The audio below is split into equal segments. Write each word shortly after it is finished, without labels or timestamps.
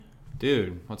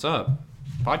Dude, what's up?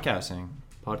 Podcasting.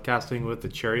 Podcasting with the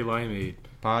cherry limeade.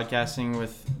 Podcasting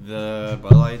with the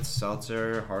Bud Light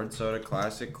Seltzer, Hard Soda,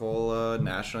 Classic Cola,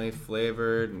 nationally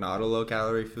flavored, not a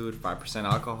low-calorie food, 5%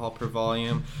 alcohol per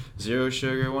volume, 0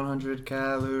 sugar, 100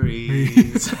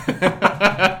 calories.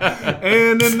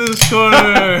 And in this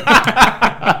corner.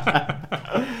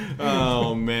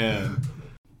 Oh, man.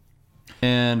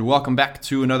 And welcome back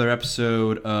to another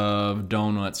episode of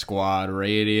Donut Squad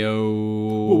Radio.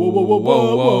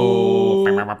 Whoa.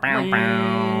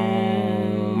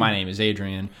 My name is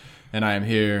Adrian, and I am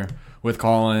here with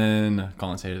Colin.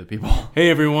 Colin, say to the people. Hey,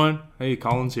 everyone. Hey,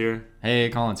 Colin's here. Hey,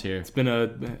 Colin's here. It's been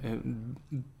a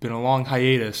long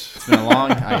hiatus. It's been a long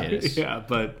hiatus. Yeah,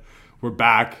 but we're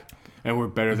back, and we're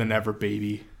better than ever,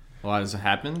 baby. A lot has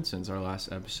happened since our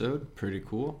last episode. Pretty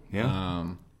cool. Yeah.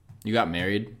 You got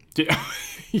married.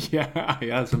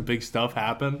 Yeah, some big stuff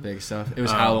happened. Big stuff. It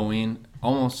was Halloween.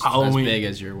 Almost as big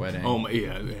as your wedding. Oh,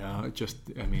 yeah.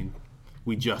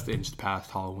 We just inched past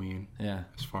Halloween. Yeah.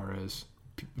 As far as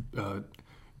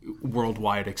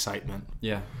worldwide excitement.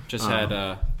 Yeah. Just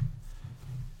had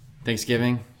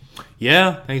Thanksgiving.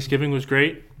 Yeah, Thanksgiving was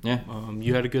great. Yeah.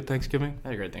 You had a good Thanksgiving? I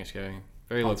had a great Thanksgiving.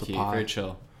 Very low key, very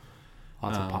chill.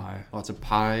 Lots of pie. Lots of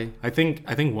pie. I think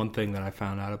one thing that I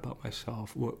found out about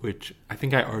myself, which I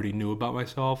think I already knew about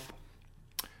myself,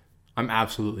 I'm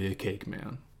absolutely a cake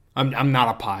man. I'm not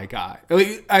a pie guy.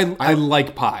 I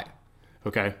like pie.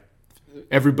 Okay,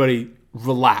 everybody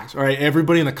relax. All right,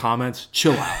 everybody in the comments,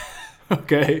 chill out.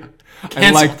 Okay,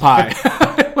 I like pie.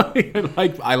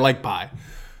 I like pie.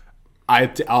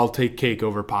 I'll take cake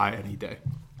over pie any day.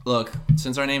 Look,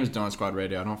 since our name is Donut Squad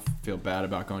Radio, I don't feel bad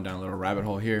about going down a little rabbit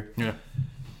hole here. Yeah.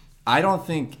 I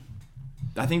think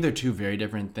they're two very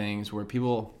different things where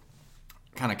people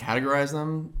kind of categorize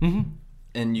them,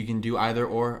 and you can do either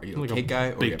or. Are you like a cake guy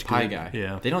or a pie guy?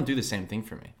 Yeah. They don't do the same thing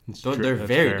for me. They're very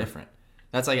fair. Different.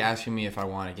 That's like asking me if I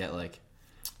want to get like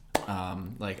a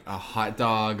hot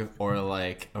dog or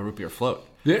like a root beer float.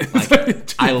 Yeah.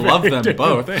 Like, I love them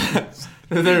both.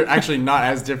 They're actually not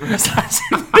as different as I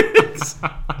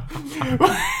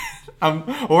I'm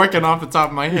working off the top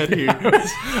of my head here.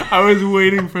 I was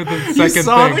waiting for the second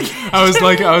thing. I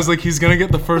was like, he's gonna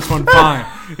get the first one fine.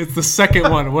 It's the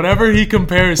second one. Whatever he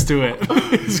compares to it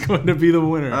is going to be the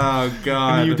winner. Oh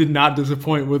God! And you did not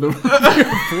disappoint with a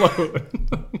float.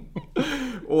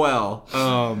 Well,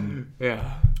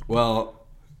 yeah. Well,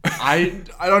 I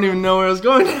don't even know where I was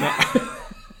going.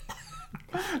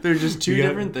 They're just two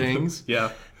different things.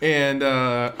 Yeah. And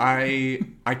I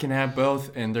can have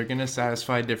both, and they're gonna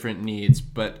satisfy different needs.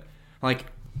 But like,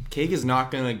 cake is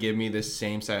not gonna give me the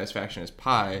same satisfaction as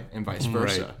pie, and vice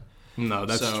versa. Right. No,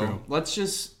 that's true. Let's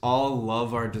just all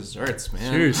love our desserts,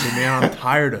 man. Seriously, man, I'm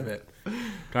tired of it.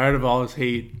 Tired of all this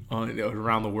hate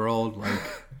around the world.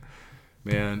 Like,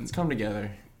 man, let's come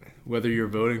together. Whether you're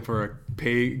voting for a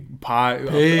pig,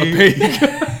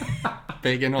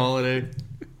 bacon holiday.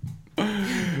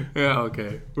 Yeah,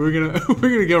 okay. We're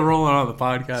gonna get rolling on the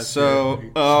podcast. So,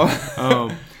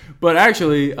 but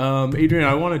actually, Adrian,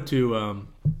 I wanted to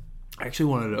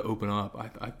open up.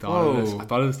 I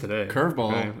thought of this today.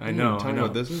 Curveball. Okay? I know. Tell me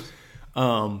what this is.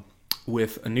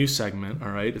 With a new segment.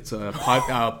 All right, it's a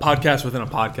podcast within a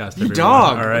podcast. You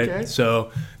dog. All right. Okay.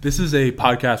 So this is a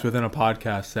podcast within a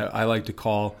podcast that I like to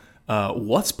call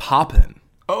 "What's Poppin'."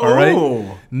 Oh. All right.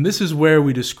 And this is where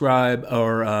we describe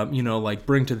or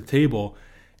bring to the table.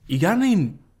 You got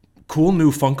any cool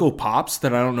new Funko Pops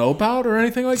that I don't know about or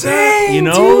anything like that?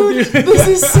 Dude, this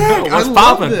is sick. What's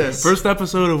Poppin'? First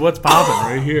episode of What's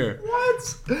Poppin' right here.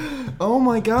 What? Oh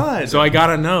my God. So I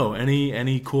gotta know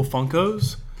any cool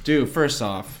Funkos? Dude, first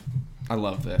off, I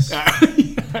love this.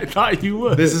 I thought you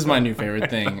would. This is my new favorite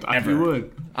thing ever. You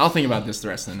would. I'll think about this the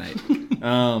rest of the night.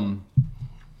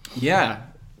 Yeah.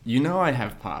 You know I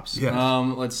have Pops. Yes.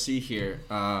 Let's see here.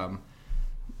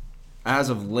 As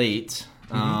of late,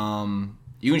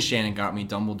 you and Shannon got me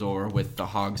Dumbledore with the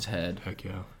Hog's Head. Heck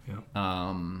yeah.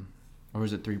 Or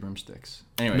was it 3 broomsticks?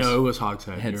 Anyways. No, it was Hog's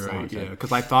Head. You're right. Yeah,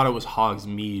 because I thought it was Hog's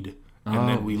Mead, and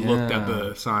then we looked at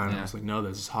the sign and I was like, no,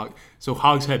 this is Hog. So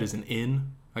Hog's Head is an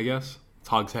inn, I guess. It's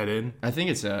Hog's Head Inn. I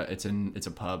think it's a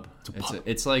pub.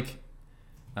 It's like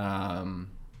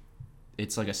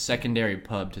it's like a secondary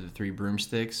pub to the 3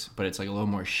 broomsticks, but it's like a little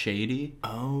more shady.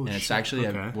 Oh, and it's actually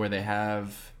where they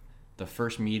have the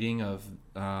first meeting of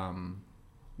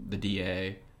the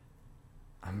DA.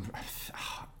 I'm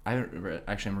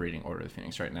reading Order of the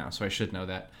Phoenix right now, so I should know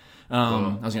that.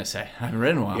 I was gonna say I haven't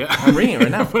read in a while. Yeah. I'm reading it right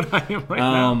now. But I am right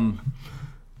now.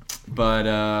 But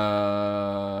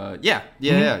yeah.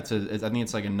 I think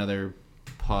it's like another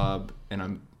pub, and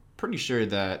I'm pretty sure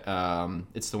that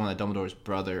it's the one that Dumbledore's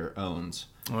brother owns.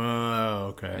 Oh,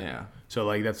 okay. Yeah. So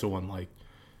like that's the one like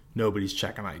nobody's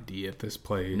checking ID at this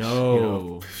place. No. You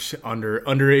know,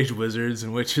 underage wizards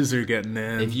and witches are getting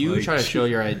in. If you like, try to show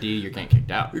your ID, you're getting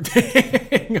kicked out.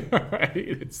 Dang, all right.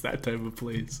 It's that type of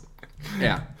place.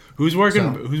 Yeah. Who's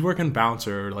working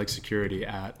bouncer or like security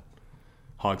at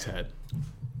Hogshead?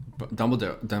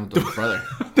 Dumbledore's brother.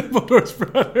 Dumbledore's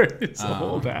brother. It's a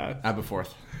whole bad.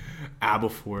 Aberforth.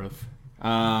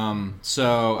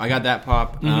 So I got that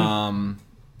pop.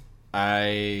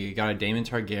 I got a Daemon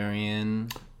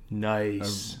Targaryen.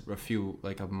 Nice. A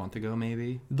month ago,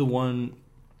 maybe. The one.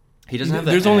 He doesn't have.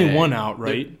 There's only one out,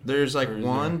 right? There's like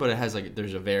one, but it has like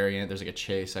there's a variant. There's like a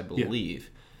chase, I believe,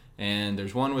 and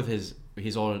there's one with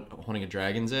he's holding a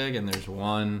dragon's egg, and there's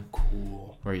one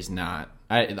where he's not.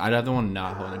 I'd have the one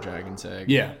not holding a dragon's egg.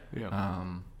 Yeah.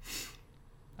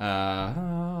 I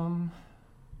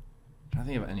don't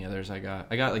think of any others I got.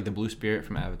 I got like the Blue Spirit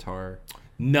from Avatar.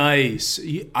 Nice.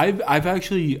 I've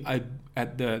actually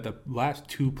at the last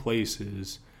two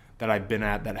places that I've been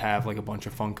at that have like a bunch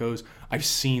of Funkos, I've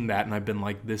seen that and I've been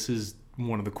like, this is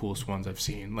one of the coolest ones I've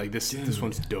seen. Like this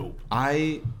one's dope.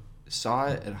 I saw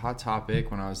it at Hot Topic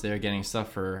when I was there getting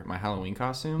stuff for my Halloween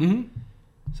costume. Mm-hmm.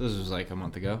 So this was like a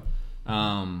month ago.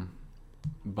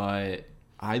 But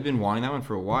I've been wanting that one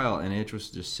for a while, and it was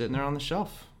just sitting there on the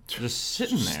shelf. Just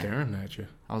sitting there. Staring at you.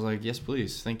 I was like, yes,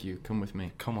 please. Thank you. Come with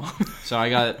me. Come on. So I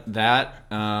got that.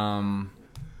 I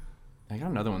got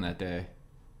another one that day.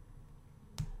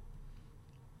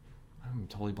 I'm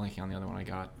totally blanking on the other one I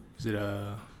got. Is it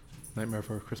a Nightmare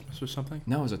Before Christmas or something?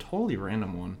 No, it was a totally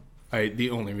random one. The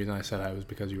only reason I said that was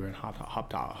because you were in hot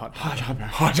chocolate.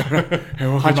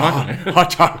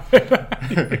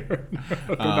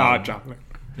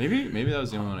 Maybe that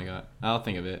was the only one I got. I'll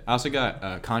think of it. I also got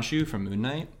Khonshu from Moon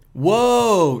Knight.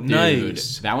 Whoa, Dude,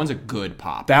 nice. That one's a good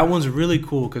pop. That one's really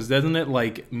cool because doesn't it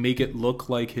like make it look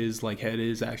like his like head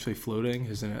is actually floating?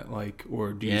 Isn't it like,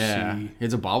 or do you see?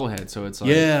 It's a bobblehead, so it's like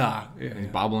he's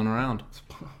bobbling around.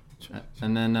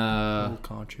 And then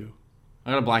Khonshu.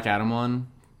 I got a Black Adam one,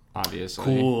 obviously.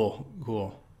 Cool.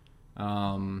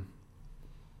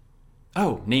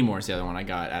 Namor's the other one I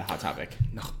got at Hot Topic.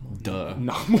 Duh.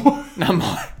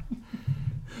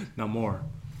 Namor.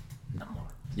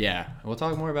 Yeah, we'll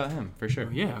talk more about him for sure.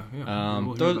 Yeah.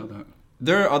 We'll hear about that.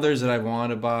 There are others that I want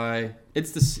to buy.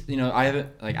 It's this, I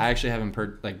actually haven't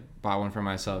bought one for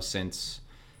myself since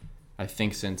I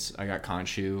got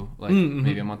Khonshu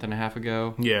maybe a month and a half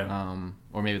ago. Yeah.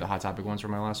 Or maybe the Hot Topic ones were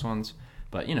my last ones.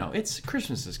 But it's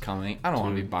Christmas is coming. I don't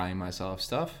want to be buying myself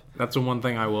stuff. That's the one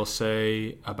thing I will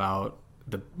say about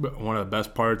one of the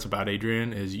best parts about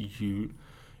Adrian is you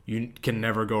can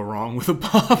never go wrong with a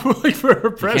pop like for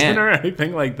a present or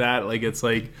anything like that. Like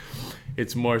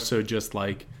it's more so just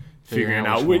like figuring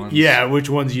out which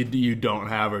ones you don't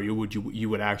have or you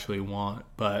would actually want.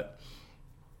 But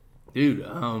dude,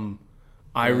 I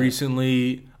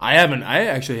actually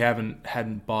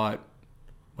hadn't bought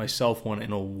myself one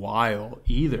in a while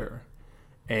either,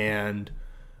 and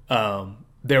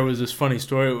there was this funny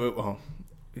story. Well,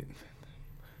 I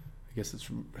guess it's.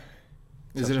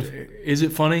 Is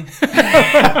it funny?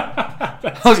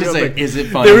 I was gonna say, is it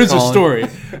funny? There is a story,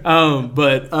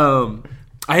 but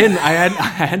I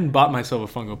hadn't bought myself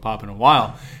a Funko Pop in a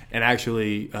while, and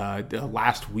actually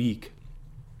last week,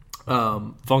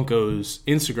 Funko's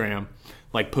Instagram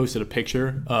posted a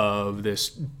picture of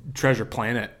this Treasure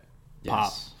Planet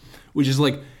pop, which is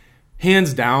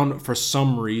hands down for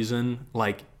some reason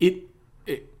it's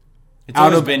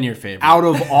always been your favorite out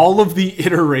of all of the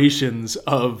iterations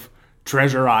of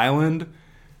Treasure Island.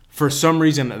 For some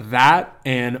reason, that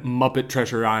and Muppet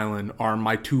Treasure Island are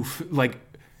my two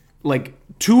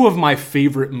two of my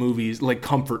favorite movies,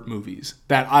 comfort movies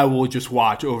that I will just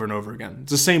watch over and over again.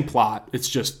 It's the same plot. It's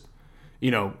just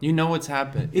you know what's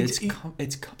happened. It's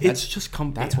just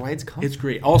comfort. That's why it's comfort. It's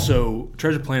great. Also,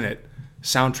 Treasure Planet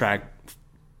soundtrack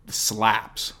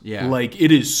slaps. Yeah,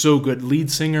 it is so good.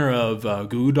 Lead singer of Goo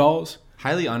Goo Dolls.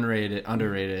 Highly underrated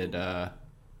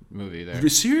movie there.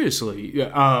 Seriously,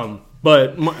 yeah.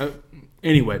 But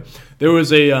anyway, it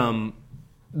was an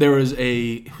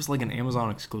Amazon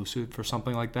exclusive or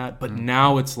something like that. But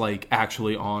now it's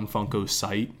actually on Funko's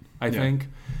site. I think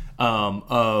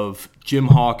of Jim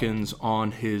Hawkins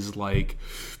on his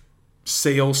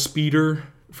sail speeder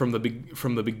from the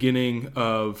beginning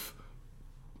of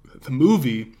the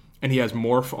movie, and he has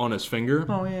Morph on his finger.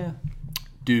 Oh yeah,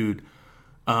 dude.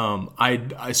 So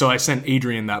I sent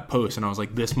Adrian that post, and I was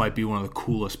like, this might be one of the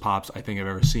coolest pops I think I've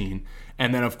ever seen.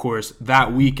 And then, of course,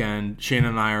 that weekend, Shane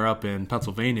and I are up in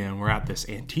Pennsylvania, and we're at this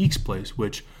antiques place,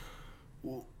 which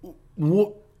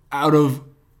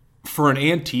for an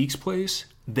antiques place,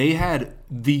 they had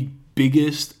the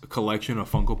biggest collection of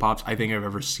Funko Pops I think I've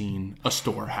ever seen a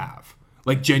store have.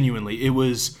 Like, genuinely, it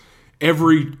was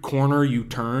every corner you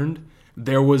turned,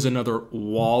 there was another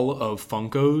wall of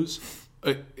Funkos.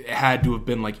 It had to have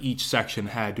been like each section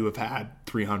had to have had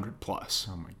 300 plus.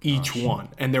 Oh my gosh. Each one,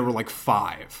 and there were like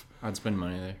 5. I'd spend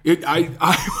money there.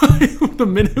 The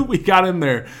minute we got in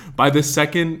there, by the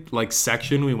second like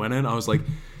section we went in, I was like,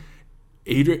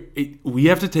 Adrian, we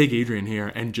have to take Adrian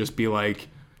here and just be like,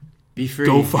 be free,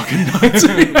 go fucking nuts.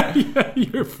 Yeah,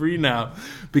 you're free now,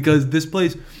 because this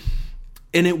place,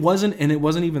 and it wasn't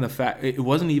even the fact. It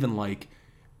wasn't even like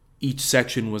each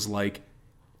section was like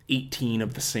 18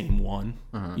 of the same one.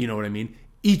 Uh-huh. You know what I mean?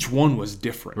 Each one was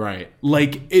different. Right.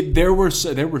 Like there were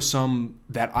some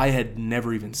that I had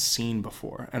never even seen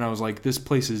before, and I was like, this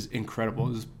place is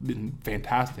incredible. It's been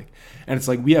fantastic. And it's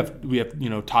like we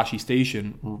have Tashi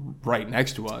Station right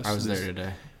next to us. I was there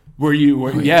today. Were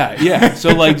you? Yeah. So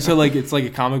it's like a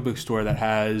comic book store that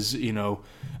has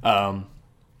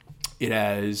it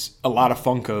has a lot of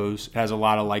Funkos. It has a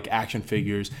lot of like action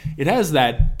figures. It has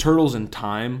that Turtles in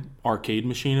Time arcade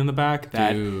machine in the back.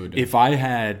 That Dude. If I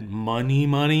had money,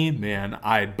 man,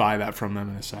 I'd buy that from them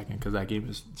in a second, because that game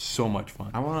is so much fun.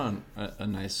 I want a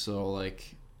nice little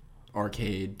like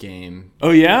arcade game. Oh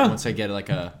yeah. Once I get like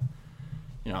a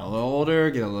little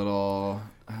older, get a little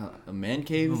a man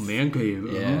cave. Oh, man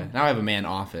cave. Yeah. Uh-huh. Now I have a man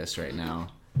office right now.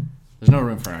 There's no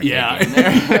room for an arcade game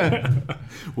there.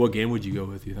 What game would you go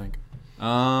with, you think?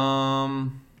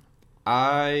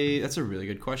 That's a really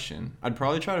good question. I'd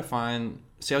probably try to find.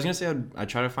 See, I was gonna say I'd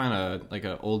try to find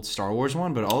an old Star Wars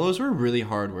one, but all those were really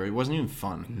hard. Where it wasn't even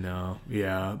fun. No,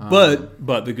 yeah,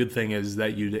 but the good thing is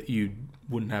that you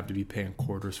wouldn't have to be paying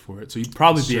quarters for it, so you'd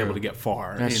probably be able to get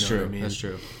far. That's true. What I mean? That's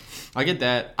true. I get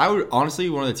that. I would honestly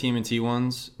one of the TMNT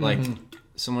ones, like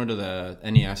similar to the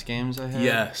NES games I had.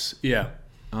 Yes. Yeah.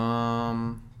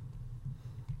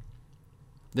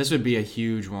 This would be a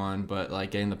huge one, but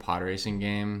like getting the pod racing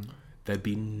game, that'd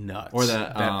be nuts. Or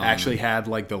that actually had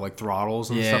like the throttles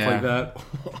and stuff like that.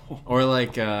 Or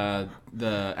like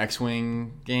the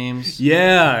X-wing games.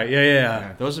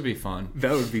 Yeah. Those would be fun.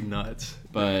 That would be nuts.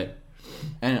 But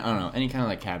and I don't know, any kind of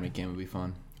like cabinet game would be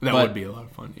fun. That would be a lot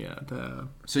of fun. Yeah.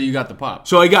 So you got the pop.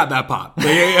 So I got that pop.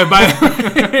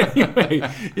 Anyway,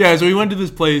 yeah. So we went to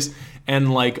this place,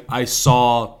 and like I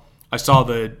saw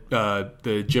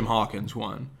the Jim Hawkins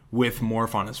one with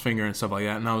Morph on his finger and stuff like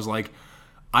that, and I was like,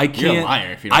 I can't. You're a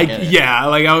liar if you don't get it. Yeah,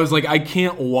 like I was like, I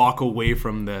can't walk away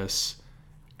from this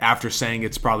after saying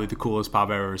it's probably the coolest pop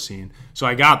I've ever seen. So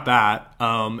I got that,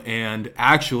 and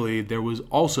actually there was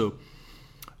also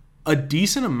a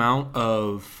decent amount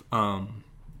of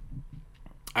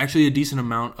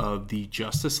the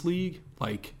Justice League,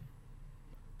 like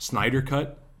Snyder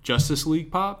Cut Justice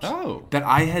League pops that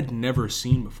I had never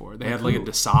seen before. They had like a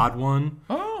Desaad one,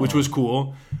 which was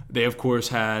cool. They of course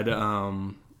had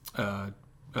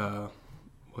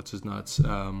what's his nuts?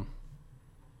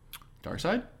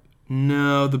 Darkseid?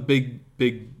 No, the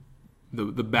the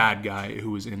bad guy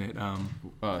who was in it.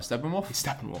 Steppenwolf?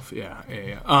 Steppenwolf, yeah.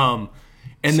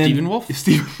 And Stephen Wolf?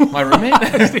 Stephen Wolf. My roommate?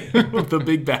 Stephen Wolf, the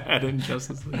big bad in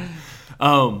Justice League.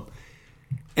 And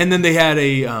then they had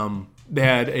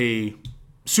a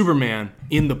Superman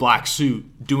in the black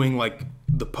suit doing like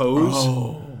the pose.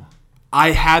 Oh.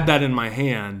 I had that in my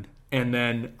hand, and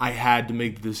then I had to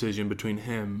make the decision between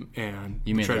him and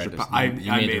Treasure. I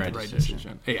made the right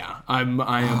decision. Yeah,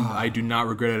 I do not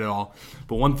regret it at all.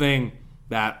 But one thing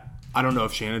that I don't know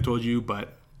if Shannon told you,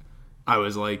 but I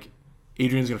was like,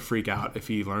 Adrian's gonna freak out if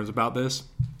he learns about this.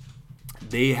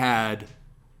 They had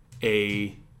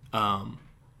a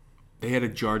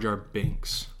Jar Jar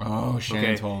Binks. Oh,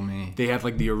 Shannon told me. They had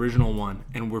like the original one,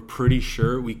 and we're pretty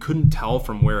sure we couldn't tell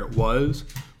from where it was,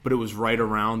 but it was right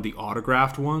around the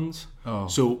autographed ones. Oh.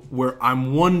 So where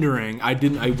I'm wondering, I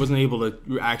wasn't able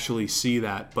to actually see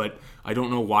that, but I don't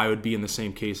know why it would be in the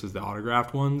same case as the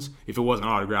autographed ones if it wasn't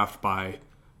autographed by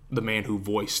the man who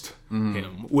voiced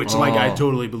him, which like I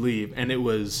totally believe, and it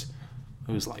was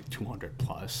like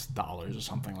 $200+ or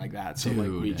something like that. So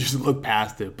like we just looked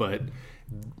past it, but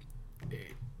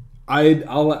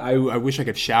I wish I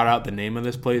could shout out the name of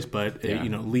this place, but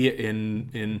Leah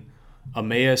in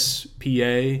Emmaus,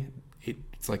 PA,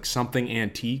 it's like something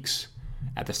antiques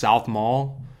at the South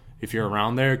Mall. If you're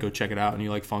around there, go check it out. And you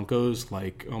like Funkos,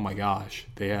 like, oh my gosh,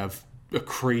 they have a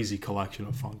crazy collection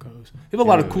of Funkos. They have a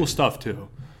lot of cool stuff too.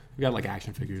 We got like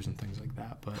action figures and things like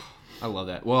that. But I love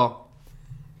that. Well,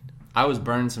 I was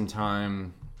burned some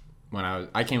time when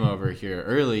I came over here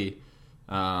early,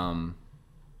 and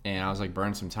I was like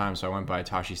burned some time, so I went by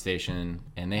Tashi Station,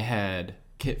 and they had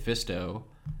Kit Fisto.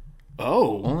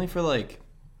 Oh. Only for like,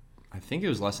 I think it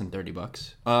was less than $30.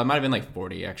 It might have been like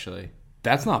 40 actually.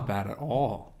 That's not bad at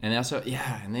all. And also,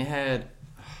 yeah, and they had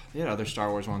other Star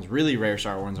Wars ones, really rare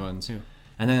Star Wars ones. Yeah.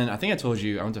 And then I think I told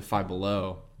you I went to Five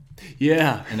Below.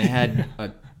 Yeah. And they had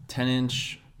a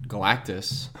 10-inch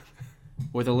Galactus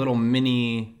with a little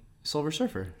mini Silver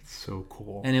Surfer. So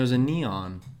cool. And it was a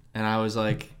neon. And I was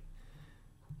like,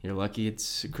 you're lucky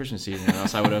it's Christmas season, or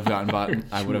else I would have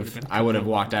I would have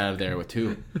walked out of there with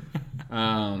two.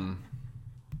 And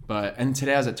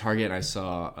today I was at Target and I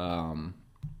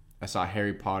saw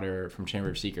Harry Potter from Chamber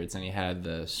of Secrets, and he had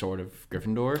the Sword of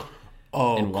Gryffindor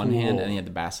in one hand, and he had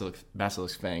the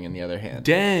Basilisk Fang in the other hand.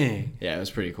 Dang. Yeah, it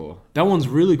was pretty cool. That one's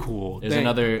really cool. There's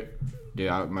another... Dude,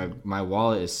 my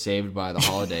wallet is saved by the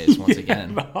holidays once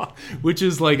again. Which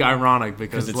is, like, ironic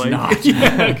because it's like, not.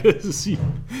 Yeah, because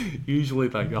usually,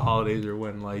 like, the holidays are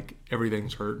when, like,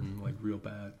 everything's hurting, like, real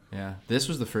bad. Yeah. This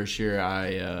was the first year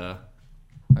I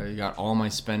got all my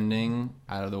spending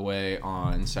out of the way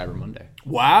on Cyber Monday.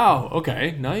 Wow.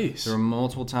 Okay. Nice. There were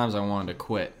multiple times I wanted to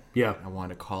quit. Yeah. I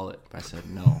wanted to call it, but I said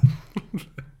no.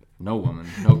 No woman,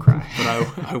 no cry. But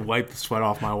I wiped the sweat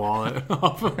off my wallet,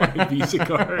 off of my Visa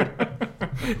card.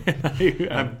 And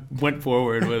I went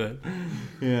forward with it.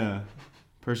 Yeah.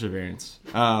 Perseverance.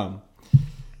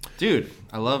 Dude,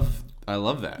 I love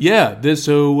that. Yeah. This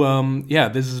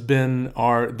has been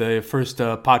the first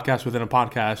podcast within a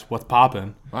podcast. What's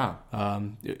poppin'? Wow.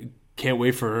 Can't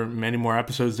wait for many more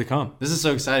episodes to come. This is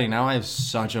so exciting. Now I have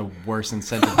such a worse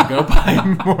incentive to go buy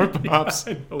more pops.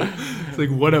 It's like,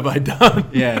 what have I done?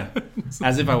 Yeah.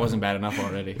 As if I wasn't bad enough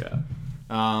already. Yeah.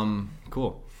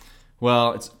 Cool.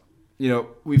 Well, it's,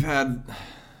 we've done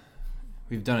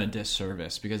a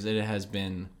disservice because it has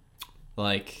been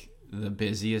like the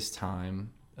busiest time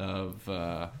of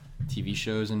TV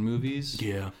shows and movies.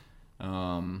 Yeah.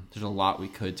 There's a lot we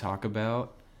could talk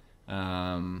about.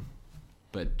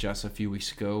 But just a few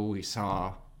weeks ago, we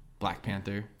saw Black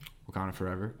Panther, Wakanda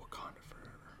Forever.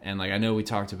 And, like, I know we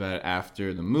talked about it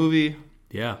after the movie.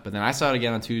 Yeah. But then I saw it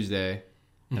again on Tuesday.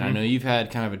 And I know you've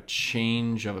had kind of a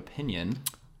change of opinion.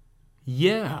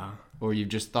 Yeah. Or you've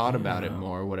just thought about it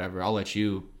more, whatever. I'll let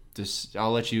you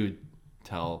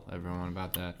tell everyone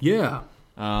about that. Yeah.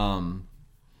 But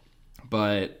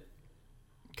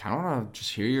kind of want to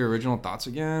just hear your original thoughts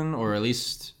again, or at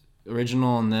least...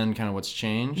 original and then kind of what's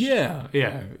changed. Yeah,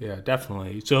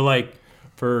 definitely. So like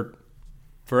for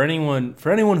anyone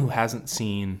who hasn't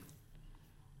seen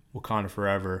Wakanda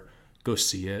Forever, go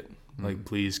see it. Like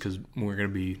please, because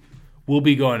we'll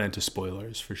be going into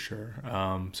spoilers for sure.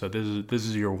 So this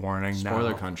is your warning.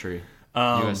 Spoiler now. Country,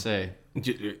 USA,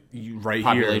 right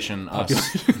population here.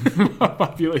 Us,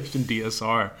 population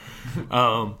DSR.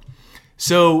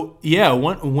 So yeah,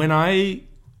 when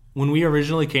we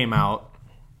originally came out.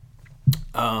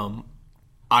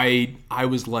 I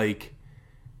was like,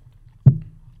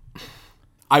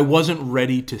 I wasn't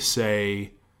ready to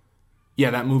say,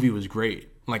 yeah, that movie was great.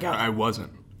 Like I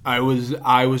wasn't. I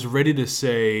was ready to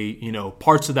say,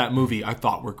 parts of that movie I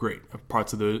thought were great.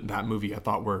 Parts of that movie I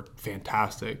thought were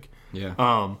fantastic.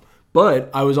 Yeah.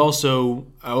 But I was also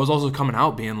coming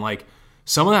out being like,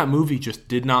 some of that movie just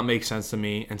did not make sense to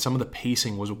me, and some of the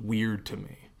pacing was weird to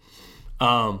me.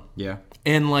 Yeah.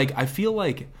 And like I feel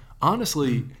like.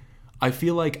 Honestly, I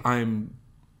feel like I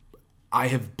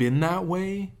have been that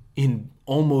way in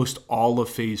almost all of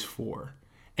Phase 4.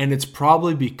 And it's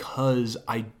probably because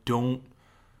I don't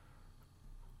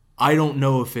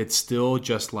know if it's still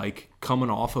just like coming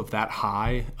off of that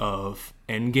high of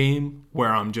Endgame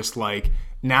where I'm just like,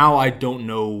 now I don't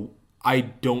know, I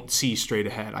don't see straight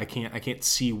ahead. I can't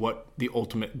see what the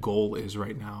ultimate goal is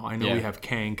right now. I know we have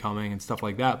Kang coming and stuff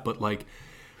like that, but like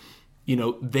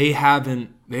they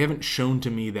haven't shown to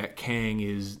me that Kang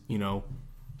is,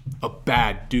 a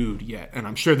bad dude yet. And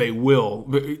I'm sure they will.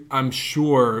 But I'm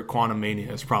sure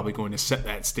Quantumania is probably going to set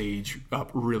that stage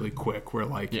up really quick where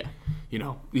like,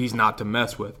 he's not to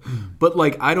mess with. But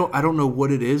like, I don't know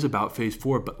what it is about Phase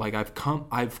 4, but like I've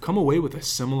come away with a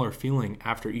similar feeling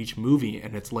after each movie.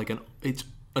 And it's like an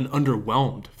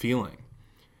underwhelmed feeling.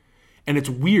 And it's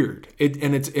weird.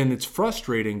 It's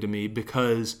frustrating to me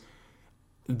because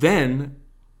then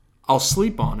I'll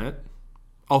sleep on it.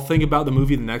 I'll think about the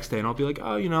movie the next day and I'll be like,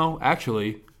 oh,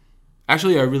 actually I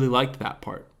really liked that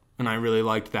part and I really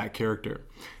liked that character.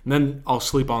 And then I'll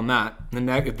sleep on that. And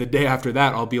then the day after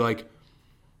that, I'll be like,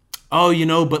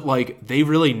 oh, but like they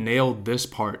really nailed this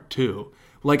part too.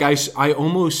 Like I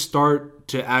almost start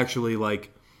to actually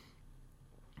like,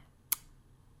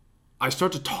 I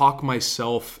start to talk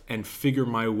myself and figure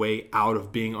my way out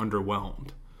of being underwhelmed.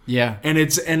 Yeah. And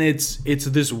it's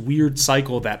this weird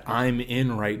cycle that I'm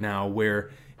in right now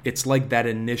where it's like that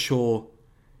initial,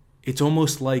 it's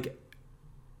almost like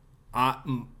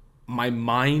my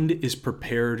mind is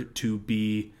prepared to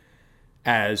be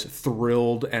as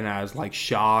thrilled and as like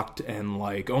shocked and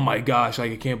like, oh my gosh,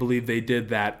 like I can't believe they did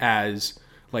that, as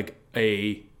like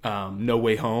a No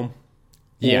Way Home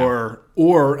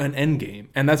or an Endgame.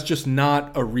 And that's just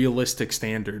not a realistic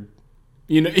standard.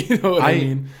 You know what I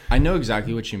mean? I know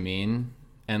exactly what you mean.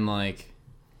 And like,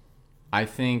 I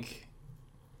think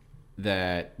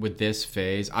that with this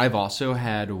phase, I've also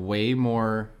had way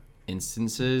more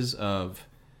instances of,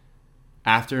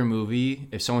 after a movie,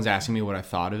 if someone's asking me what I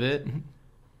thought of it,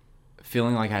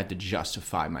 feeling like I had to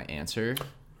justify my answer.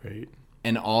 Right.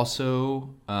 And also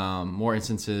more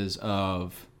instances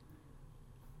of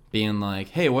being like,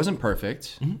 hey, it wasn't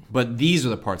perfect, but these are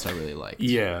the parts I really liked.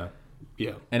 Yeah.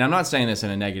 Yeah. And I'm not saying this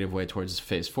in a negative way towards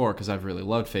Phase 4, because I've really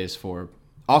loved Phase 4.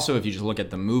 Also, if you just look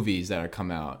at the movies that have come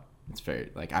out, it's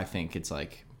very, like, I think it's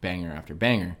like banger after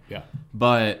banger. Yeah.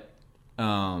 But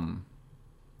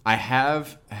I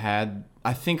have had,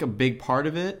 I think a big part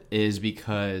of it is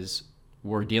because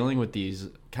we're dealing with these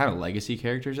kind of legacy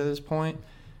characters at this point,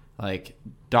 like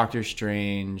Doctor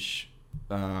Strange,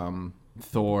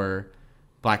 Thor,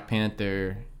 Black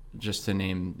Panther, just to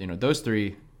name, those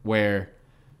three, where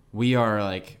we are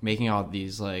like making all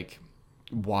these like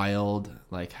wild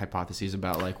like hypotheses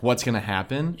about like what's gonna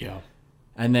happen. Yeah.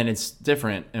 And then it's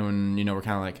different, and when we're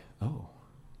kind of like, oh,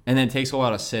 and then it takes a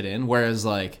while to sit in. Whereas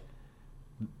like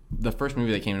the first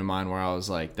movie that came to mind where I was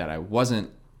like that I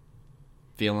wasn't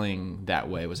feeling that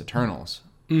way was Eternals,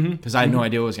 because I had no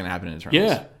idea what was gonna happen in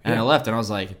Eternals. Yeah. And I left and I was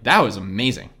like, that was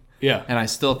amazing. Yeah. And I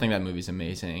still think that movie's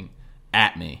amazing.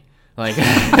 At me, like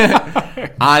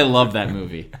I love that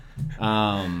movie.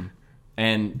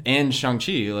 And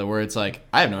Shang-Chi, where it's like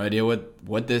I have no idea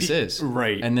what this is,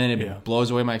 right? And then it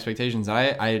blows away my expectations.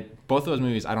 I both of those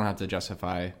movies I don't have to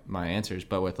justify my answers,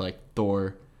 but with like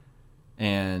Thor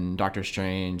and Doctor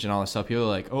Strange and all this stuff, people are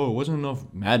like, oh, it wasn't enough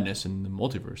madness in the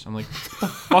multiverse. I'm like, what the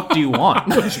fuck do you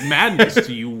want? How much madness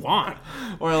do you want?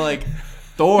 Or like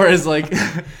Thor is like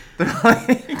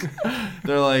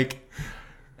they're like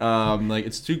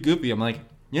it's too goofy. I'm like,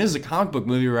 yeah, this is a comic book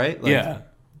movie, right? Like, yeah.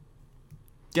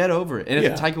 Get over it. And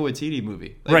it's a Taika Waititi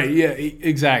movie. Like, right, yeah,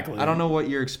 exactly. I don't know what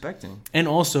you're expecting. And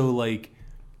also, like,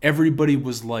 everybody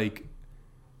was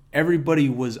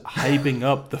hyping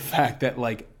up the fact that,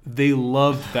 like, they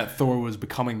loved that Thor was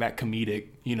becoming that comedic,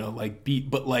 like, beat.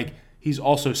 But, like, he's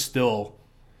also still,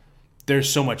 there's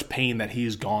so much pain that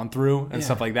he's gone through and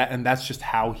stuff like that. And that's just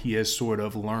how he has sort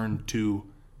of learned to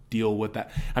deal with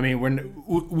that. I mean,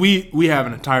 we have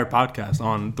an entire podcast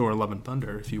on Thor: Love and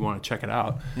Thunder if you want to check it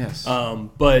out. Yes.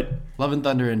 But Love and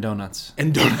Thunder and Donuts.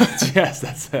 And Donuts, yes,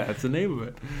 that's the name of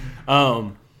it.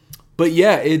 But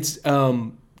yeah, it's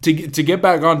to get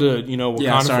back onto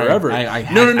Wakanda Forever.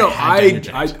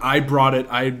 I brought it.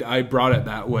 I brought it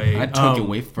that way. I took it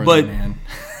way further, man.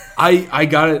 I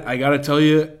gotta tell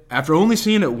you, after only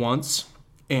seeing it once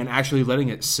and actually letting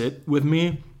it sit with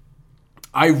me,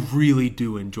 I really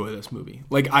do enjoy this movie.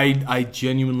 Like, I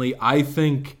genuinely, I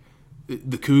think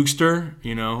the Coogster,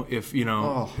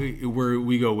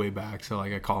 we go way back, so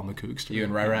like I call him the Coogster. You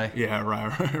and Rai Rai? Yeah,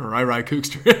 Rai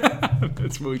Coogster.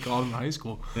 That's what we called him in high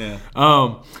school. Yeah.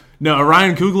 No,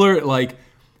 Ryan Coogler, like,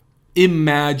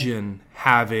 imagine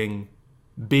having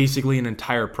basically an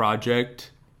entire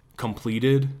project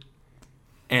completed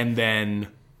and then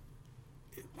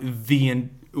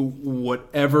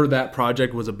whatever that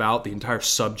project was about, the entire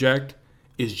subject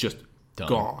is just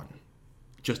gone.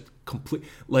 Just complete.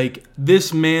 Like,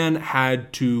 this man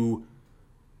had to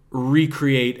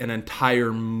recreate an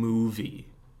entire movie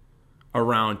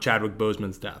around Chadwick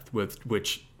Boseman's death,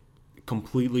 which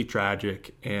completely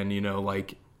tragic. And,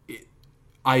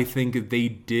 I think they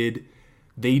did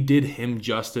him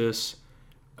justice.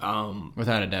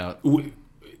 Without a doubt.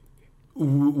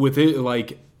 With it,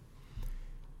 like,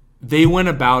 they went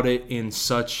about it in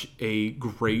such a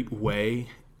great way,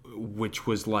 which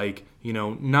was like,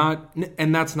 not,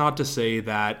 and that's not to say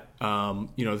that,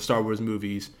 the Star Wars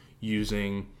movies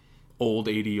using old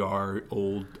ADR,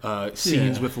 old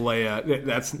scenes with Leia,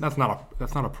 that's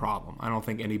not a problem. I don't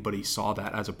think anybody saw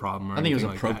that as a problem. I think it was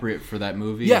appropriate for that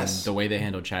movie. Yes, and the way they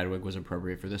handled Chadwick was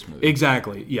appropriate for this movie.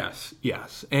 Exactly. Yes.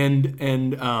 And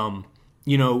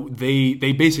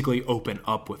they basically open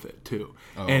up with it too,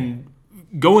 and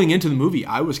going into the movie,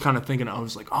 I was kind of thinking, I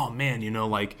was like, oh man,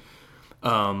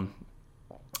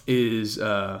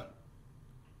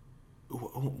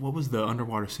 what was the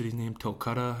underwater city's name?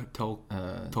 Talokan.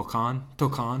 Talokan.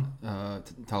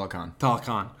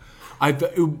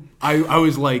 I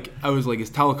was like,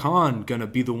 is Talokan gonna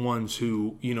be the ones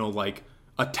who, you know, like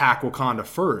attack Wakanda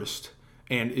first,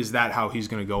 and is that how he's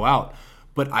gonna go out?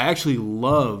 But I actually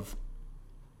love,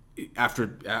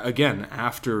 after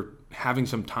having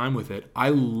some time with it, I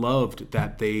loved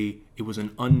that it was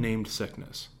an unnamed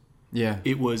sickness. Yeah,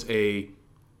 it was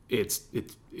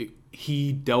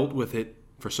he dealt with it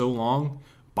for so long.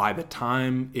 By the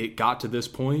time it got to this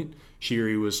point,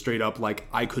 Shiri was straight up like,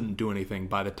 I couldn't do anything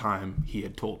by the time he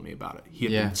had told me about it. He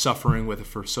had been suffering with it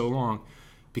for so long,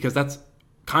 because that's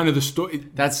kind of the story.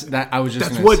 That's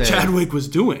what Chadwick was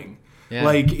doing. Yeah.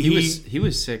 Like he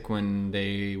was sick when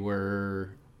they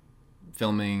were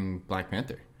filming Black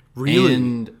Panther. Really?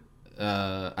 And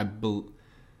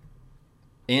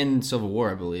and Civil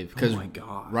War, I believe. Oh my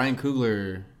God. Ryan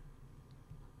Coogler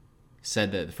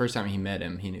said that the first time he met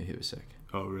him, he knew he was sick.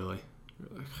 Oh, really?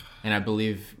 And I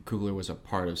believe Coogler was a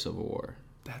part of Civil War.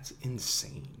 That's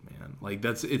insane, man. Like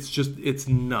it's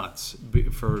nuts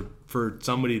for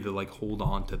somebody to like hold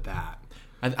on to that.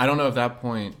 I don't know if at that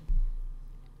point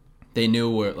they knew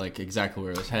where, like, exactly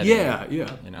where it was headed. Yeah. You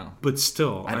know, but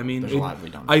still, I mean, there's a lot we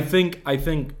don't know. I think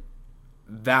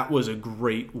that was a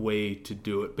great way to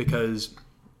do it, because,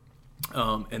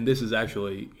 and this is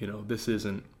actually, you know, this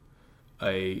isn't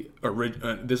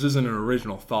an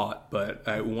original thought,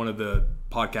 but one of the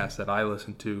podcasts that I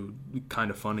listen to, Kind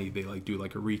of Funny, they like do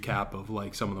like a recap of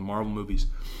like some of the Marvel movies,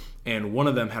 and one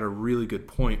of them had a really good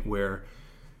point where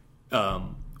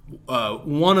one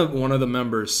of the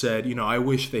members said, you know, I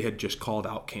wish they had just called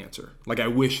out cancer. Like, I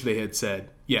wish they had said,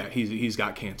 yeah, he's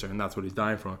got cancer and that's what he's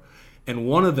dying from. And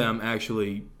one of them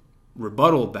actually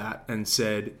rebutted that and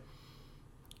said,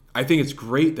 I think it's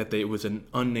great that it was an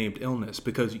unnamed illness,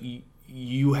 because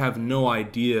you have no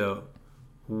idea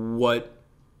what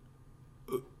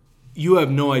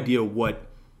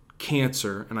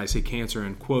cancer, and I say cancer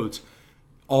in quotes,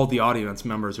 all the audience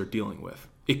members are dealing with.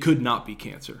 It could not be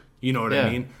cancer. You know what I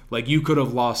mean? Like, you could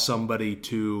have lost somebody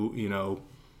to, you know,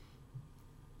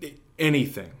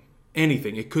 anything.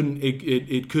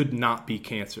 It could not be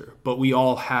cancer. But we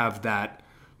all have that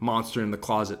monster in the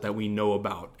closet that we know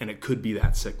about, and it could be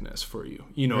that sickness for you.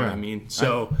 You know what I mean?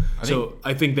 So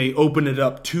I think they opened it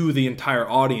up to the entire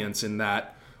audience, in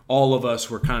that all of us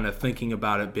were kind of thinking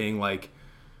about it being like,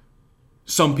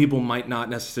 some people might not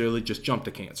necessarily just jump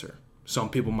to cancer. Some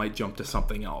people might jump to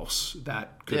something else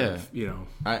that could have, you know.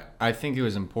 I think it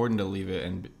was important to leave it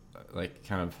and like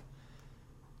kind of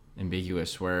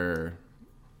ambiguous, where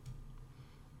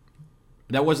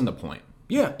that wasn't the point.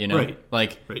 Yeah, you know, right.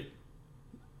 Like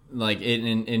it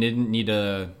didn't need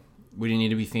to. We didn't need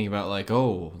to be thinking about like,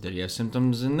 oh, did he have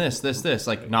symptoms in this?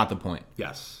 Like, not the point.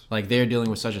 Yes. Like, they're dealing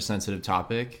with such a sensitive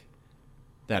topic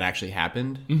that actually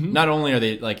happened. Mm-hmm. Not only are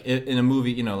they like in a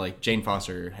movie, you know, like Jane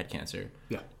Foster had cancer.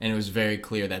 Yeah. And it was very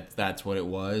clear that that's what it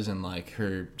was, and like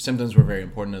her symptoms were very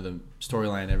important to the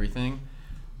storyline and everything.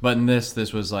 But in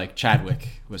this was like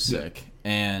Chadwick was sick,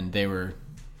 and they were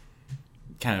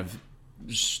kind of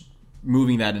just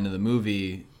moving that into the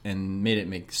movie and made it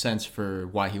make sense for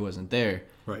why he wasn't there.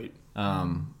 Right.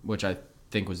 Which I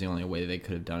think was the only way they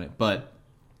could have done it. But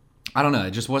I don't know.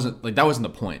 It just wasn't like that wasn't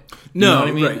the point. You know what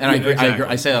I mean? Right. And I agree. Exactly.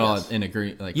 I say that all in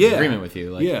agreement with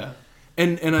you. Like, yeah.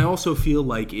 And I also feel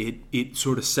like it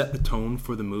sort of set the tone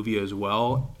for the movie as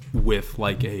well, with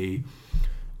like a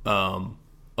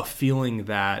feeling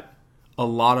that a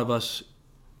lot of us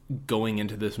going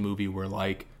into this movie were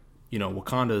like, you know,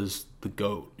 Wakanda's the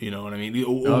GOAT. You know what I mean?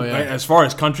 As far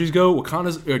as countries go,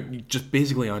 Wakanda's just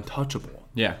basically untouchable.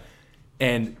 Yeah.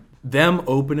 And them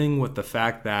opening with the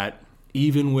fact that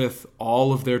even with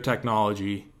all of their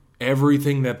technology,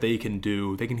 everything that they can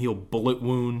do, they can heal bullet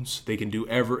wounds, they can do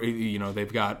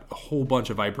they've got a whole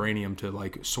bunch of vibranium to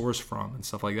like source from and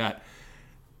stuff like that.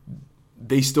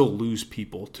 They still lose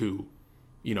people to,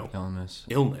 you know, illness.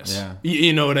 Yeah.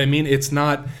 You know what I mean? It's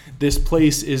not, this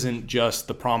place isn't just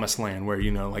the promised land where,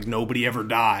 you know, like nobody ever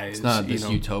dies. It's not this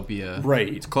utopia.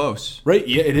 Right. It's close. Right.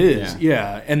 Yeah, it is.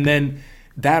 Yeah. And then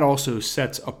that also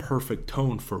sets a perfect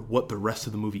tone for what the rest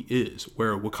of the movie is,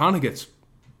 where Wakanda gets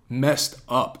messed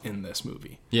up in this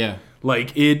movie. Yeah.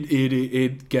 Like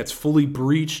it gets fully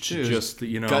breached. Dude, just,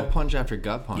 you know, gut punch after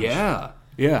gut punch. Yeah.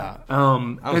 Yeah.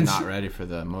 I was not ready for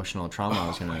the emotional trauma I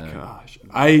was going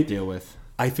to deal with.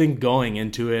 I think going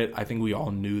into it, I think we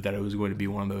all knew that it was going to be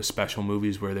one of those special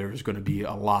movies where there was going to be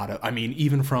a lot of, I mean,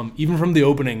 even from the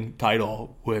opening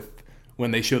title with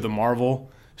when they show the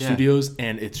Marvel Studios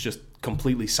and it's just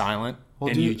completely silent,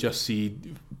 and you just see,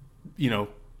 you know,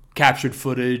 captured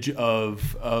footage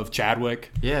of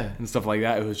Chadwick, Yeah. and stuff like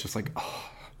that. It was just like, oh.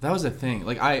 That was the thing.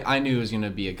 Like, I knew it was going to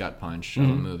be a gut punch of a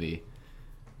movie,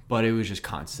 but it was just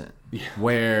constant. Yeah.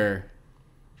 Where,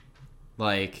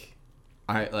 we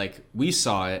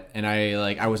saw it, and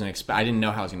I wasn't I didn't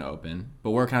know how it was going to open,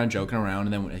 but we're kind of joking around,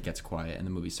 and then when it gets quiet, and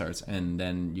the movie starts, and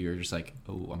then you're just like,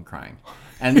 oh, I'm crying.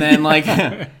 And then,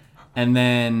 and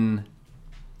then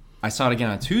I saw it again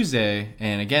on Tuesday,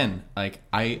 and again,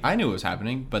 I knew what was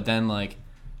happening, but then,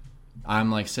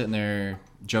 I'm, sitting there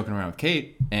joking around with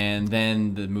Kate, and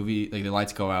then the movie, the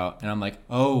lights go out, and I'm like,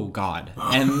 oh God.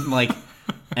 And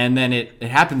and then it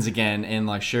happens again, and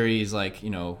Shuri's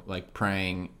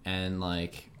praying and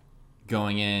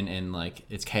going in, and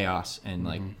it's chaos,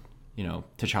 and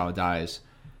T'Challa dies,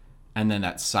 and then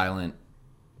that silent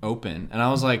open, and I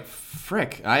was like,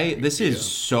 frick, this is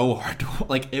so hard to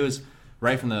it was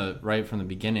right from the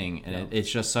beginning, and it's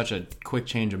just such a quick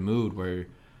change of mood where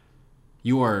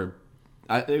you are.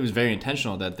 It was very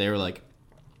intentional that they were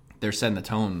they're setting the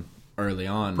tone early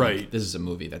on. Right. This is a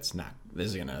movie this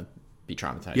is gonna be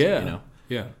traumatizing. Yeah.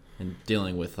 Yeah. And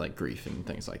dealing with grief and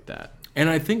things like that. And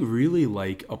I think really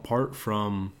apart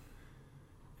from,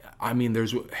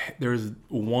 there's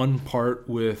one part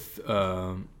with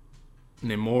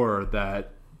Namor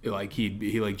that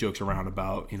he jokes around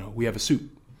about, we have a suit.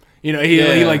 He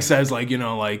says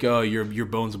oh, your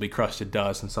bones will be crushed to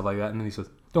dust and stuff like that, and then he says,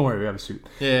 don't worry, we have a suit.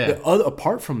 Yeah.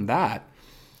 Apart from that,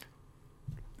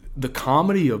 the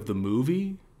comedy of the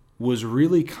movie was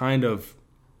really kind of.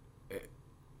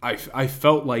 I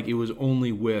felt like it was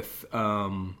only with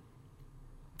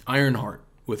Ironheart,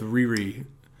 with Riri,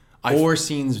 or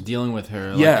scenes dealing with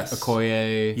her, yes,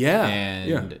 Okoye,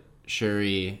 and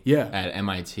Shuri, at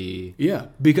MIT,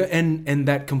 because and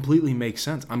that completely makes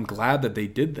sense. I'm glad that they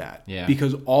did that,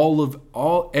 because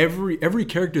every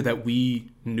character that we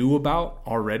knew about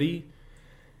already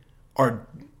are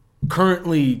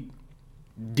currently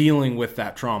dealing with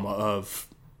that trauma of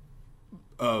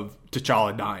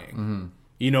T'Challa dying. Mm-hmm.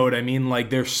 You know what I mean?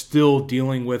 They're still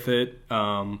dealing with it.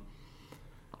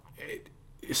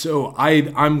 So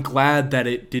I'm glad that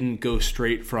it didn't go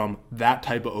straight from that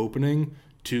type of opening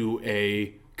to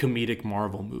a comedic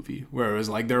Marvel movie where it was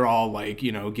they're all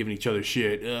giving each other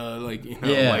shit,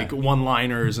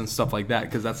 one-liners and stuff like that,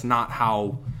 because that's not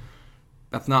how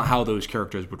those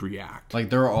characters would react.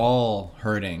 They're all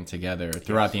hurting together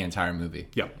throughout the entire movie.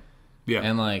 Yep. Yeah.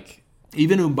 And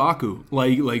even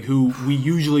M'Baku, who we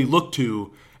usually look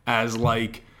to as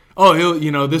oh,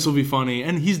 he'll, this will be funny,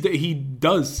 and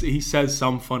he says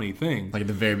some funny thing. At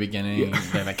the very beginning,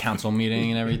 they have a council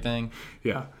meeting and everything.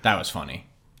 Yeah. That was funny.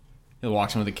 He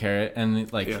walks in with a carrot,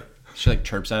 and she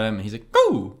chirps at him, and he's like,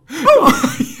 "Ooh, ooh."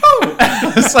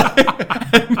 It's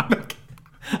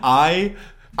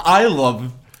I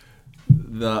love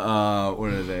the what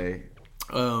are they?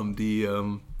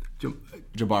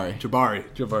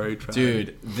 Jabari.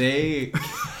 Dude, they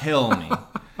kill me.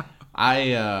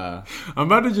 I'm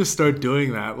about to just start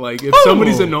doing that. If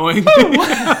somebody's annoying,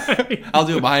 I'll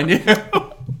do it behind you.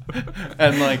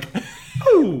 And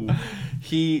ooh.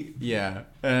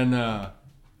 And I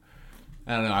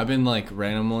don't know. I've been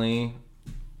randomly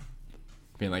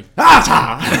being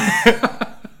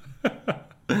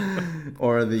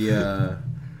or the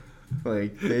they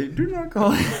do not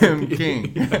call him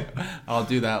king. I'll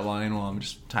do that line while I'm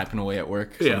just typing away at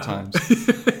work sometimes.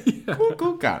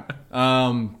 Cool God.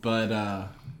 But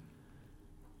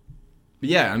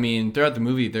yeah, throughout the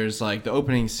movie, there's the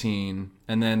opening scene,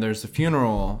 and then there's the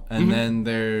funeral, and then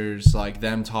there's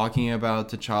them talking about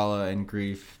T'Challa and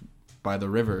grief by the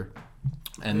river,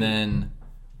 and then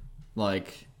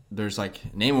there's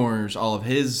Namor's all of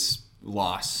his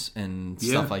loss and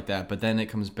stuff like that. But then it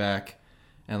comes back,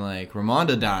 and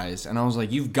Ramonda dies, and I was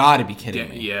like, you've got to be kidding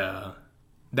me. Yeah,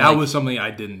 that was something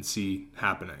I didn't see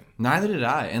happening. Neither did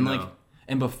I. And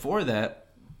and before that,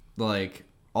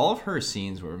 all of her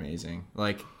scenes were amazing.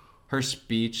 Her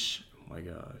speech. Oh my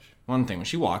gosh. One thing, when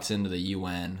she walks into the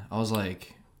UN, I was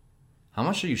like, how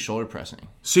much are you shoulder pressing?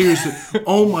 Seriously.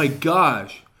 Oh my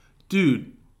gosh.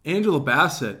 Dude, Angela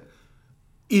Bassett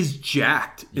is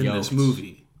jacked in this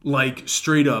movie.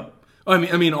 Straight up.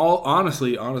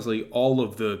 Honestly, all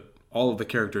of the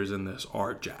characters in this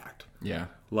are jacked. Yeah.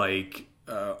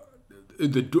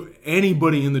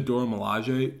 Anybody in the Dora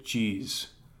Milaje, geez.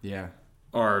 Yeah.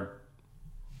 Are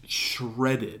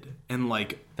shredded, and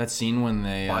that scene when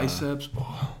they biceps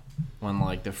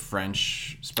when the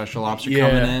French special ops are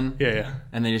coming in,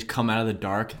 and they just come out of the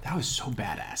dark. That was so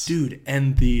badass, dude.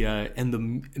 And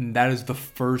and that is the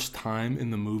first time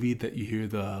in the movie that you hear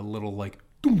the little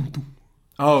doom, doom.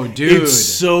 Oh, dude, it's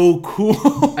so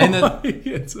cool. And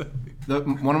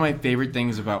one of my favorite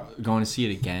things about going to see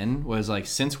it again was like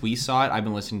since we saw it, I've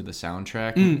been listening to the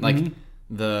soundtrack, like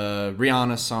the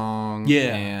Rihanna song,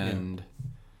 and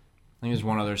I think there's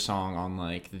one other song on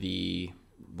like the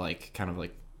like kind of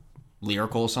like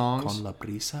lyrical songs. Con la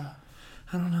prisa.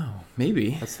 I don't know.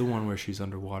 Maybe That's the one where she's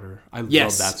underwater. I love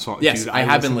yes, that song. yes, Dude, I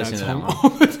have been listening to that one all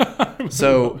the time.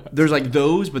 So there's like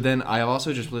those, but then I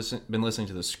also just been listening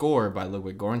to the score by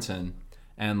Ludwig Göransson,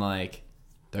 and like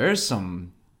there's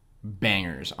some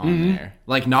bangers on there.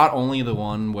 Like not only the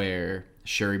one where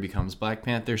Shuri becomes Black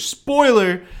Panther,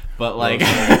 spoiler, but like,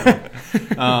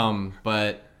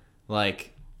 but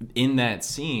like in that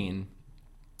scene,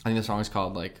 I think the song is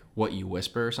called like "What You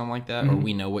Whisper" or something like that, or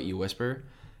 "We Know What You Whisper,"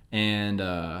 and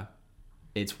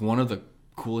it's one of the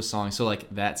coolest songs. So like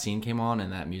that scene came on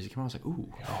and that music came on. I was like,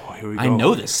 ooh, Here we go. I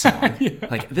know this song.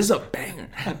 Like this is a banger.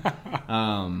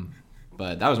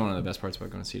 But that was one of the best parts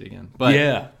about going to see it again. But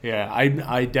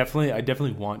I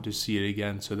definitely want to see it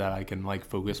again so that I can like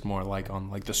focus more like on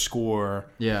like the score.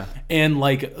 Yeah. And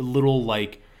like a little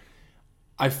like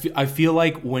I feel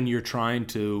like when you're trying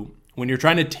to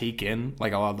take in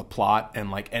like a lot of the plot and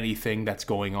like anything that's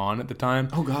going on at the time.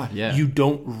 Oh God, yeah. You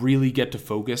don't really get to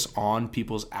focus on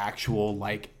people's actual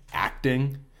like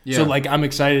acting. Yeah. So like I'm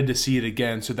excited to see it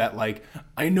again so that like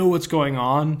I know what's going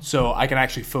on so I can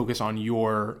actually focus on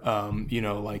your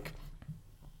my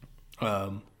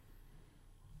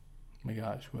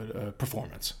gosh, what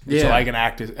performance. Yeah. So I can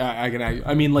act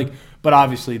I mean like but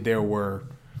obviously there were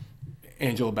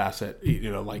Angela Bassett,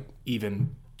 like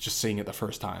even just seeing it the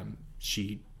first time,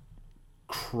 she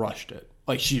crushed it.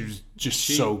 Like she was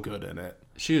just so good in it.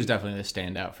 She was definitely the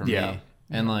standout for Yeah. me.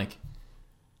 And like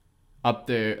up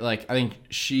there, like I think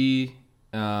she,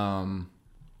 Nakia.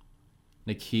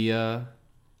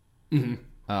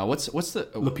 What's the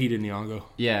Lupita Nyong'o.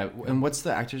 Yeah, and what's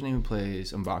the actor's name who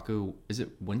plays M'Baku? Is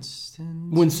it Winston?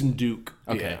 Winston Duke.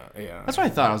 Okay, Yeah. that's what I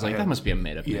thought. I was like, that must be a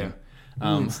made up name.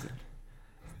 Winston.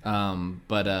 And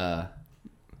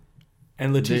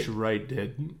Letitia Wright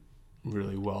did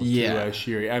really well too as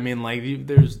Shuri. I mean, like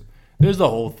there's the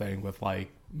whole thing with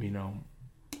like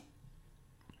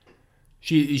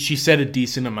she said a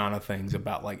decent amount of things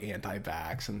about like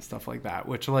anti-vax and stuff like that,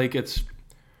 which like it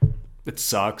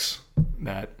sucks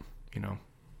that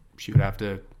she would have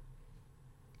to.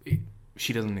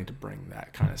 She doesn't need to bring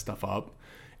that kind of stuff up,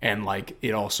 and like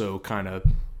it also kind of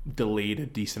delayed a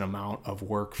decent amount of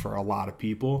work for a lot of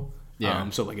people. Yeah.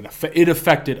 So like it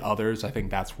affected others. I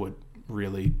think that's what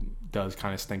really does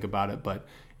kind of stink about it. But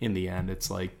in the end,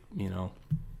 it's like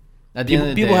at the end of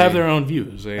the people day, have their own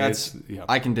views.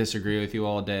 I can disagree with you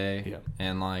all day. Yeah.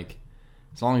 And like,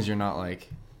 as long as you're not like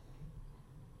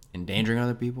endangering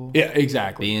other people. Yeah,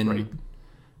 exactly. Being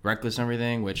reckless and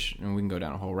everything, which we can go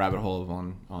down a whole rabbit hole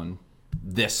on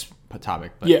this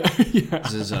topic. But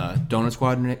this is Donut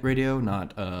Squad Radio,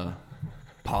 not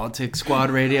Politics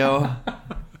Squad Radio.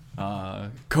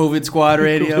 COVID Squad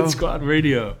Radio. COVID Squad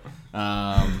Radio.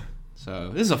 So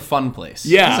this is a fun place.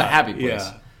 Yeah. This is a happy place.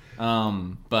 Yeah.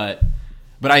 But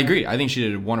I agree. I think she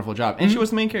did a wonderful job. And she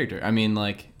was the main character. I mean,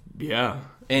 like... Yeah.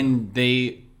 And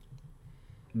they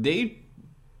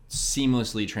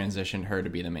seamlessly transitioned her to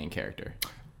be the main character.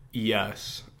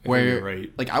 Yes. Where, you're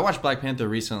right. Like, I watched Black Panther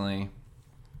recently,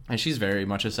 and she's very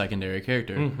much a secondary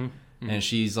character. Mm-hmm. Mm-hmm. And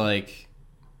she's like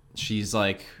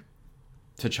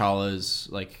T'Challa's,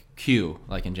 like, Q,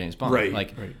 like in James Bond. Right.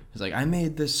 Like, he's like, I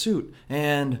made this suit,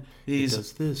 and these... It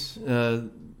does this.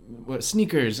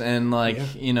 Sneakers, and, like,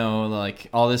 like,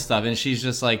 all this stuff. And she's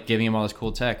just, like, giving him all this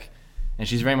cool tech. And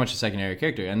she's very much a secondary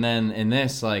character. And then in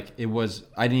this, like,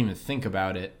 I didn't even think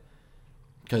about it,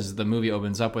 because the movie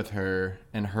opens up with her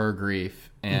and her grief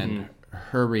and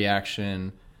her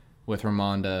reaction with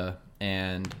Ramonda,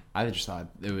 and I just thought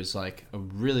it was like a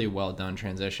really well done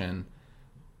transition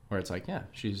where it's like,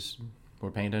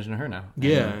 we're paying attention to her now.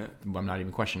 Yeah. And I'm not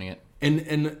even questioning it.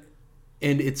 And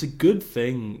it's a good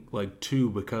thing, like, too,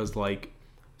 because like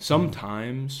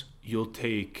sometimes you'll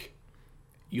take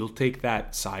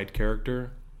that side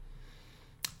character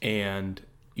and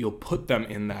you'll put them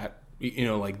in that,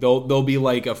 like they'll be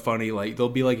like a funny, like they'll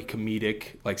be like a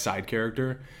comedic like side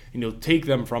character, and you'll take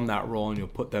them from that role and you'll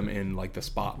put them in like the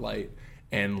spotlight,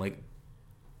 and like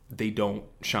they don't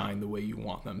shine the way you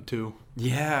want them to.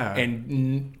 Yeah.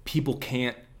 And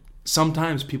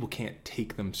sometimes people can't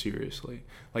take them seriously.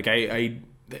 Like I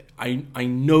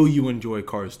know you enjoy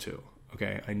Cars 2.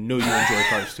 Okay, I know you enjoy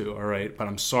Cars 2, all right? But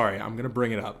I'm sorry, I'm going to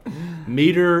bring it up.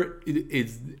 Mater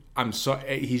I'm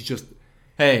sorry, he's just...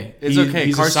 Hey, it's okay.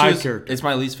 He's Cars a side 2 character. It's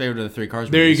my least favorite of the three Cars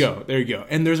movies. movies. There you go.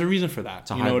 And there's a reason for that.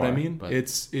 It's a you high know what bar, I mean? But...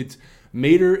 It's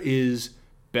Mater is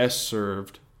best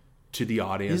served to the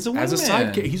audience He's a as a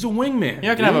wingman. sidekick. He's a wingman.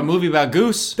 You're not gonna have a movie about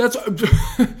Goose. That's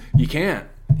you can't.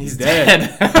 He's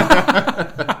dead.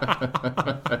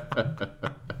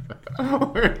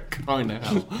 We're going to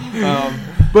hell.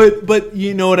 But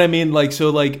you know what I mean?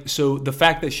 So the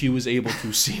fact that she was able to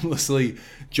seamlessly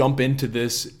jump into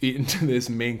this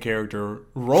main character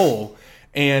role,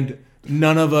 and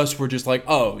none of us were just like,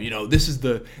 oh, this is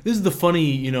the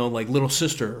funny, like little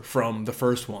sister from the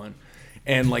first one,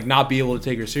 and like not be able to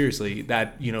take her seriously.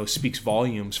 That speaks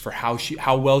volumes for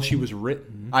how well she was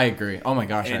written. I agree. Oh my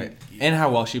gosh, and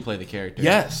how well she played the character.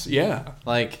 Yes, yeah.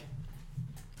 Like,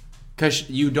 because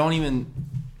you don't even,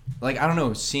 like, I don't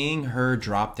know, seeing her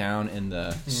drop down in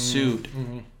the suit.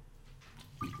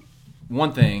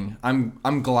 One thing,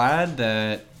 I'm glad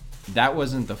that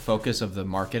wasn't the focus of the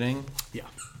marketing. Yeah.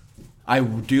 I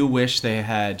do wish they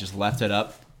had just left it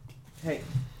up. Hey.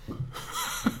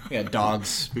 Yeah,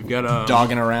 dogs. We've got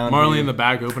dogging around. Marley in the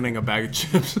back opening a bag of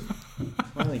chips.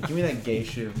 Marley, give me that gay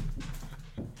shoe.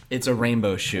 It's a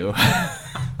rainbow shoe.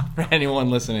 For anyone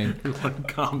listening.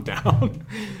 Calm down.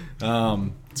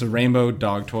 It's a rainbow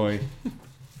dog toy.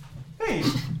 Hey.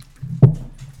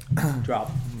 Drop.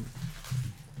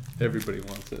 Everybody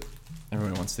wants it.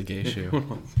 Everyone wants the gay shoe. Everyone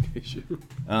wants the gay shoe.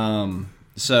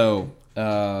 So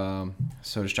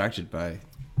distracted by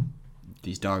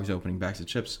these dogs opening bags of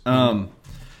chips.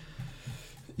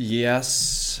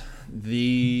 Yes.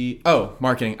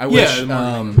 Marketing. I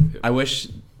wish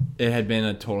it had been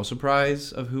a total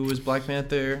surprise of who was Black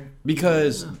Panther,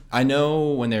 because I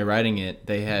know when they were writing it,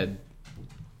 they had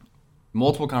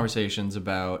multiple conversations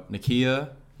about Nakia,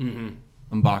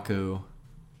 M'Baku,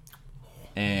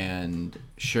 and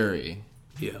Shuri.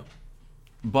 Yeah.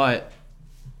 But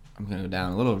I'm going to go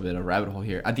down a little bit of a rabbit hole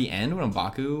here. At the end, when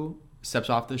M'Baku steps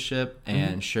off the ship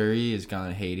and Shuri is gone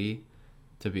to Haiti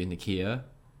to be Nakia,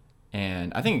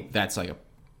 and I think that's like a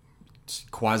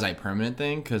quasi-permanent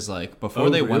thing, because like before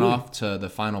they went off to the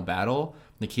final battle,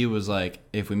 Nakia was like,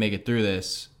 if we make it through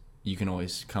this, you can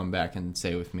always come back and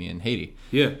stay with me in Haiti.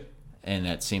 Yeah. And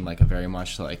that seemed like a very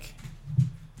much like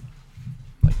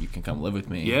you can come live with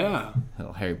me. Yeah.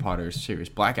 Little Harry Potter's Sirius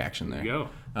Black action there. There you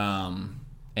go.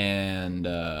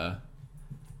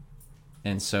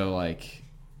 And so like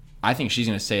I think she's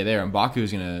gonna stay there, and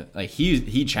Baku's gonna like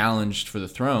he challenged for the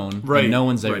throne. Right. And no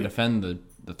one's there to defend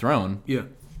the throne. Yeah.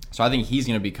 So I think he's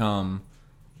gonna become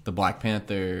the Black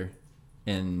Panther,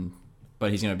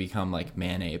 but he's gonna become like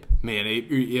Man-Ape. Man-Ape,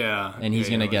 yeah. And he's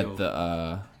gonna get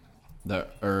the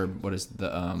herb. What is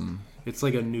the It's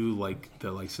like a new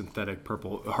the synthetic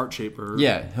purple heart shape herb.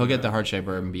 Yeah, he'll get the heart shape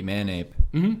herb and be Man-Ape.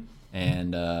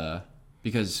 And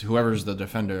because whoever's the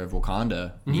defender of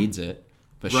Wakanda needs it,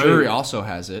 but Shuri also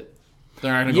has it.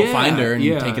 They're not gonna go find her and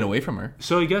take it away from her.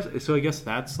 So I guess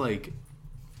that's like.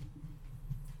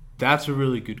 That's a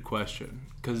really good question,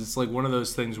 because it's like one of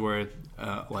those things where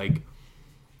like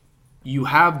you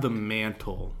have the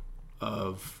mantle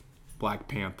of Black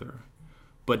Panther,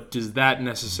 but does that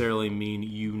necessarily mean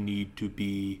you need to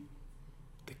be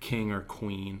the king or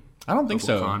queen? I don't think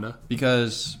so, Wakanda?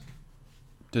 because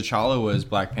T'Challa was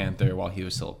Black Panther while he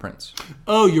was still a prince.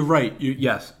 Oh, you're right.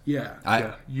 Yes. Yeah.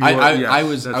 I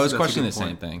was questioning the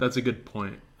same thing. That's a good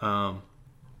point. But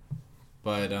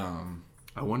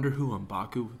I wonder who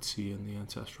M'Baku would see in the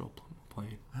ancestral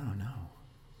plane. I don't know.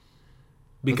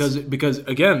 Because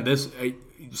again,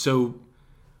 so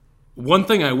one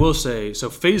thing I will say, so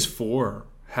Phase 4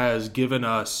 has given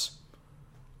us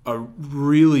a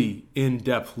really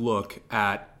in-depth look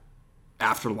at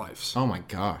afterlives. Oh my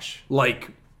gosh.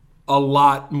 Like a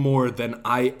lot more than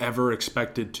I ever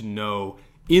expected to know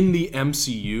in the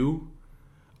MCU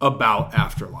about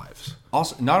afterlives.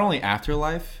 Also, not only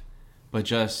afterlife, but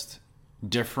just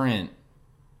different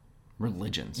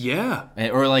religions. Yeah.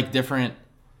 Or like different.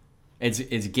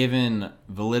 It's given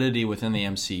validity within the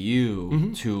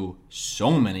MCU to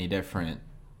so many different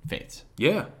faiths.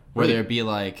 Yeah. Whether it be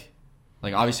like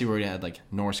obviously we already had like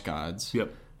Norse gods.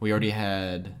 Yep. We already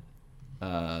had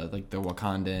like the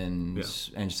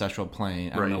Wakandan ancestral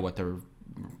plane. I don't know what the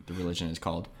religion is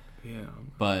called. Yeah.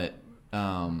 But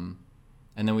and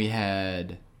then we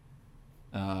had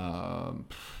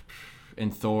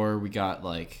in Thor we got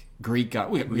like Greek god.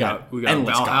 We got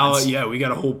endless Valhalla. gods. Yeah, we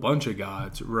got a whole bunch of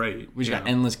gods. Right. We just got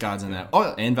endless gods in that.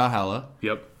 Oh, and Valhalla.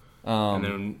 Yep. And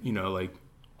then like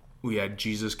we had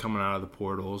Jesus coming out of the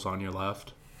portals on your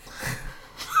left.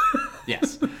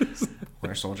 Yes.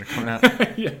 Winter Soldier coming out.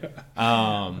 Yeah.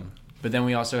 But then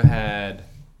we also had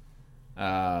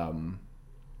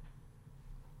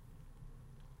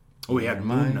we had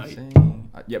Moon Knight.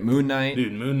 Yeah, Moon Knight.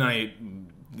 Dude, Moon Knight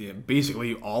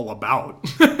basically all about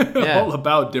all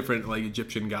about different like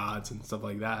Egyptian gods and stuff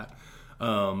like that.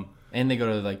 And they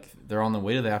go to they're on the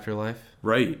way to the afterlife.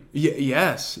 Right.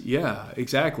 Yes. Yeah.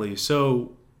 Exactly.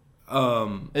 So,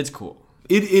 it's cool.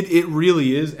 It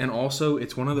really is, and also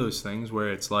it's one of those things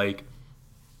where it's like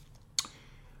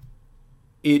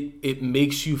it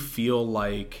makes you feel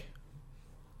like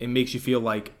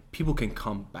people can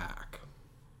come back.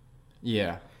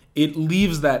 Yeah. It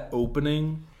leaves that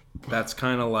opening that's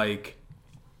kind of like,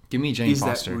 give me Jane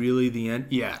Foster. Is that really the end?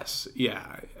 Yes.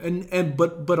 Yeah. And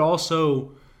but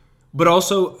also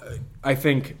I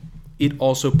think it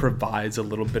also provides a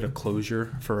little bit of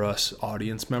closure for us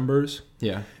audience members.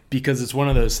 Yeah. Because it's one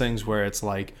of those things where it's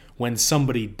like when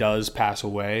somebody does pass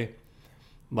away,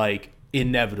 like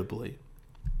inevitably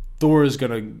Thor is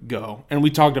going to go. And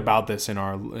we talked about this in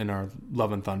our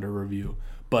Love and Thunder review,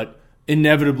 but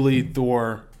inevitably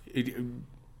Chris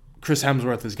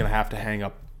Hemsworth is going to have to hang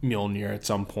up Mjolnir at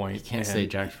some point. He can't stay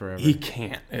jacked forever. He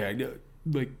can't.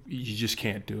 Like, you just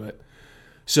can't do it.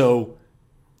 So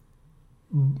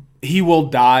he will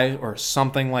die or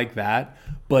something like that,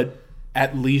 but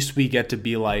at least we get to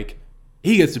be like,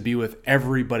 he gets to be with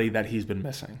everybody that he's been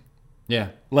missing. Yeah.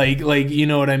 Like you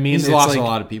know what I mean? He's lost a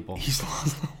lot of people. He's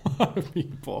lost a lot of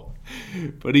people.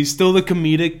 But he's still the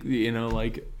comedic,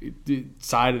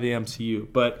 side of the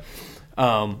MCU. But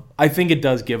I think it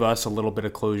does give us a little bit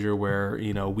of closure where,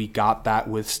 we got that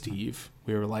with Steve.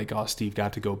 We were like, oh, Steve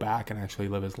got to go back and actually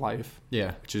live his life.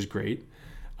 Yeah. Which is great.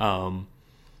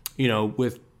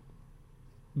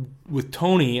 With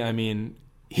Tony, I mean,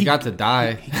 he got to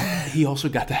die. He also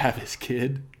got to have his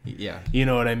kid. Yeah. You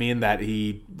know what I mean? That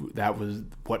was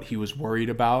what he was worried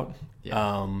about.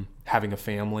 Yeah. Having a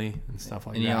family and stuff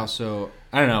like that. And he also,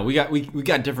 I don't know, we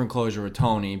got different closure with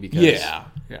Tony because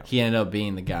he ended up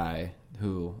being the guy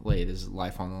who laid his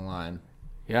life on the line.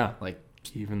 Yeah. Like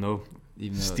even though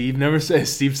Steve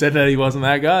said that he wasn't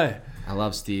that guy. I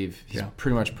love Steve. He's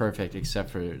pretty much perfect except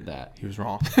for that. He was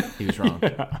wrong.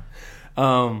 Yeah.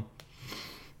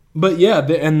 But yeah,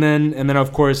 and then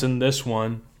of course in this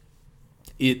one,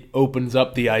 it opens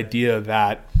up the idea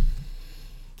that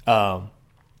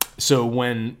so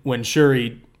when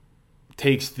Shuri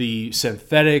takes the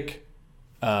synthetic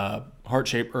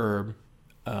heart-shaped herb,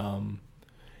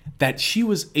 that she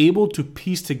was able to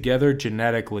piece together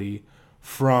genetically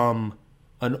from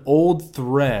an old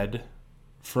thread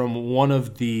from one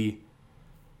of the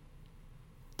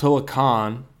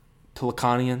Tulicanians.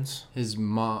 His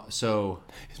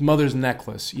mother's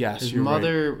necklace. Yes, his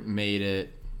mother made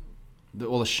it.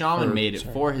 The shaman made it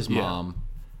for his mom.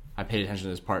 I paid attention to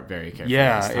this part very carefully.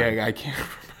 Yeah, I can't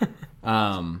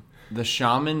remember. The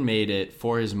shaman made it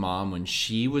for his mom when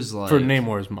she was like... For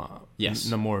Namor's mom. Yes.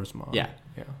 Namor's mom. Yeah.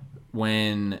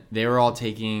 When they were all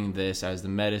taking this as the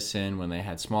medicine when they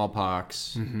had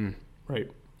smallpox. Mm-hmm. Right.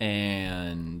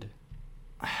 And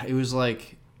it was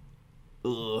like... it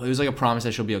was like a promise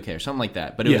that she'll be okay or something like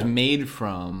that. But it was made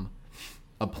from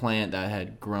a plant that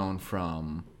had grown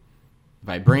from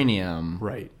vibranium.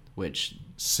 Right. Which...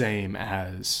 Same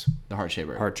as the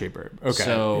heart-shaped herb. Heart-shaped herb. Okay.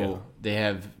 So they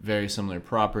have very similar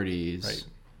properties. Right.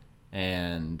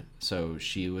 And so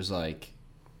she was like...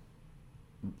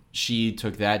 She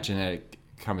took that genetic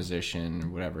composition or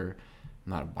whatever.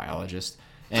 I'm not a biologist.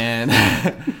 And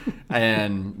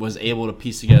and was able to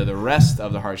piece together the rest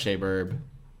of the heart-shaped herb.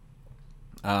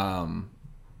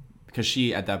 Because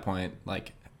she, at that point,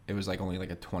 like, it was like only like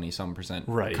a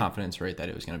 20-some% confidence rate that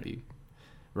it was going to be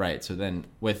right. So then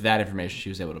with that information, she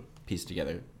was able to piece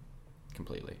together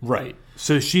completely. Right.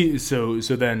 So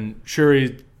then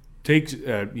Shuri takes,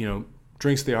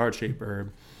 drinks the heart-shaped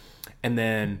herb, and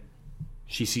then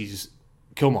she sees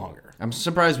Killmonger. I'm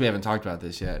surprised we haven't talked about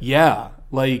this yet. Yeah.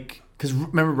 Like, because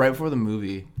remember, right before the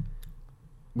movie,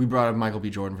 we brought up Michael B.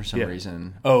 Jordan for some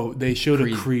reason. Oh, they showed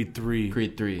a Creed 3.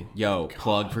 Creed 3. Yo,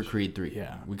 plug for Creed 3.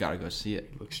 Yeah. We got to go see it.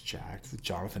 He looks jacked.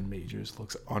 Jonathan Majors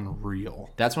looks unreal.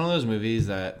 That's one of those movies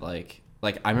that, like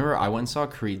I remember I went and saw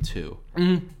Creed 2.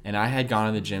 Mm-hmm. And I had gone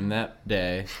to the gym that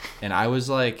day. And I was,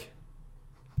 like,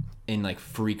 in, like,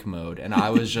 freak mode. And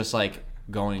I was just, like,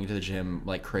 going to the gym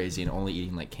like crazy and only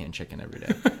eating, like, canned chicken every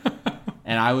day.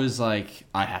 And I was like,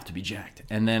 I have to be jacked.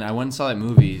 And then I went and saw that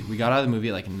movie. We got out of the movie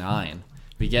at, like, 9.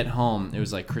 We get home. It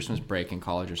was like Christmas break in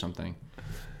college or something.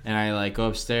 And I like go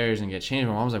upstairs and get changed.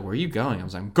 My mom was like, where are you going? I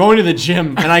was like, I'm going to the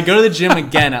gym. And I go to the gym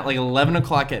again at like 11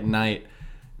 o'clock at night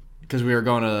because we were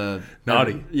going to...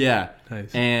 Naughty. Yeah. Nice.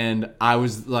 And I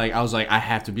was like, I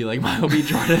have to be like Michael B.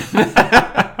 Jordan.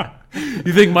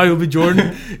 You think Michael B.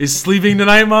 Jordan is sleeping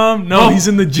tonight, Mom? No, he's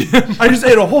in the gym. I just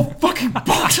ate a whole fucking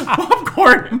box of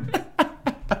popcorn.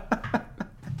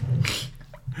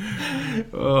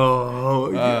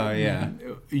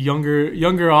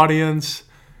 younger audience,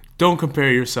 don't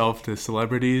compare yourself to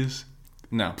celebrities.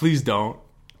 No. Please don't.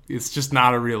 It's just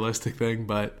not a realistic thing,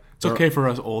 but it's okay for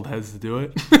us old heads to do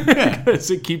it. Yeah. Because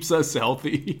it keeps us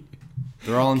healthy.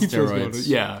 They're all on Keeps us steroids. motivated.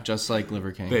 Yeah. Just like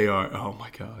Liver King. They are. Oh my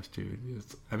gosh, dude.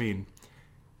 I mean,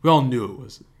 we all knew it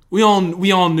was. We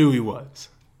all knew he was.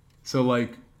 So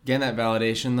like Getting that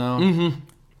validation though.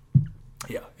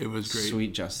 yeah, it was great.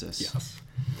 Sweet justice. Yes.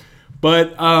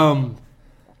 But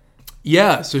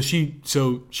yeah, so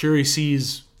Shuri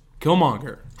sees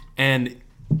Killmonger, and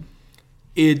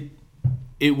it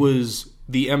was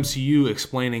the MCU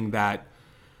explaining that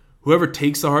whoever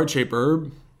takes the heart-shaped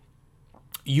herb,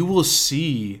 you will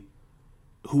see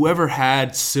whoever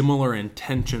had similar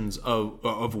intentions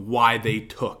of why they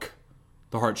took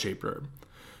the heart-shaped herb.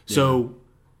 Yeah. So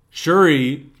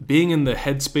Shuri, being in the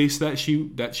headspace that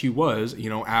she was,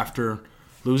 after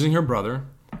losing her brother,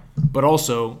 but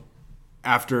also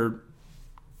after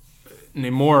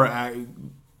Namor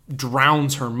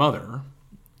drowns her mother,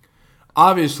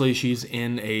 obviously she's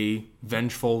in a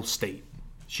vengeful state.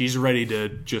 She's ready to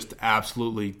just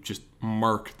absolutely just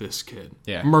murk this kid.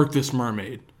 Yeah. Murk this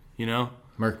mermaid,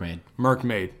 Merkmaid.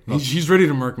 She's ready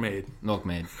to merkmaid.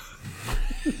 Milkmaid.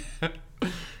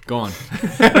 Go on.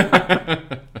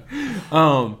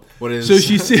 What is so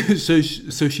she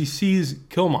sees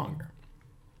Killmonger,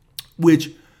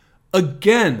 which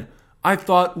again I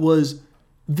thought was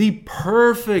the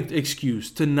perfect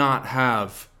excuse to not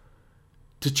have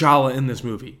T'Challa in this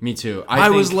movie. Me too.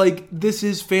 I was like, this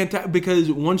is fantastic, because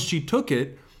once she took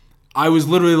it, I was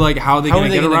literally like, how are they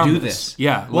going to get around this?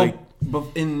 Yeah, well, but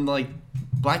in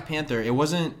Black Panther, it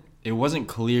wasn't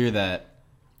clear that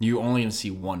you only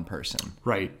see one person,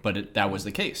 right? But that was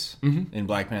the case in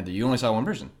Black Panther. You only saw one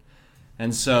person,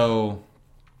 and so,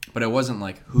 but it wasn't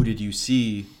like, who did you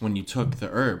see when you took the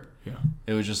herb? Yeah,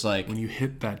 it was just like when you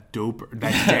hit that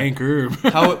dank herb.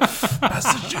 How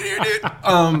that's the shit, dude.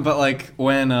 But like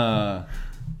when that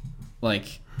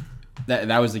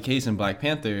was the case in Black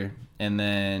Panther, and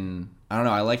then I don't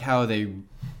know. I like how they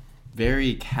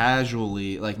very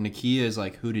casually, like, Nakia is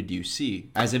like, who did you see?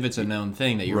 As if it's a known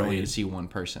thing that you're only going to see one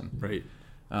person. Right.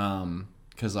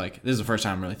 Because, like, this is the first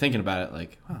time I'm really thinking about it.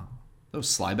 Like, wow, those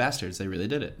sly bastards, they really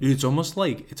did it. It's almost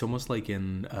like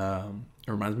in,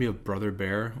 it reminds me of Brother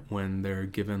Bear when they're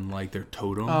given, like, their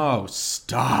totem. Oh,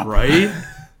 stop. Right?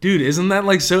 Dude, isn't that,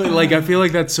 like, so, like, I feel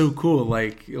like that's so cool.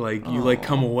 Like you, like,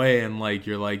 come away and, like,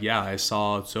 you're like, yeah, I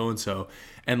saw so-and-so.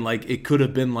 And, like, it could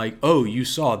have been like, oh, you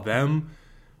saw them?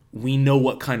 We know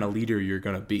what kind of leader you're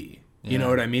going to be. You know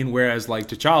what I mean? Whereas, like,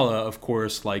 T'Challa, of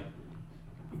course, like,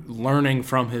 learning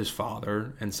from his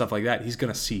father and stuff like that, he's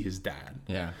going to see his dad.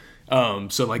 Yeah.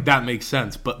 So, like, that makes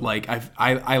sense. But, like,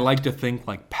 I like to think,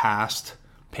 like, past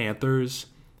Panthers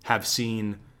have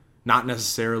seen not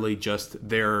necessarily just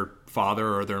their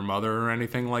father or their mother or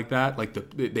anything like that. Like,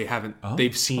 they haven't... Oh.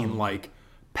 They've seen, like,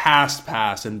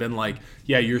 past and been like,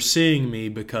 yeah, you're seeing me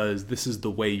because this is the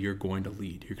way you're going to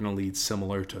lead. You're going to lead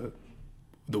similar to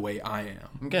the way I am.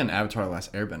 I'm getting Avatar: The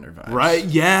Last Airbender vibes. Right?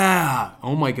 Yeah.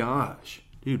 Oh my gosh.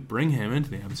 Dude, bring him into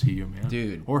the MCU, man.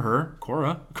 Dude. Or her.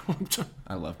 Korra.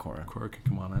 I love Korra. Korra can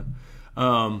come on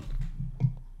in.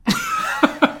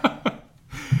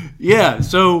 Yeah,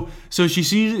 so she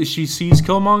sees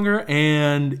Killmonger,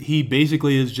 and he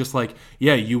basically is just like,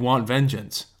 yeah, you want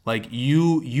vengeance. Like,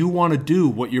 you want to do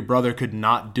what your brother could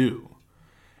not do.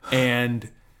 And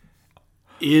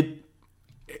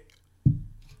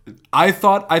I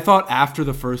thought after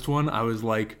the first one, I was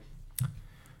like,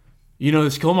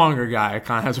 this Killmonger guy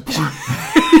kind of has a point.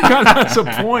 He kind of has a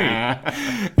point.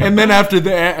 And then after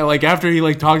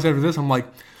he talks after this, I'm like,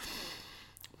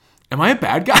 am I a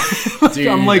bad guy? Dude,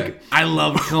 I'm like, I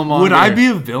love Killmonger. Would I be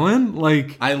a villain?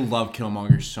 Like, I love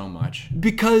Killmonger so much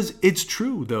because it's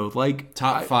true though. Like,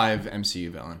 top 5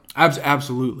 MCU villain.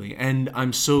 Absolutely, and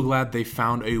I'm so glad they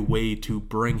found a way to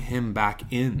bring him back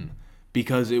in,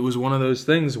 because it was one of those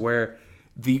things where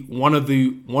one of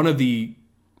the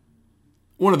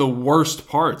worst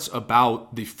parts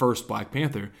about the first Black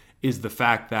Panther is the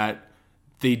fact that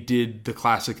they did the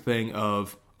classic thing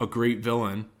of a great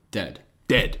villain dead,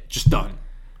 just done.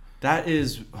 That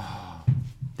is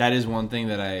one thing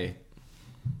that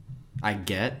I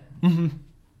get,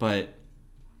 but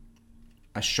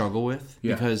I struggle with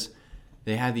because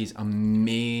they had these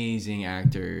amazing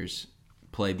actors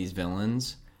play these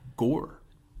villains. Gore.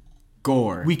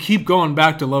 We keep going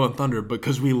back to Love and Thunder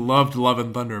because we loved Love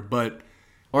and Thunder, but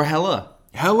or Hela.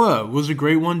 Hela was a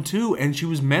great one too, and she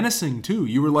was menacing too.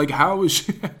 You were like, how is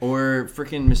she? Or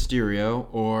freaking Mysterio,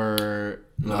 or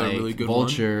like really good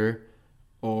Vulture,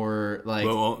 one. Or like,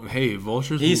 well, hey,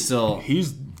 Vulture's he's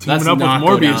teaming up with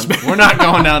Morbius. We're not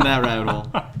going down that rabbit hole.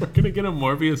 We're gonna get a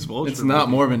Morbius Vulture. It's not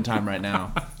Morbin time right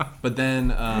now. But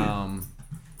then,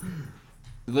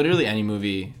 literally any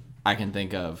movie I can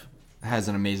think of has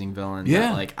an amazing villain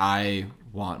that like I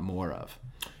want more of.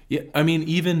 Yeah, I mean,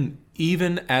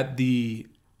 even at the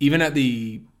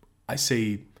I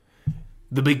say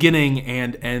the beginning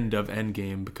and end of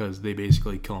Endgame, because they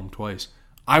basically kill him twice.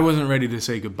 I wasn't ready to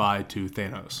say goodbye to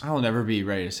Thanos. I will never be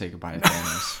ready to say goodbye to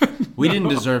Thanos. We didn't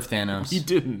deserve Thanos. He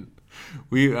didn't.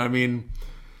 I mean,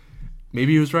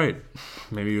 maybe he was right.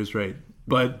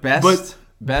 But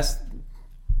best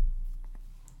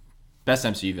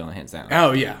MCU villain, hands down.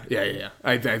 Oh yeah.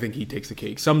 I think he takes the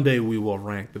cake. Someday we will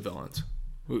rank the villains.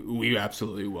 We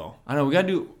absolutely will. I know we gotta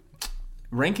do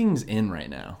rankings in right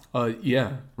now.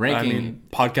 Yeah. Ranking. I mean,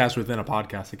 podcast within a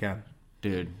podcast again.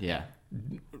 Dude, yeah.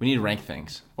 We need to rank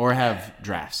things or have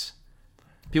drafts.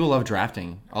 People love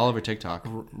drafting all over TikTok.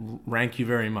 Rank you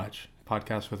very much.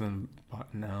 Podcast within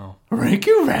no. Rank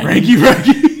you.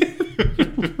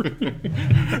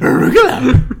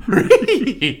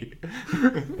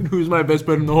 Who's my best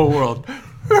friend in the whole world?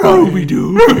 We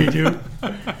do.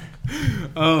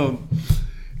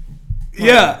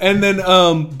 Yeah, and then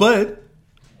but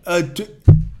to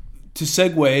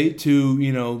segue to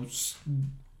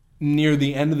near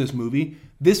the end of this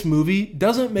movie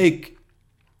doesn't make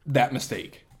that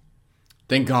mistake.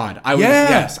 Thank God.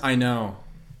 Yes, I know.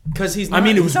 Because he's not. I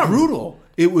mean, it was brutal.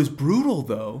 It was brutal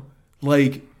though.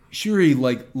 Like Shuri,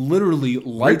 literally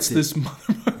lights this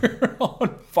motherfucker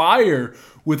on fire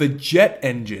with a jet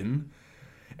engine,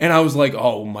 and I was like,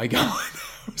 oh my God.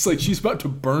 I was like, she's about to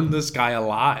burn this guy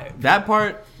alive. That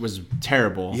part was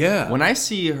terrible. Yeah. When I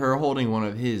see her holding one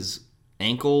of his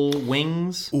ankle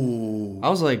wings, ooh, I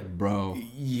was like, bro.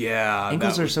 Yeah.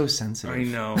 Ankles are so sensitive. I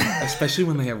know. Especially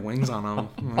when they have wings on them.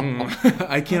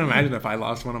 I can't imagine if I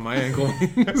lost one of my ankle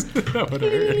wings. That would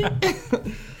hurt.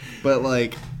 But,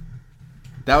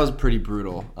 that was pretty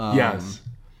brutal. Yes.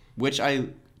 Which I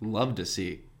love to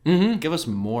see. Mm-hmm. Give us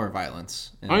more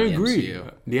violence in I the agree.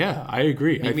 MCU. Yeah, I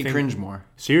agree. Make me cringe more.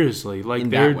 Seriously. In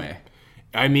that way.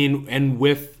 I mean, and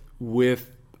with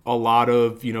a lot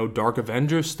of, Dark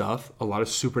Avengers stuff, a lot of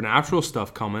supernatural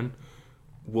stuff coming,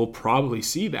 we'll probably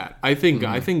see that. I think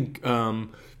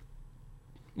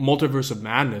Multiverse of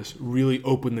Madness really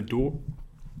opened the door.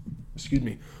 Excuse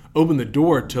me. Opened the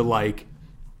door to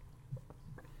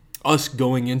us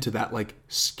going into that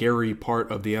scary part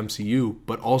of the MCU,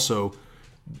 but also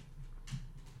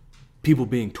people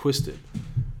being twisted.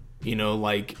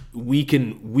 We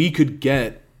could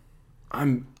get.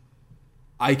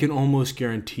 I can almost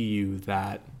guarantee you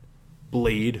that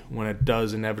Blade, when it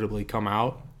does inevitably come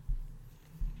out,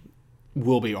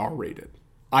 will be R-rated.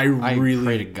 I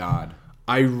pray to God.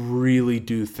 I really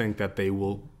do think that they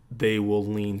will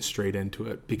lean straight into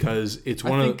it, because it's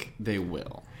one of they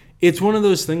will. It's one of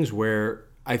those things where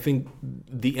I think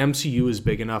the MCU is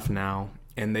big enough now,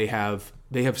 and they have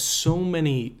so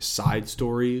many side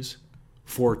stories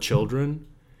for children.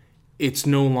 It's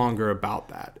no longer about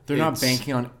that. They're not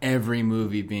banking on every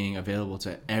movie being available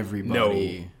to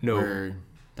everybody. No. Where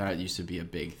that used to be a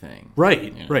big thing.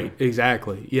 Right, right,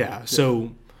 exactly. Yeah.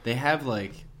 So they have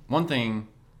one thing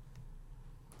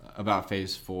about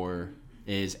Phase 4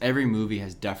 is every movie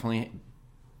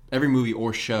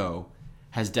or show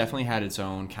has definitely had its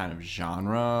own kind of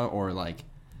genre or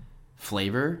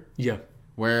flavor. Yeah.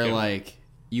 Where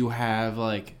you have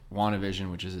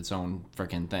WandaVision, which is its own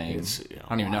freaking thing. I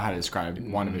don't even know how to describe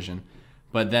WandaVision.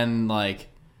 But then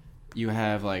you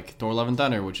have Thor: Love and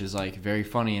Thunder, which is very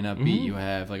funny and upbeat. You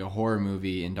have a horror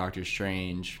movie in Doctor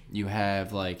Strange. You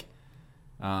have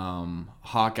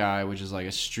Hawkeye, which is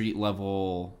a street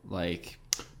level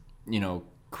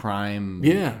crime.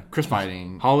 Yeah, Christmas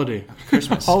fighting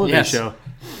Christmas holiday yes. show.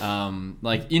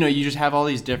 You just have all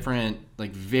these different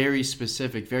very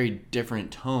specific, very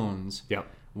different tones. Yep.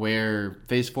 Where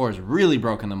Phase 4 has really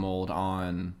broken the mold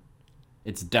on.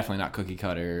 It's definitely not cookie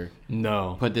cutter.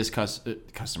 No. Put this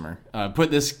customer.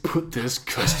 Put this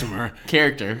customer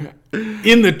character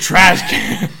in the trash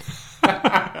can.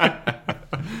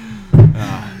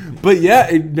 But yeah,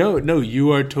 no,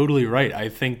 you are totally right. I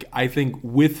think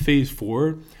with Phase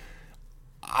 4,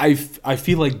 I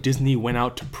feel like Disney went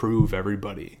out to prove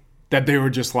everybody that they were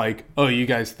just oh, you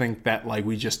guys think that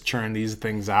we just churn these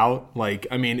things out?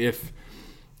 I mean, if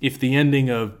the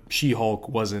ending of She-Hulk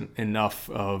wasn't enough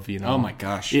of, oh my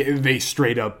gosh, they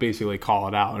straight up basically call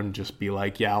it out and just be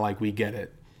yeah, we get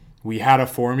it. We had a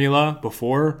formula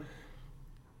before.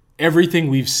 Everything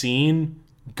we've seen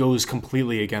goes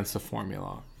completely against the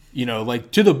formula. To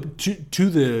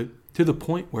the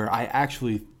point where I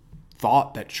actually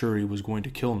thought that Shuri was going to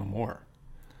kill Namor.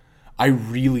 I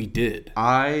really did.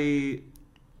 I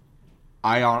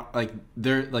like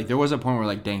there was a point where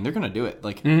like, dang, they're gonna do it.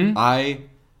 Like I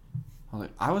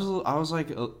was like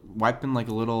wiping like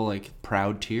a little like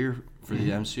proud tear for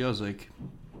the MCU. I was like,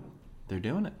 they're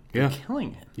doing it. They're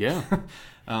killing it. Yeah.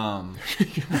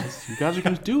 You guys are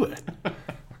gonna do it.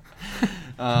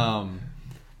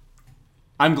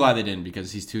 I'm glad they didn't,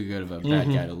 because he's too good of a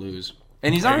bad guy to lose.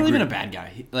 And he's not really even a bad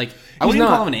guy. I wouldn't even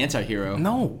call him an anti-hero.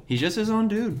 No. He's just his own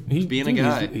dude. He's being a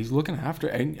guy. He's looking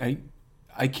after...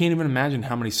 I can't even imagine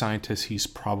how many scientists he's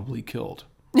probably killed.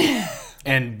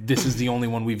 And this is the only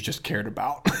one we've just cared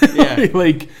about. Yeah.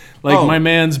 My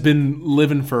man's been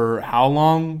living for how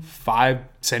long? 5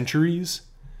 centuries?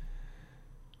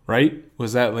 Right?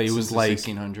 Was that like... It was like...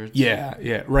 1600s?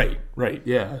 Yeah. Right.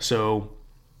 Yeah. So,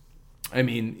 I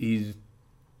mean,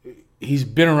 he's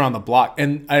been around the block.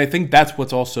 And I think that's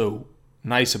what's also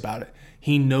nice about it.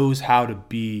 He knows how to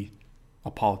be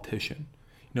a politician.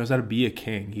 He knows how to be a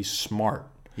king. He's smart.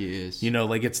 He is.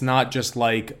 It's not just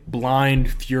like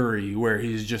blind fury where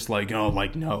he's just like,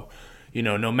 no,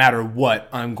 no matter what,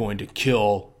 I'm going to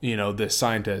kill, this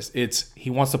scientist. He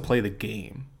wants to play the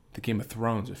game of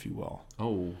Thrones, if you will.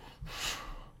 Oh.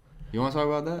 You want to talk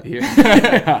about that?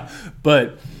 Yeah.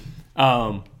 But,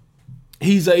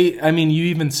 you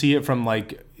even see it from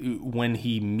like when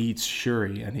he meets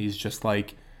Shuri, and he's just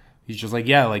like,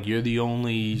 yeah, like, you're the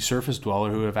only surface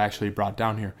dweller who have actually brought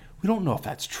down here. We don't know if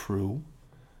that's true.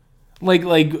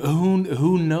 Like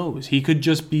who knows? He could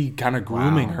just be kind of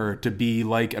grooming her to be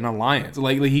like an alliance.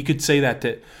 Like he could say that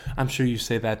to. I'm sure you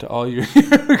say that to all your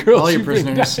girls, all your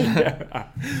prisoners. Yeah.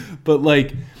 But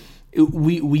like,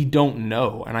 we don't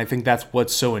know, and I think that's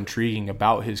what's so intriguing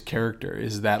about his character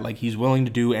is that like he's willing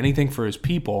to do anything for his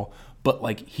people. But,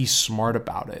 like, he's smart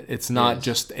about it. It's not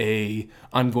just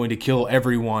I'm going to kill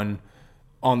everyone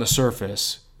on the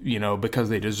surface, because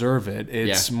they deserve it.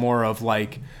 It's more of,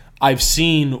 like, I've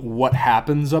seen what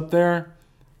happens up there.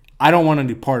 I don't want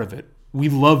any part of it. We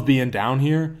love being down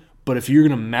here, but if you're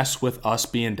going to mess with us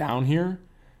being down here,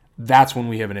 that's when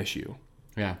we have an issue.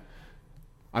 Yeah.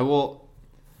 I don't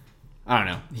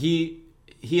know. He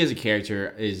as a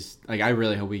character is, like, I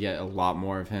really hope we get a lot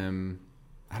more of him.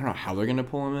 I don't know how they're going to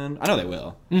pull him in. I know they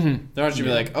will. Mm-hmm. They're not just going to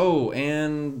be like, oh,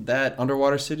 and that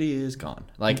underwater city is gone.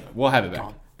 Like, we'll have it back.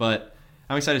 Gone. But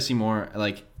I'm excited to see more.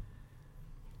 Like,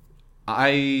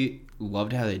 I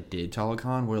loved how they did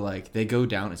Talokan, where, like, they go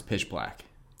down, it's pitch black.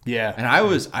 Yeah. And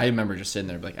I remember just sitting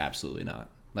there like, absolutely not.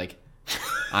 Like,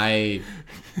 I'm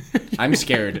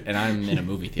scared, and I'm in a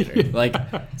movie theater. Like,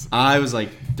 I was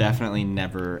like, definitely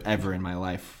never, ever in my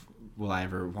life will I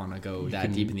ever want to go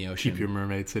that deep in the ocean. Keep your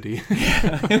mermaid city.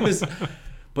 Yeah, it was,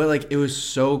 but like it was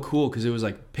so cool because it was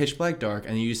like pitch black dark,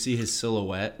 and you see his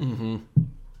silhouette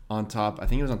on top. I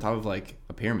think it was on top of like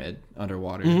a pyramid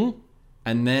underwater,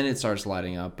 and then it starts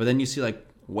lighting up. But then you see like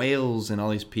whales and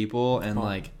all these people, and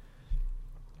like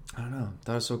I don't know,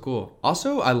 that was so cool.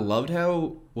 Also, I loved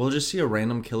how we'll just see a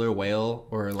random killer whale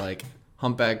or like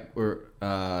humpback or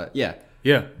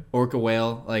orca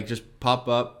whale like just pop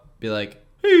up, be like,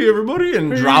 hey everybody,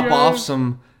 and drop off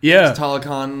some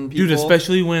Talokan people. Dude,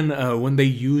 especially when they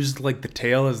used like the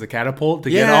tail as the catapult to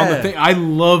get on the thing. I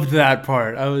loved that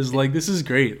part. I was like, this is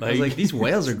great. Like, I was like, these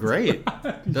whales are great.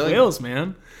 They're whales,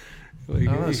 man. Like,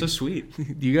 oh, so sweet.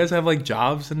 Do you guys have like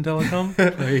jobs in telecom?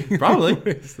 Like, probably.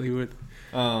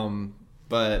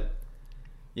 But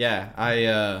yeah,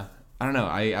 I don't know.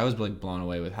 I was like blown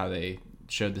away with how they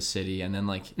showed the city, and then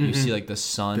like you see like the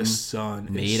sun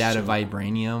made out of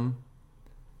vibranium.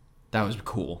 That was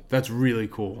cool. That's really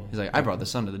cool. He's like, I brought the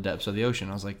sun to the depths of the ocean.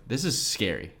 I was like, this is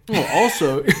scary. Well,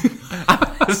 also,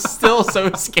 I was still so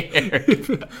scared.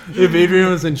 If Adrian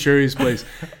was in Shuri's place,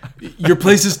 your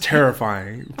place is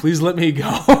terrifying. Please let me go.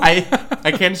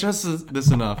 I can't stress this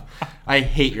enough. I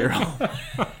hate your home.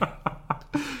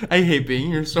 I hate being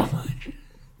here so much.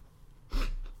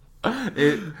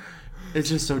 It's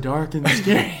just so dark and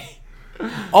scary.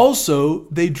 Also,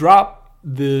 they drop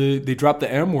the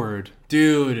M word.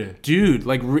 Dude,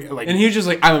 like, and he was just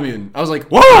like, I'm a mutant. I was like,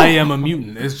 whoa! I am a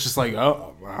mutant. It's just like,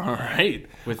 oh, all right.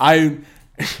 And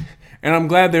I'm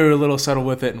glad they were a little subtle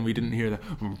with it, and we didn't hear the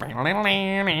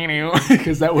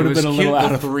because that would have been a little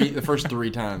out of the first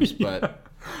 3 times. But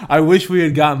I wish we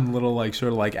had gotten a little like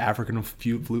sort of like African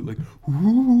flute, like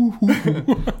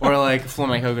or like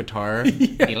flamenco guitar.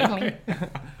 That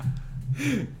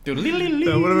would have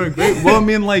been great. Well, I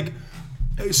mean, like,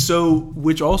 so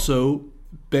which also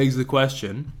begs the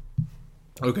question,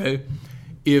 okay,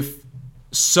 if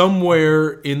somewhere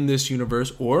in this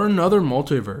universe or another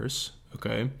multiverse,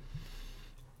 okay,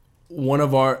 one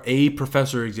of a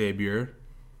Professor Xavier,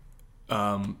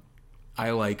 I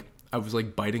I was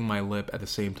like biting my lip at the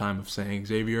same time of saying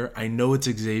Xavier. I know it's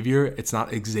Xavier. It's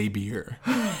not Xavier.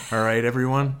 All right,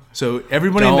 everyone. So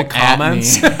everybody in the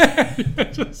comments.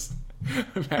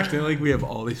 I'm acting like we have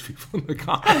all these people in the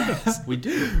comments. We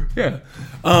do. Yeah.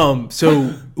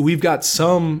 So we've got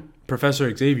some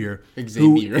Professor Xavier.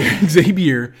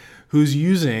 Xavier. Who's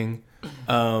using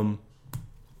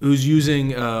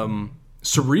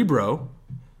Cerebro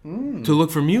to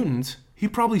look for mutants. He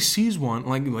probably sees one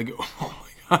like oh my god.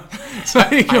 It's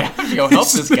like, I have to go help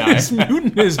this guy. This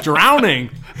mutant is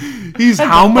drowning. He's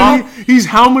how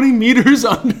many meters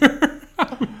under?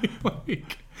 I mean,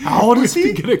 like, how old is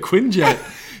he? To get a Quinjet.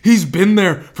 He's been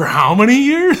there for how many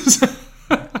years?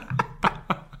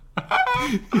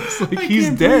 It's like he's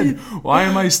dead. Why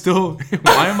am I still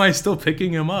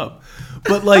picking him up?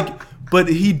 But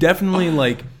he definitely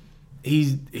like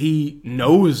he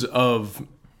knows of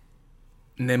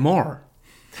Namor.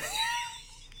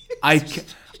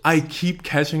 I keep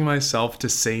catching myself to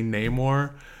say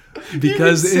Namor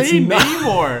because it's not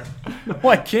Namor. No,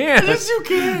 I can't. Yes, you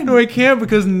can. No, I can't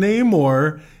because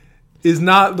Namor is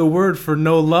not the word for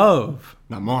no love.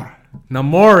 Namor.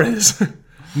 Namor is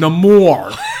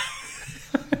Namor.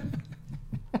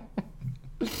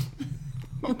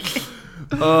 Okay.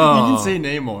 You can say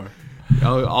Namor.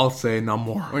 I'll say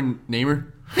Namor. Or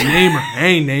Namer. Namer.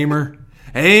 Hey, Namer.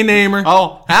 Hey, Namer.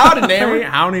 Oh, howdy, Namer. Hey,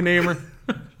 howdy, Namer.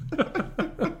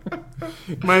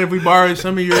 Mind if we borrow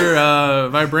some of your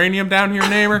vibranium down here,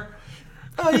 Namer?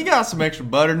 Oh, you got some extra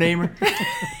butter, Namer?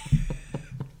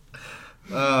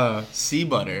 Sea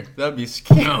butter. That'd be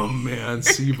scary. Oh, man.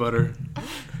 Sea butter.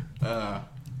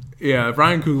 Yeah,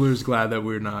 Ryan Coogler's glad that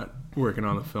we're not working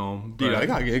on the film. Dude, I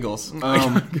got giggles.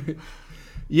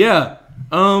 Yeah.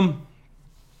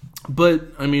 But,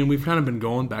 I mean, we've kind of been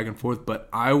going back and forth, but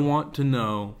I want to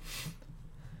know,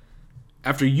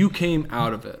 after you came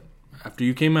out of it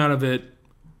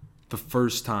the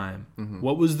first time,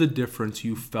 what was the difference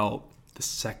you felt the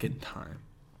second time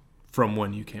from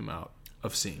when you came out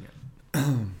of seeing it?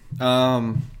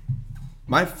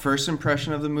 My first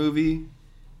impression of the movie,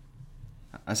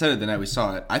 I said it the night we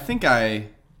saw it. I think we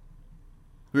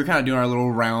were kind of doing our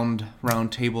little round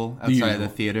table outside of the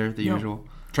theater, the usual.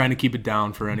 Trying to keep it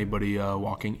down for anybody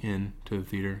walking in to the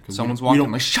theater. Someone's walking.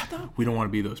 I'm like, shut up. We don't want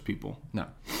to be those people. No.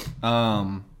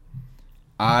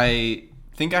 I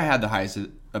think I had the highest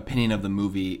opinion of the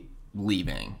movie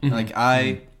leaving. Mm-hmm. Like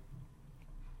I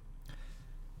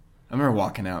remember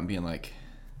walking out and being like,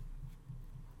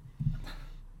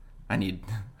 I need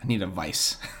a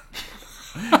vice.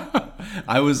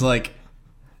 I was like,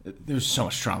 there was so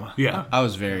much trauma. Yeah. I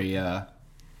was very I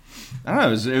don't know,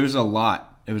 it was a lot.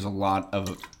 It was a lot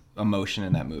of emotion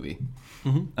in that movie.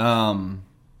 Mm-hmm.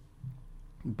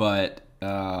 But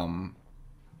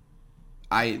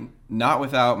I, not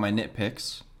without my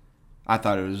nitpicks, I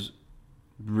thought it was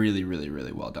really, really,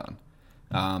 really well done.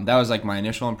 That was like my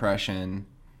initial impression.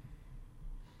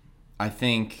 I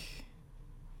think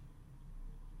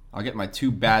I'll get my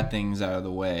two bad things out of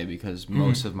the way because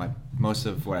most of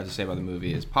what I have to say about the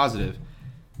movie is positive.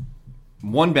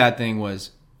 One bad thing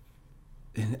was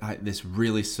this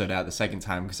really stood out the second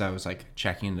time because I was like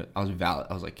checking. I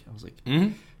was like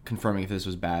confirming if this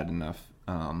was bad enough.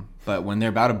 But when they're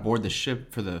about to board the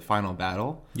ship for the final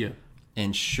battle,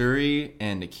 and Shuri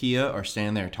and Nakia are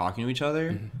standing there talking to each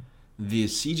other, the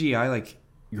CGI like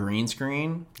green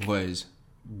screen was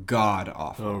god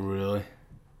awful. Oh really?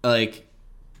 Like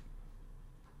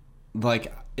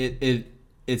it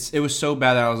was so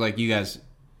bad that I was like, you guys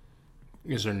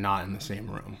are not in the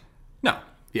same room. No.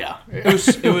 Yeah. It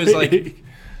was like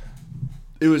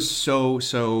it was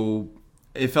so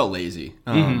it felt lazy.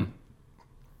 And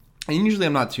usually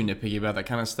I'm not too nitpicky about that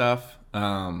kind of stuff.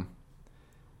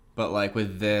 But like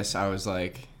with this, I was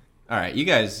like, all right, you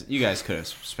guys could have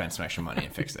spent some extra money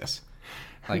and fixed this.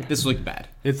 Like this looked bad.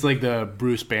 It's like the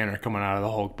Bruce Banner coming out of the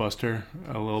Hulkbuster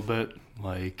a little bit,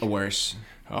 like worse.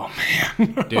 Oh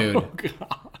man, dude, oh,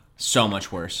 God. So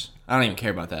much worse. I don't even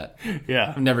care about that. Yeah,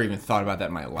 I've never even thought about that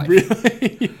in my life.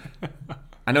 Really?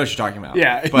 I know what you're talking about.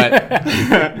 Yeah, but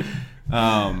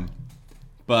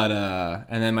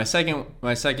and then my second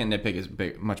nitpick is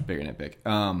much bigger nitpick.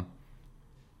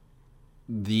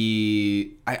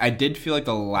 I did feel like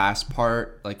the last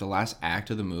part, like the last act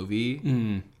of the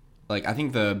movie, like I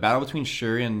think the battle between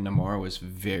Shuri and Namor was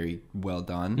very well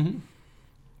done.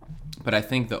 But I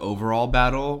think the overall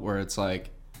battle where it's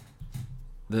like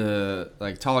the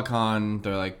like Talokan,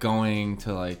 they're like going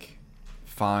to like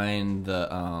find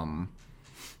the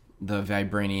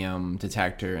vibranium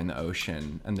detector in the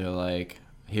ocean, and they're like,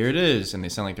 here it is, and they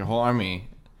send like their whole army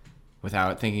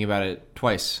without thinking about it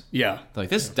twice. Yeah. Like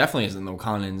this definitely isn't the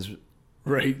Wakandans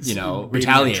Right.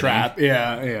 Retaliating trap.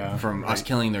 Yeah. from us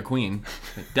killing their queen.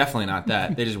 Definitely not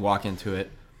that. They just walk into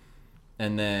it.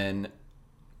 And then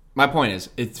my point is,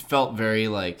 it felt very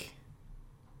like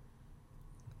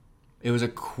it was a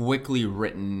quickly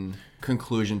written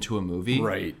conclusion to a movie.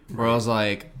 Right. Where I was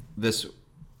like,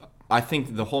 I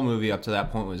think the whole movie up to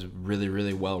that point was really,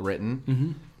 really well written.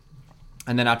 Mm-hmm.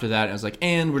 And then after that, I was like,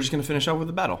 and we're just going to finish up with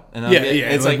the battle. And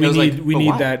it's like we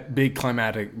need that big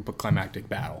climactic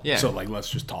battle. Yeah. So like, let's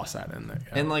just toss that in there.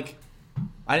 Yeah. And like,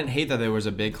 I didn't hate that there was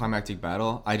a big climactic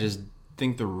battle. I just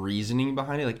think the reasoning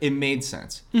behind it, like, it made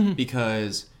sense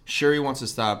because Shuri wants to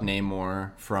stop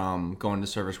Namor from going to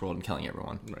Service World and killing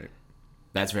everyone. Right.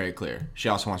 That's very clear. She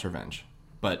also wants revenge,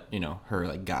 but her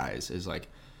like guise is like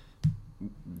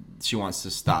she wants to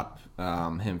stop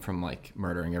him from like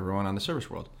murdering everyone on the Service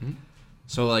World. Mm-hmm.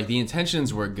 So, like, the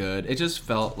intentions were good. It just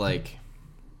felt like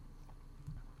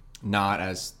not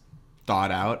as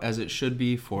thought out as it should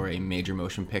be for a major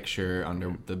motion picture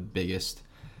under the biggest,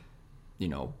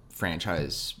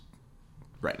 franchise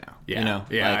right now. Yeah.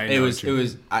 Like,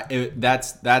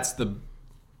 that's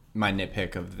my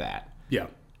nitpick of that. Yeah.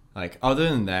 Like, other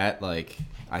than that, like,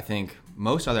 I think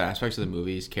most other aspects of the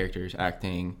movies, characters,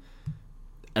 acting,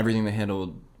 everything they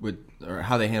handled or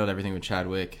how they handled everything with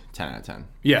Chadwick, 10 out of 10.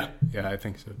 Yeah, I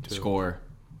think so too. Score,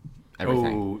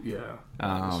 everything. Oh, yeah.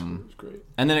 It was great.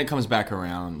 And then it comes back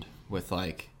around with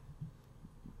like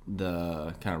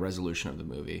the kind of resolution of the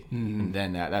movie. Mm-hmm. And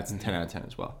then that's 10 out of 10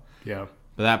 as well. Yeah.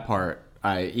 But that part,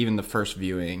 even the first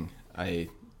viewing, I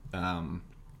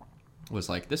was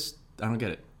like, this, I don't get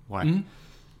it. Why? Mm-hmm.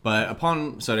 But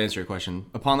to answer your question,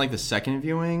 upon like the second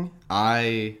viewing,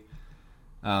 I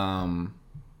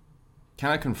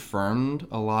kind of confirmed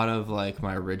a lot of like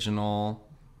my original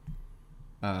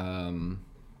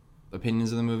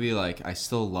opinions of the movie. Like, I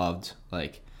still loved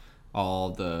like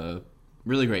all the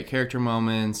really great character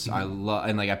moments. Mm-hmm.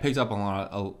 And like I picked up on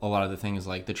a lot of the things,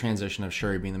 like the transition of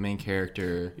Shuri being the main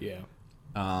character. Yeah.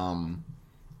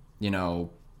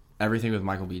 Everything with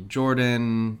Michael B.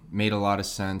 Jordan made a lot of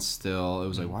sense still. It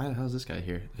was like, why the hell is this guy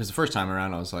here? Because the first time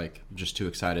around, I was like just too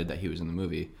excited that he was in the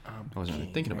movie. I wasn't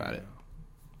really thinking about it.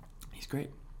 He's great.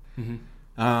 Mm-hmm.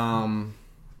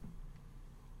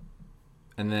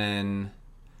 And then,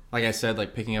 like I said,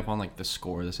 like picking up on like the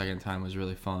score the second time was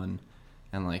really fun.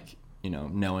 And like,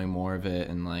 knowing more of it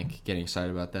and like getting excited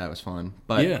about that was fun.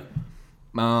 But yeah.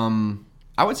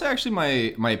 I would say actually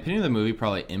my opinion of the movie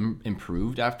probably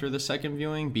improved after the second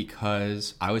viewing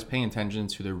because I was paying attention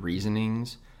to the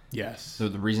reasonings. Yes. So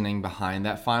the reasoning behind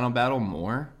that final battle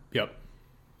more. Yep.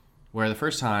 Where the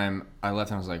first time I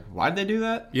left, I was like, why'd they do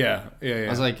that? Yeah. I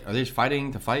was like, are they just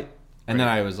fighting to fight? And then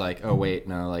I was like, oh, wait,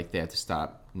 no, like they have to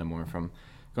stop Namor from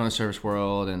going to Service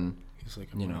World. And he's like,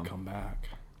 I'm going to come back.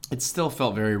 It still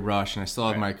felt very rushed, and I still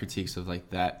have my critiques of like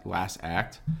that last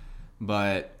act.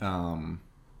 But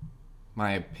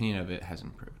my opinion of it has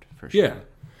improved for sure. Yeah.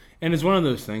 And it's one of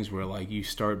those things where like you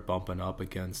start bumping up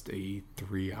against a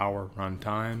 3-hour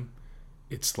runtime.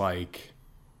 It's like,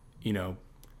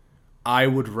 I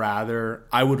would rather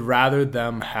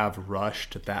them have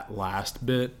rushed that last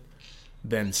bit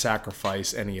than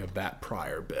sacrifice any of that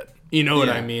prior bit. You know what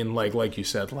I mean? Like you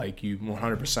said, like you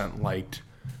 100% liked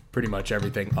pretty much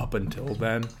everything up until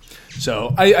then.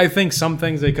 So I think some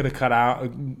things they could have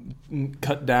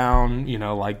cut down.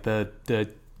 Like the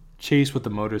chase with the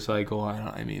motorcycle.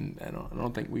 I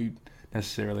don't think we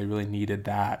necessarily really needed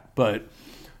that, but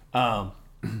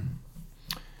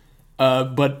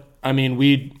I mean,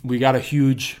 we got a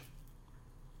huge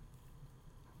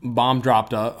bomb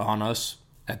dropped on us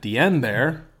at the end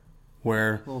there,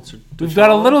 where we've got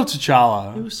a little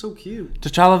T'Challa. He was so cute.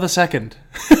 T'Challa the second.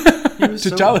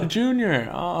 T'Challa Jr.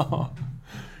 Oh,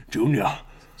 Junior.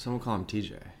 Someone call him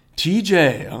TJ.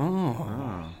 TJ.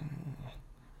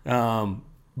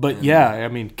 But yeah, I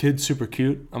mean, kid's super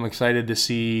cute. I'm excited to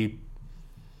see,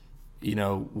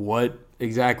 what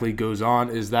exactly goes on.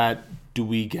 Do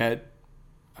we get?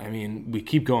 I mean, we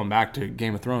keep going back to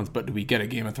Game of Thrones, but do we get a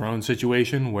Game of Thrones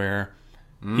situation where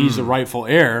he's the rightful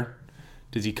heir?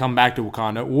 Does he come back to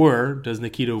Wakanda, or does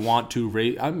Nikita want to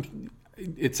raise?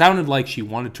 It sounded like she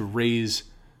wanted to raise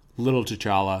little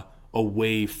T'Challa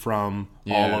away from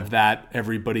all of that.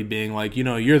 Everybody being like,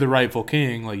 you're the rightful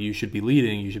king. Like, you should be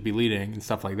leading, and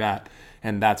stuff like that.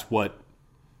 And that's what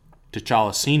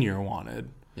T'Challa Senior wanted.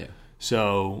 Yeah.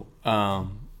 So, I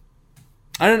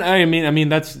mean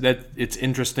that's it's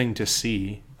interesting to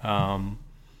see, and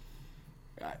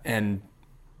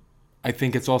I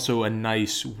think it's also a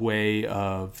nice way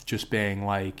of just being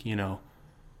like,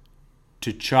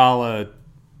 T'Challa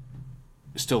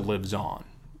still lives on.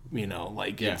 You know,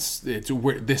 like Yeah. it's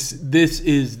where this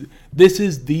is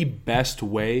the best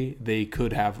way they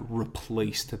could have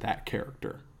replaced that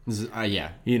character.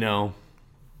 Yeah, You know,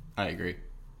 I agree.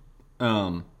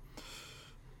 And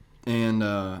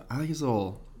I like his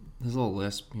little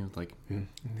lisp. You know, like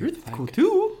you're cool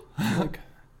too. like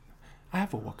I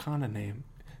have a Wakanda name.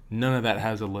 None of that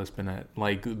has a lisp in it.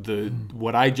 Like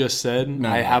what I just said,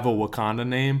 I have a Wakanda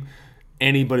name.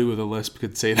 Anybody with a lisp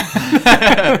could say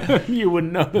that. You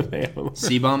wouldn't know that they have a lisp.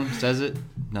 C-Bum says it.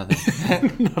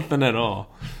 Nothing. Nothing at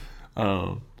all.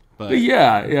 But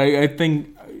yeah, I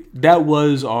think that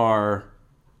was our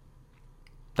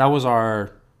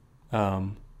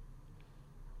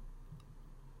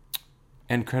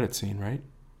end credit scene, right?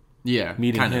 Yeah,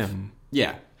 Meeting kind him. of.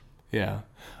 Yeah. Yeah.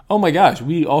 Oh my gosh,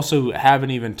 we also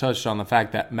haven't even touched on the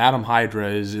fact that Madame Hydra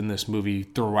is in this movie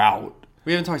throughout.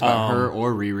 We haven't talked about her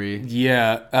or Riri.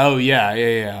 Yeah. Oh yeah.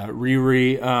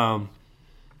 Riri.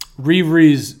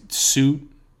 Riri's suit,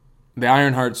 the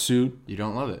Ironheart suit. You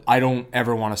don't love it. I don't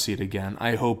ever want to see it again.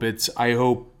 I hope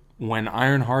when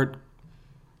Ironheart.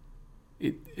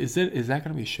 Is that going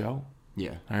to be a show?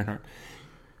 Yeah. Ironheart.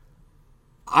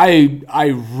 I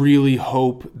really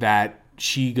hope that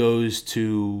she goes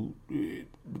to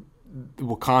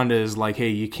Wakanda is like, hey,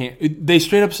 you can't. They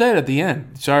straight up said at the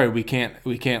end, sorry, we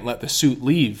can't let the suit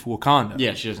leave Wakanda.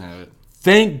 Yeah, she doesn't have it.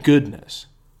 Thank goodness.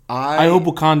 I hope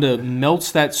Wakanda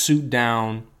melts that suit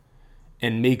down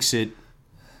and makes it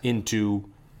into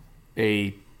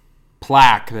a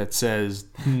plaque that says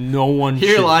no one.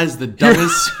 Here lies the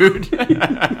dumbest suit.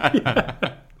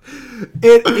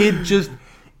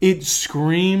 It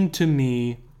screamed to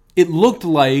me. It looked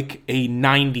like a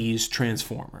 90s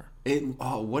Transformer. It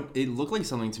looked like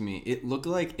something to me. It looked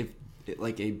like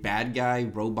like a bad guy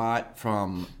robot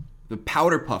from the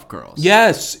Powderpuff Girls.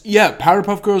 Yes, yeah,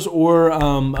 Powderpuff Girls or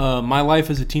My Life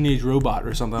as a Teenage Robot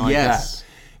or something like that.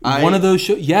 One of those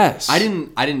shows. Yes, I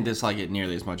didn't dislike it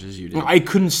nearly as much as you did. I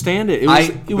couldn't stand it.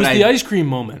 It was the ice cream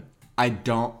moment. I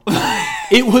don't.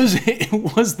 It was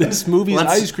this movie's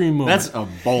ice cream moment. That's a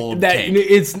bold take.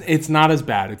 It's not as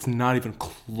bad. It's not even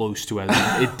close to as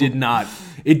bad. It did not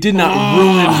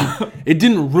ruin. It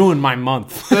didn't ruin my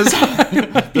month.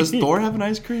 Does Thor have an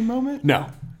ice cream moment? No.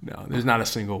 There's not a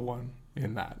single one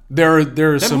in that. There are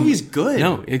that some. Movie's good.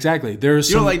 No, exactly. There's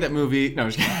you some. Don't like that movie? No,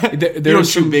 I'm just kidding. There are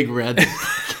some big red.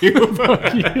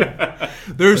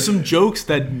 There are some jokes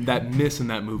that miss in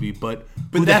that movie, but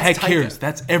who the heck cares?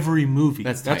 That's every movie.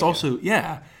 That's also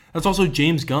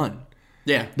James Gunn.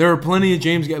 Yeah, there are plenty of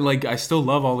James Gunn. Like I still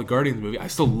love all the Guardians movie. I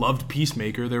still loved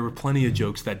Peacemaker. There were plenty of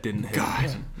jokes that didn't hit.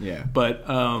 God, yeah. But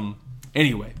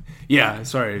anyway, yeah.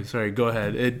 Sorry. Go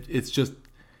ahead. It's just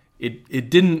it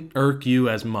didn't irk you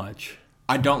as much.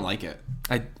 I don't like it.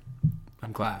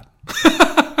 I'm glad.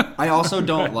 I also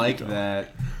don't like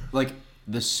that. Like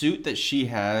the suit that she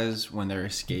has when they're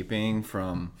escaping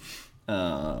from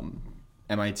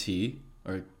MIT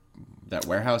or that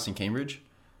warehouse in Cambridge.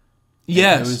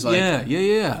 Yes, it was like,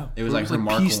 yeah. It was like her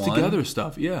Mark pieced 1 together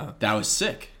stuff. Yeah, that was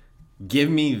sick. Give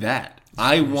me that.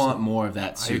 I want more of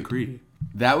that suit. I agree.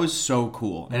 That was so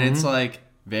cool, and it's like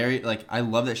very like I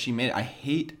love that she made it. I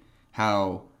hate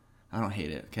how I don't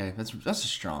hate it. Okay, that's a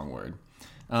strong word.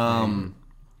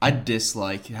 I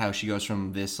dislike how she goes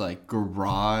from this like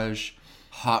garage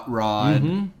hot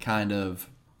rod kind of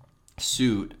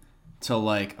suit to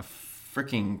like a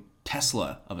freaking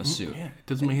Tesla of a suit. Yeah, it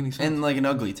doesn't make any sense. And like an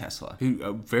ugly Tesla.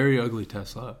 A very ugly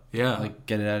Tesla. Yeah. Like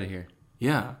get it out of here.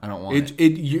 Yeah. I don't want it.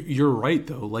 You're right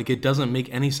though. Like it doesn't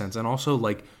make any sense. And also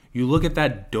like you look at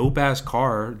that dope ass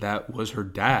car that was her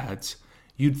dad's.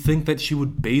 You'd think that she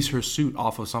would base her suit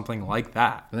off of something like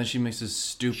that. But then she makes this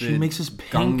stupid. She makes this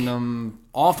pink Gundam.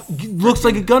 Looks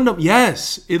like a Gundam.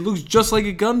 Yes, it looks just like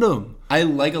a Gundam. I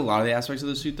like a lot of the aspects of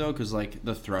the suit though, because like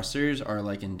the thrusters are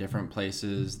like in different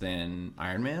places than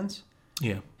Iron Man's.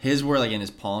 Yeah, his were like in his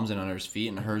palms and under his feet,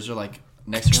 and hers are like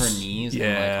next to her knees and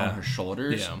like on her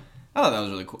shoulders. Yeah, I thought that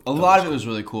was really cool. A lot of it was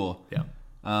really cool. Yeah.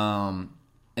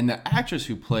 And the actress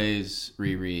who plays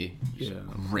Riri,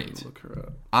 great. Look her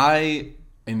up. I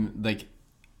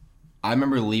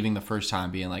remember leaving the first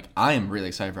time being like, I am really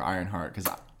excited for Ironheart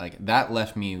because like that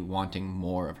left me wanting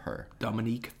more of her.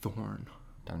 Dominique Thorne.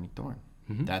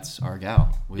 Mm-hmm. That's our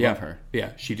gal. We love her.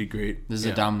 Yeah, she did great. This is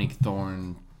a Dominique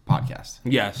Thorne podcast.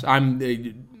 Yes,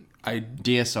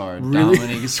 DSR, really?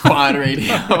 Dominique Squad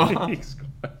Radio.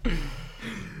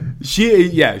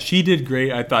 She did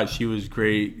great. I thought she was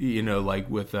great. You know, like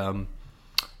with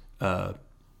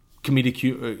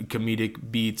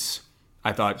comedic beats.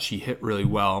 I thought she hit really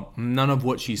well. None of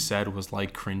what she said was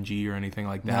like cringy or anything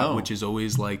like that, which is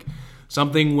always like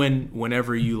something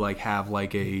whenever you like have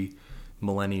like a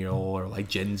millennial or like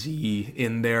Gen Z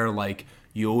in there, like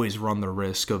you always run the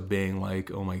risk of being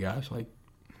like, oh my gosh, like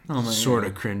sort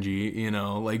of cringy, you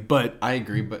know, like, but I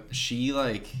agree, but she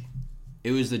like,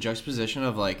 it was the juxtaposition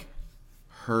of like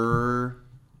her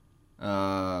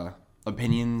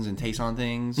opinions and takes on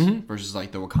things versus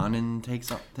like the Wakandan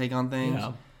take on things.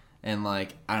 Yeah. And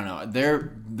like, I don't know,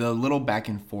 the little back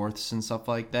and forths and stuff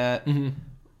like that,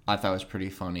 I thought was pretty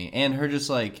funny. And her just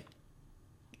like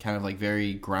kind of like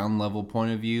very ground level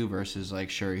point of view versus like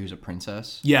Shuri, who's a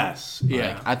princess. Yes.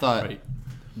 Yeah. Like, I thought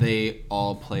they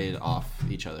all played off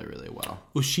each other really well.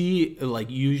 Well, she, like,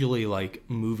 usually, like,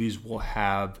 movies will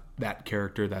have that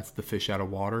character that's the fish out of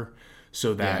water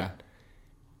so that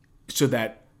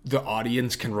the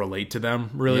audience can relate to them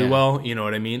really well, you know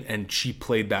what I mean? And she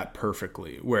played that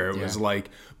perfectly, where it was like,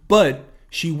 but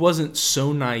she wasn't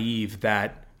so naive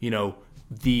that, you know,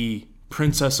 the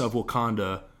princess of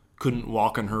Wakanda couldn't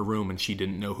walk in her room and she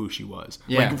didn't know who she was.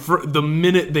 Yeah. Like, for the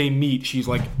minute they meet, she's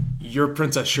like, "You're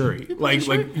Princess Shuri." Like,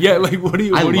 yeah, like, what are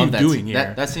you doing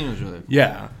here? That scene was really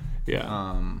yeah.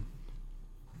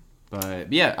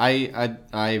 But yeah,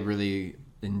 I really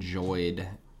enjoyed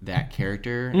that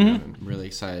character. I'm really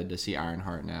excited to see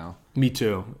Ironheart now. Me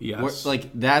too. Yes. Like,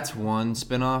 that's one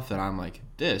spinoff that I'm like,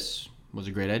 this was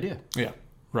a great idea. Yeah.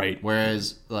 Right.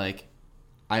 Whereas like,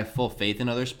 I have full faith in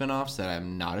other spinoffs that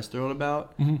I'm not as thrilled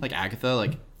about. Like Agatha,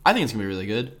 like, I think it's gonna be really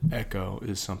good. Echo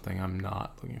is something I'm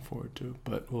not looking forward to,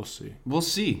 but we'll see. We'll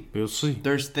see.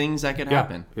 There's things that could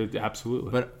happen.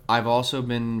 Absolutely. But I've also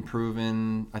been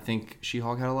proven, I think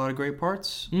She-Hulk had a lot of great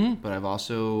parts, but I've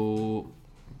also...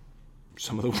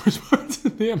 some of the worst parts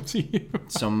of the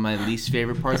MCU. Some of my least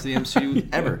favorite parts of the MCU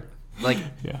ever. Like,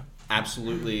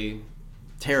 absolutely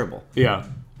terrible. Yeah.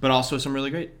 But also some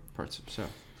really great parts, so...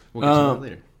 We'll get to that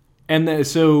later. And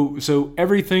so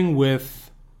everything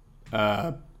with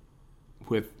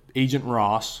Agent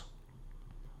Ross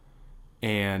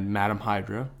and Madam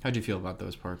Hydra. How'd you feel about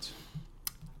those parts?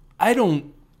 I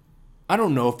don't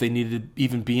know if they needed to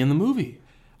even be in the movie.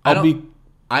 I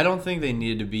don't think they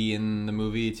needed to be in the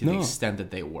movie to the extent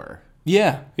that they were.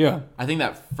 Yeah. I think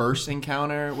that first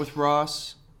encounter with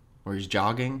Ross, where he's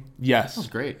jogging, yes, that was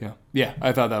great. Yeah.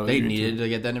 I thought that was. They great needed too. to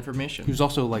get that information. He was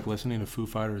also like listening to Foo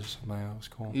Fighters or something. That was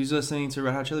cool. He was listening to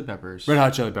Red Hot Chili Peppers. Red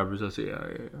Hot Chili Peppers. That's who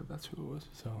it was.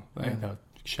 So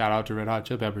shout out to Red Hot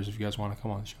Chili Peppers if you guys want to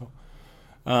come on the show.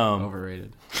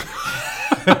 Overrated.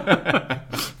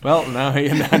 Well,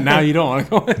 now you don't want to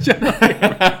go on the show.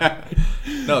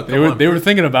 No, they were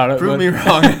thinking about it. Prove me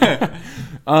wrong.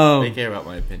 They care about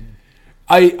my opinion.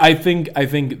 I think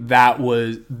that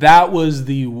was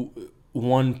the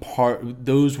one part.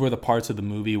 Those were the parts of the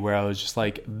movie where I was just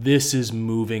like, this is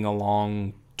moving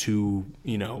along to,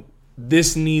 you know,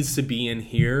 this needs to be in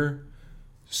here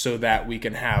so that we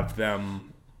can have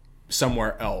them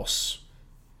somewhere else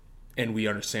and we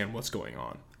understand what's going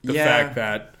on. The fact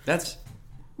that that's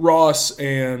Ross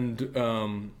and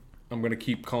I'm gonna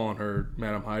keep calling her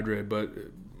Madam Hydrate, but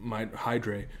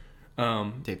Hydrate.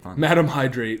 Madam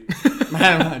Hydrate.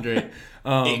 Madam Hydrate.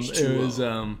 It was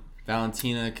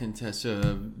Valentina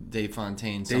Contessa Dave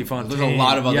Fontaine. Dave Fontaine. There's a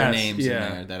lot of other names in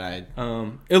there that I.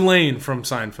 Elaine from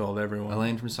Seinfeld. Everyone.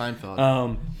 Elaine from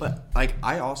Seinfeld. But like,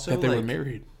 I also that they were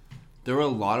married. There were a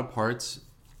lot of parts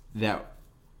that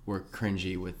were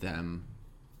cringy with them.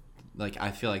 Like,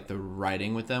 I feel like the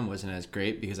writing with them wasn't as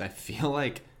great because I feel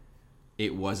like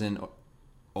it wasn't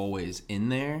always in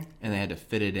there, and they had to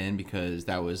fit it in because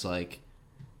that was like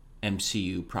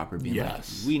MCU proper being like,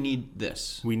 we need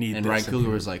this. And Ryan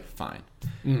Coogler was like, fine.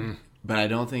 Mm-hmm. But I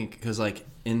don't think, because like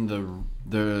in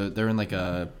they're in like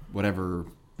a whatever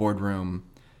boardroom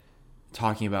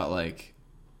talking about like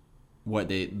what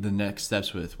the next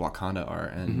steps with Wakanda are,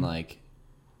 and like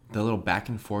the little back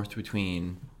and forth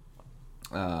between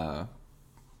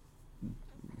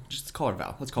just call her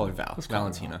Val. Let's call her Val.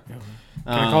 Valentina. Can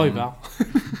I call you Val?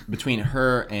 Between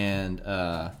her and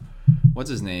what's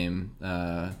his name?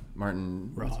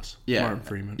 Martin Ross. Yeah. Martin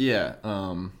Freeman. Yeah.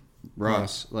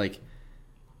 Ross. Like,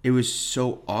 it was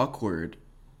so awkward.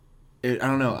 I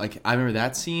don't know. Like, I remember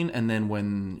that scene, and then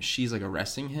when she's like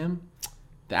arresting him,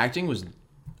 the acting was.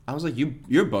 I was like,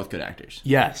 you're both good actors.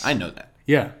 Yes. I know that.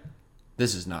 Yeah.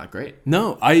 This is not great.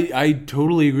 No, I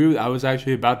totally agree with. I was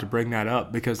actually about to bring that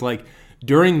up because like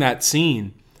during that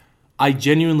scene, I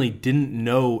genuinely didn't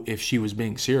know if she was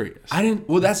being serious. I didn't.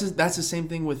 Well, that's the same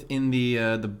thing within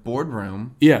the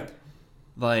boardroom. Yeah.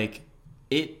 Like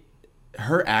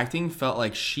her acting felt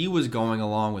like she was going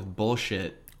along with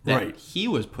bullshit that he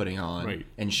was putting on,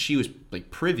 and she was like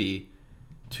privy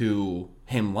to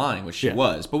him lying, which she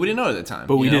was, but we didn't know it at the time.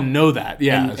 But we didn't know that,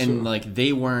 and like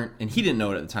they weren't, and he didn't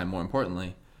know it at the time. More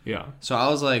importantly, Yeah. So I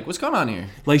was like, what's going on here?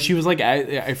 Like, she was like,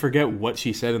 I forget what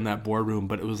she said in that boardroom,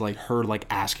 but it was like her like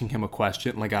asking him a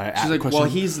question. Like, she's like, question. well,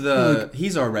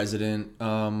 he's our resident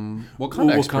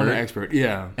Wakanda expert.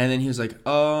 Yeah. And then he was like,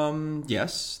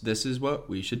 yes, this is what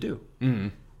we should do. Mm-hmm.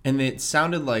 And it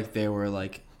sounded like they were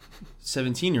like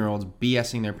 17-year-olds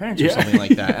BSing their parents or something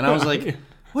like that. And I was like,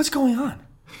 what's going on?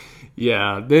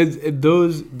 Yeah,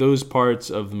 those parts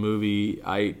of the movie,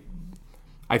 I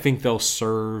think they'll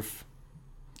serve.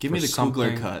 Give me the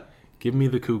Kugler cut. Give me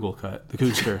the Kugel cut. The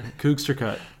Koogster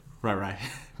cut. Right.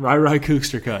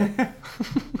 Koogster cut.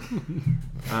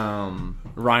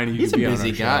 Ryan, you he's could be a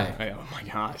busy guy. Show. Oh my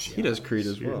gosh, he does Creed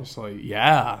as well.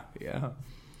 Yeah.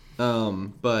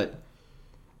 But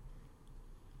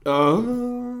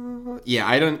yeah,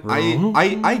 I don't.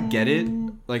 I get it.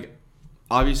 Like,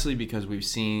 obviously, because we've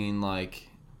seen like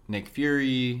Nick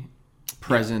Fury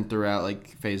present throughout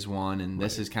like Phase 1, and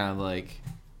this is kind of like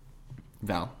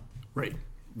Val, right?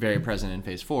 Very present in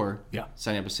Phase 4. Yeah,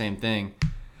 setting up the same thing.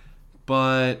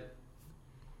 But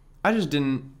I just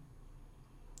didn't.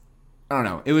 I don't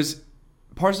know. It was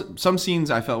some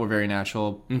scenes I felt were very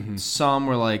natural. Mm-hmm. Some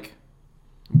were like,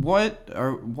 what?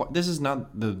 This is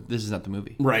not the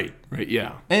movie. Right.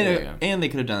 Yeah. And they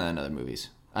could have done that in other movies.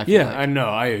 I know.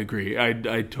 I agree. I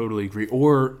totally agree.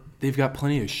 Or they've got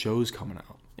plenty of shows coming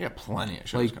out. Yeah, plenty of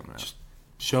shows coming out. Just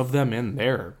shove them in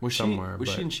there somewhere. Was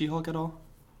she in She-Hulk at all?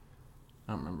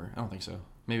 I don't remember. I don't think so.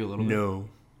 Maybe a little bit.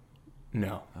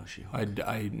 No. Oh, She-Hulk.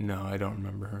 I don't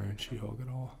remember her in She-Hulk at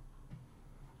all.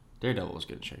 Daredevil was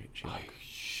good in She-Hulk.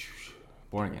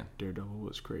 Born Again. Daredevil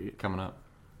was great. Coming up.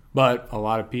 But a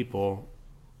lot of people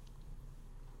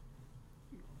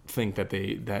think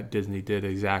that Disney did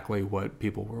exactly what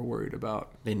people were worried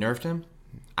about. They nerfed him?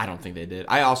 I don't think they did.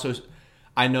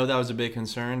 I know that was a big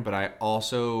concern, but I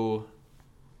also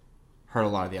heard a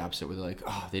lot of the opposite. Where they're like,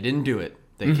 oh, they didn't do it.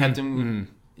 They kept him,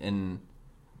 and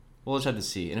we'll just have to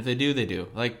see. And if they do, they do.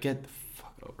 Like, get the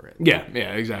fuck over it. Yeah,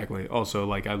 exactly. Also,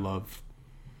 like, I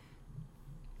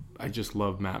just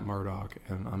love Matt Murdock,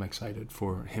 and I'm excited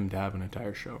for him to have an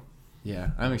entire show.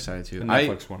 Yeah, I'm excited too. The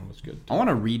Netflix one was good too. I want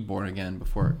to read Born Again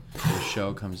before the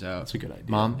show comes out. That's a good idea.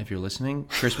 Mom, if you're listening,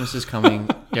 Christmas is coming.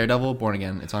 Daredevil, Born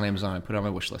Again. It's on Amazon. I put it on my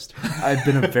wish list. I've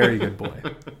been a very good boy.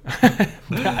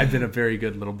 I've been a very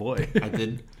good little boy. I've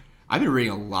been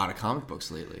reading a lot of comic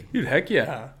books lately. Dude, heck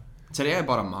yeah. Today I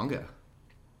bought a manga.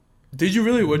 Did you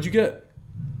really? What'd you get?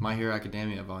 My Hero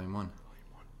Academia, Volume 1.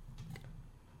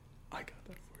 I got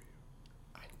that for you.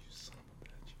 You son of a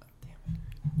bitch. Damn it.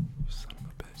 You son of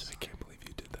a bitch. I can't believe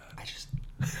you did that.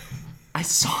 I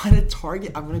saw it at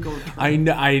Target. I'm going to go with Target.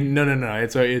 No.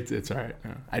 It's all right.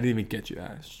 No, I didn't even get you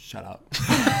that. Shut up.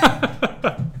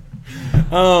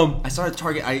 I saw it at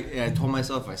Target. I told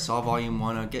myself if I saw Volume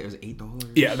 1, I'd get it. It was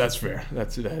 $8. Yeah, that's fair.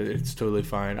 It's totally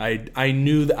fine. I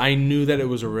knew that it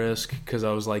was a risk because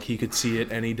I was like, he could see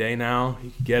it any day now.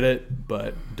 He could get it,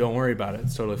 but don't worry about it.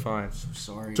 It's totally fine. So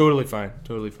sorry. Totally fine.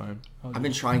 I've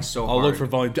been trying so hard. I'll look for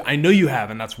Volume 2. I know you have,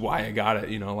 and that's why I got it.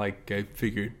 You know, like I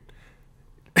figured.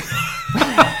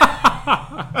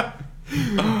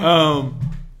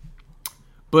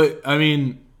 But I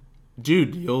mean,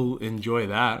 dude, you'll enjoy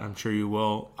that. I'm sure you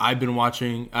will. I've been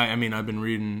watching. I've been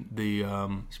reading the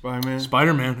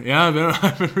Spider-Man. Yeah,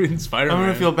 I've been reading Spider-Man. I'm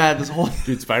gonna feel bad this whole.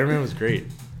 Dude, Spider-Man was great.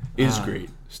 Is great.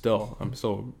 Still, I'm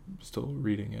still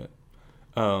reading it.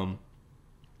 Well,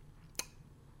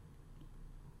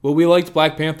 we liked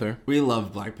Black Panther. We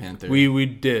loved Black Panther. We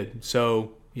did.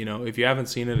 So, you know, if you haven't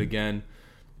seen it again,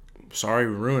 sorry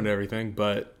we ruined everything,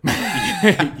 but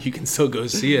you can still go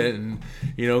see it and,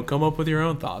 you know, come up with your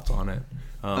own thoughts on it.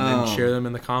 And share them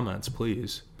in the comments,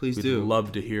 please. Please We'd do. We'd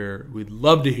love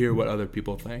to hear what other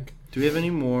people think. Do we have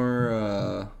any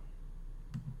more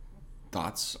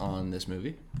thoughts on this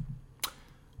movie?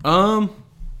 I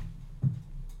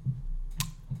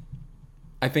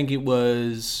think it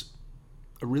was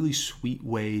a really sweet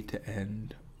way to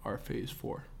end our Phase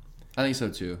 4. I think so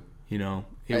too. You know,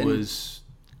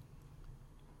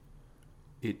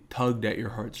 it tugged at your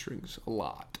heartstrings a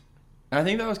lot. I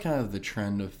think that was kind of the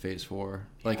trend of Phase 4.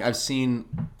 Like, I've seen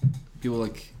people,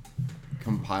 like,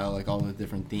 compile, like, all the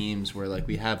different themes where, like,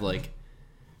 we have, like,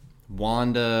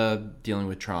 Wanda dealing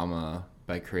with trauma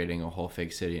by creating a whole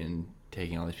fake city and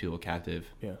taking all these people captive.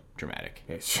 Yeah. Dramatic.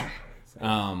 Yes.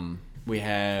 We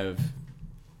have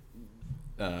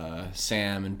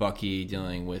Sam and Bucky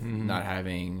dealing with not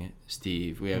having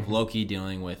Steve. We have Loki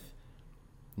dealing with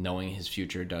knowing his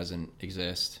future doesn't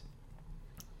exist.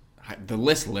 The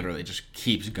list literally just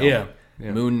keeps going.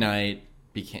 Yeah. Moon Knight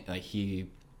became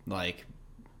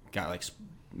got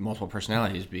multiple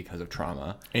personalities because of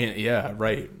trauma. And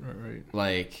right.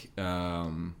 Like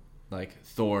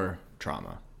Thor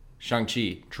trauma,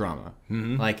 Shang-Chi trauma.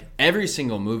 Mm-hmm. Like every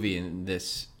single movie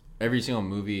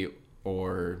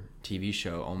or TV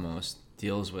show almost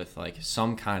deals with like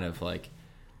some kind of like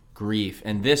grief.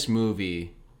 And this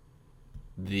movie,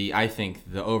 I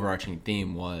think the overarching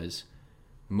theme was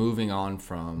moving on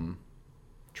from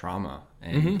trauma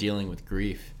and dealing with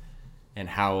grief and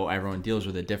how everyone deals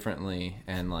with it differently.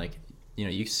 And like, you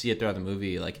know, you see it throughout the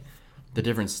movie, like the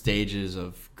different stages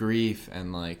of grief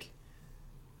and like,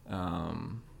 I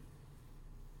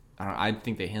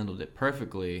think they handled it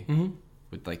perfectly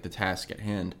with like the task at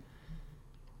hand.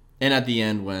 And at the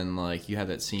end, when like you have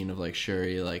that scene of like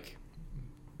Shuri like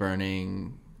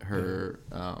burning her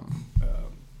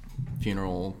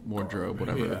funeral wardrobe,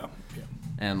 whatever,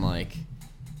 and like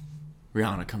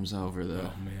Rihanna comes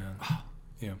over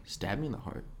stabbed me in the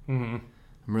heart. I'm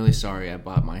really sorry I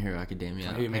bought My Hero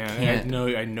Academia. Hey, man,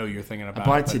 I know you're thinking about it. I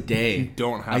bought it today. You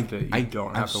don't have to. You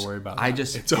don't have to worry about it.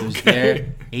 It's okay. It was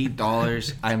there,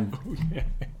 $8.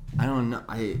 I don't know.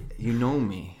 You know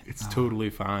me. It's totally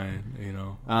fine. You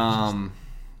know.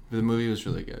 The movie was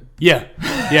really good. Yeah.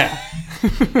 Yeah.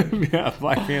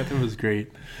 Black Panther was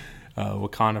great.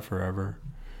 Wakanda Forever.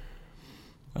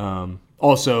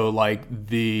 Also, like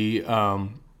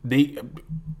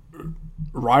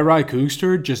Rai Rai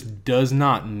Coogster just does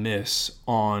not miss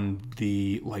on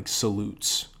the like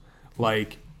salutes.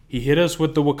 Like he hit us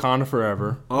with the Wakanda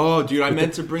Forever. Oh, dude, I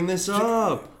meant to bring this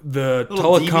up. The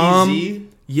little telecom, DBZ.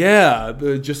 Yeah,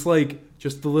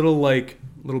 just the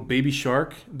little baby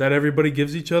shark that everybody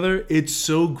gives each other. It's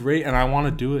so great, and I want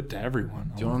to do it to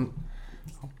everyone.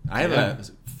 I have a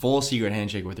full secret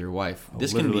handshake with your wife.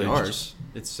 This can be ours.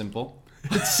 It's simple.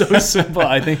 It's so simple.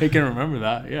 I think I can remember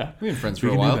that. Yeah, we've been friends for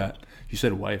a while. That. You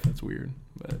said wife. That's weird.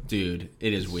 But dude,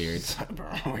 it is weird. It's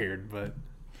weird, but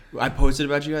I posted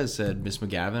about you guys. Said Miss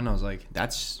McGavin. I was like,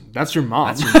 that's your mom.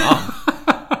 That's your mom.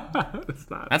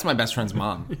 That's my best friend's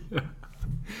mom. Yeah.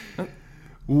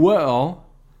 Well,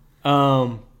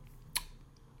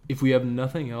 if we have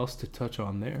nothing else to touch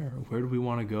on there, where do we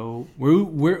want to go?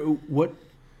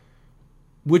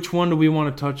 Which one do we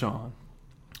want to touch on?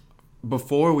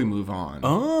 Before we move on,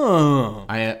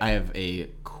 I have a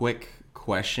quick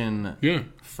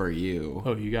question for you.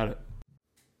 Oh, you got it.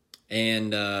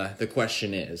 And the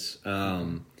question is,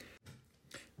 I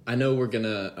know we're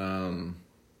gonna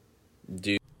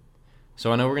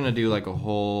do like a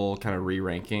whole kind of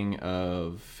re-ranking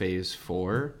of Phase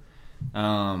 4,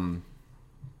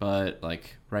 but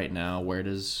like right now, where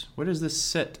does this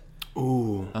sit?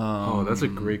 Ooh, that's a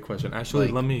great question. Actually,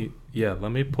 let me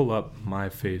pull up my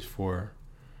Phase 4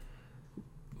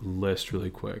 list really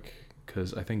quick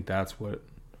because I think that's what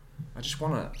I just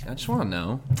wanna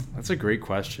know. That's a great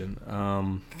question.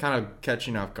 Kind of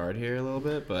catching off guard here a little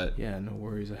bit, but yeah, no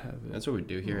worries. I have it. That's what we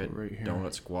do here at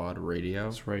Donut Squad Radio.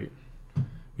 That's right.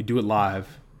 We do it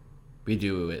live. We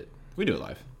do it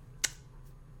live.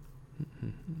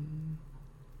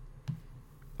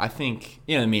 I think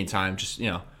in the meantime, just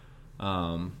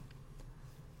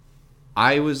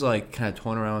I was like kind of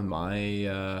toying around with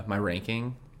my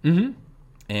ranking,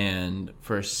 and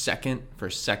for a second,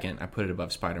 I put it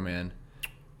above Spider-Man.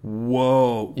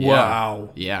 Whoa! Yeah.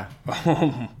 Wow! Yeah.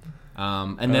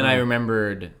 And then I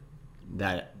remembered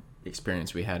that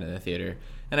experience we had in the theater,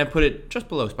 and I put it just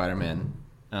below Spider-Man,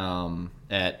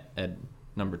 at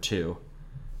number 2.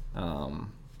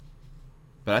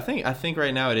 But I think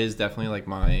right now it is definitely like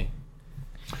my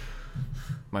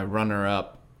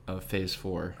runner-up of Phase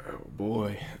 4. Oh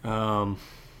boy.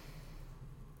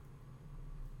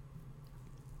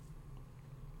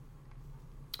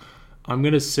 I'm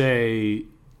gonna say.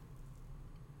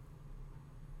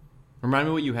 Remind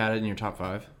me what you had in your top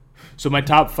 5. So my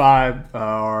top 5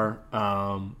 are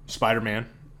Spider-Man,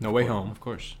 No Way Home, of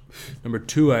course. Number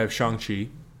 2, I have Shang-Chi.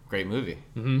 Great movie.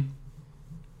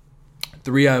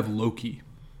 3, I have Loki.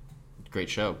 Great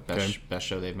show. Best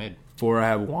show they've made. 4, I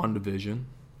have WandaVision.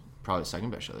 Probably the second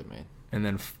best show they've made. And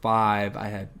then 5, I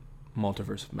had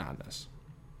Multiverse of Madness.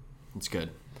 It's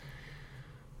good.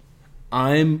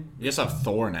 You just have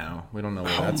Thor now. We don't know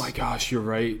where that's. Oh my gosh, you're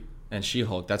right. And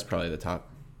She-Hulk, that's probably the top.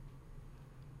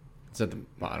 It's at the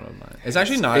bottom of mine. It's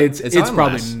actually not. It's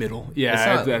probably last. Middle.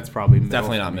 Yeah, that's probably middle.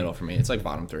 Definitely not middle for me. It's like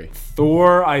bottom 3.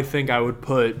 Thor, I think I would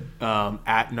put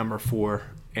at number 4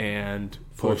 and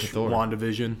push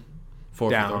WandaVision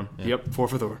 4 down. For Thor. Yeah. Yep, 4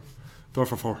 for Thor. Thor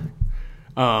for 4.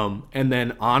 And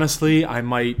then honestly, I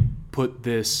might put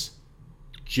this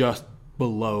just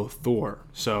below Thor.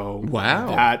 So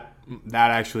wow,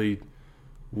 that actually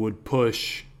would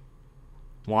push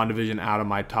WandaVision out of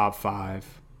my top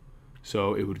 5.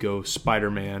 So it would go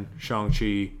Spider-Man,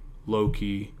 Shang-Chi,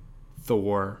 Loki,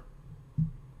 Thor,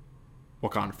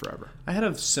 Wakanda Forever. I had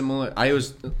a similar. I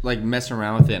was like messing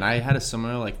around with it, and I had a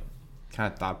similar like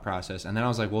kind of thought process. And then I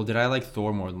was like, well, did I like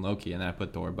Thor more than Loki? And then I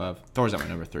put Thor above. Thor's at my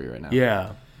number 3 right now.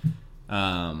 Yeah.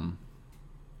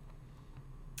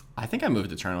 I think I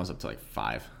moved Eternals up to like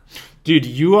 5. Dude,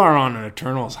 you are on an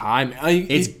Eternals high.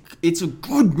 It's a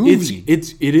good movie.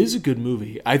 It is a good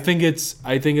movie. I think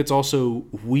it's also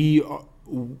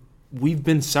we've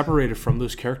been separated from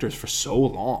those characters for so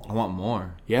long. I want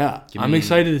more. Yeah. I'm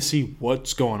excited to see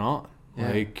what's going on.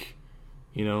 Yeah. Like,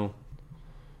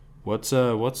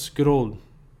 what's good old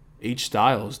H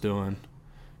Styles doing?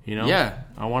 Yeah.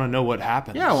 I want to know what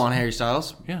happens. Yeah, I want Harry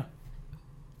Styles. Yeah.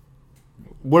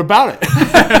 What about it?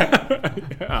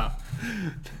 Yeah.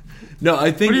 No,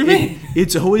 I think What do you mean?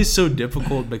 It's always so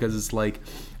difficult because it's like,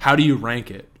 how do you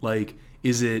rank it? Like,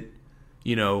 is it,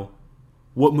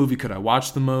 what movie could I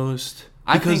watch the most?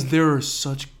 Because there are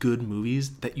such good movies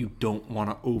that you don't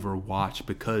want to overwatch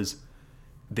because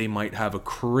they might have a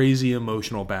crazy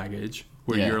emotional baggage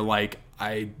where you're like,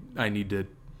 I need to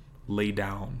lay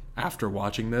down after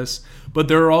watching this. But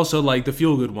there are also like the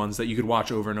feel good ones that you could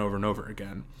watch over and over and over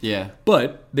again. Yeah.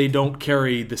 But they don't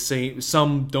carry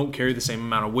some don't carry the same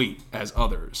amount of weight as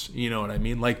others. You know what I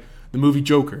mean? Like the movie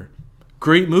Joker.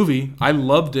 Great movie. I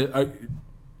loved it.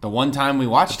 The one time we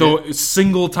watched it. The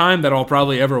single time that I'll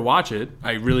probably ever watch it.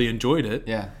 I really enjoyed it.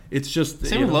 Yeah. It's just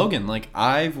same with Logan. Like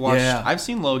I've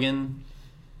seen Logan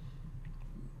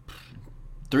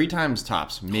 3 times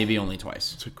tops, maybe only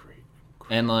twice. It's a great.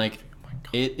 And like,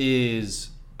 it is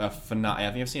a phenomenal.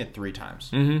 I think I've seen it 3 times.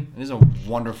 Mm-hmm. It is a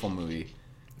wonderful movie.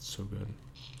 It's so good.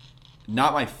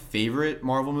 Not my favorite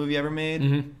Marvel movie ever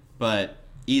made, but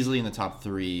easily in the top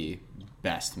 3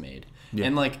 best made. Yeah.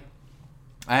 And like,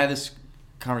 I had this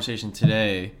conversation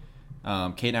today.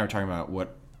 Kate and I were talking about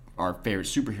what our favorite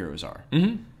superheroes are,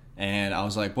 and I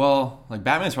was like, well, like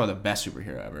Batman's probably the best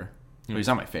superhero ever, but he's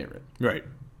not my favorite. Right.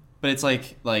 But it's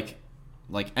like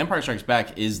Empire Strikes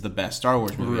Back is the best Star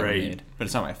Wars movie ever made, but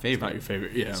it's not my favorite. It's not your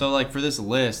favorite, yeah. So like for this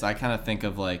list, I kind of think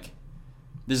of like,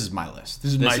 this is my list.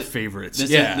 This is my favorites. This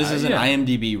isn't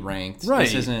IMDb ranked. Right.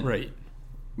 This isn't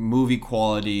movie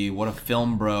quality. What a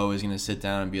film bro is going to sit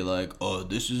down and be like, oh,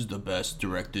 this is the best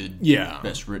directed,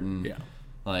 best written,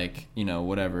 like,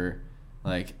 whatever.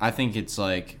 Like, I think it's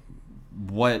like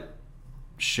what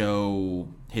show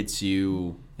hits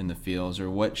you in the feels or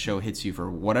what show hits you for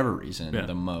whatever reason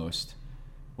the most.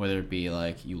 Whether it be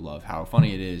like you love how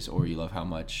funny it is or you love how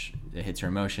much it hits your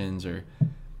emotions or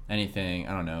anything.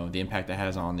 I don't know. The impact that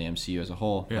has on the MCU as a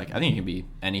whole. Yeah. Like I think it can be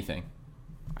anything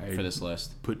for this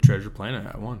list. Put Treasure Planet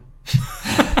at 1.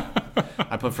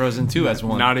 I put Frozen 2 as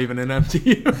 1. Not even an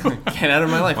MCU. Get out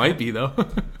of my life. Might be though.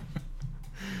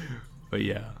 But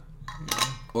yeah.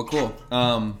 Well, cool.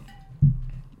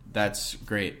 That's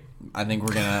great. I think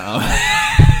we're gonna.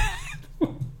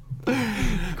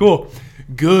 Cool.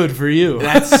 Good for you.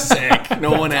 That's sick.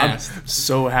 No one asked. I'm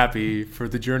so happy for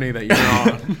the journey that you're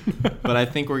on. But I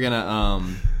think we're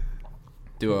gonna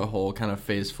do a whole kind of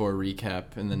Phase 4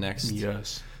 recap in the next.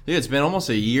 Yes. Dude, it's been almost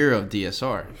a year of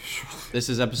DSR. This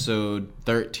is episode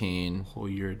 13. Whole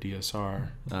year of DSR.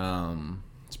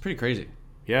 It's pretty crazy.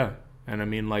 Yeah, and I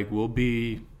mean, like,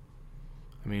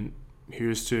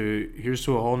 here's to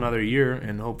a whole nother year,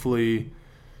 and hopefully.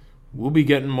 We'll be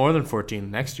getting more than 14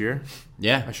 next year.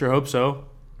 Yeah. I sure hope so.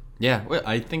 Yeah.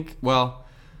 I think,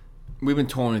 we've been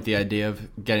toying with the idea of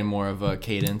getting more of a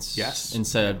cadence. Yes.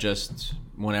 Instead of just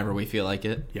whenever we feel like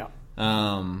it. Yeah.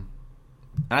 And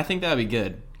I think that would be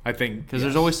good. I think. Because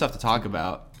there's always stuff to talk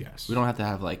about. Yes. We don't have to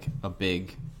have, like, a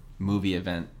big movie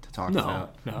event to talk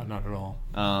about. No, not at all.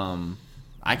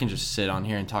 I can just sit on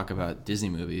here and talk about Disney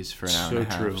movies for an hour and a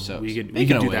half. So true. So we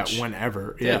can do that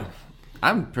whenever. Yeah.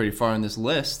 I'm pretty far on this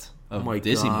list of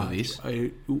Disney movies.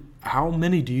 How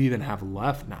many do you even have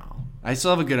left now? I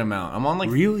still have a good amount. I'm on like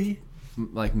really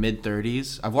like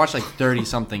mid-30s. I've watched like 30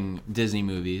 something Disney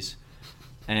movies,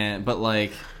 but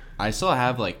like I still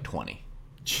have like 20.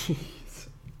 Jeez.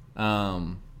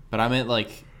 But I'm at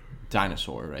like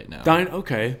Dinosaur right now.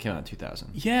 Okay. Came out in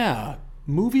 2000. Yeah,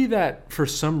 movie that for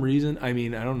some reason. I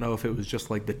mean, I don't know if it was just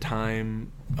like the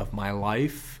time of my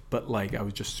life, but like I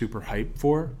was just super hyped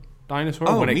for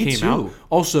Dinosaur when it came out.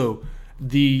 Also,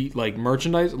 the like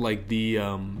merchandise, like the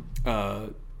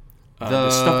stuff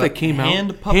that came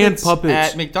hand out, puppets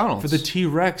at McDonald's for the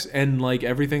T-Rex and like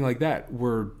everything like that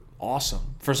were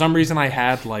awesome. For some reason, I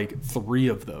had like 3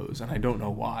 of those, and I don't know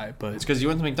why, but it's because you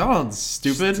went to McDonald's,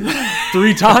 stupid,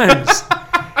 3 times.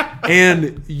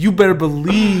 And you better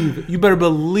believe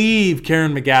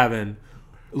Karen McGavin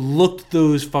looked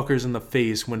those fuckers in the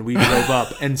face when we drove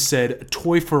up and said,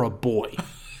 "Toy for a boy."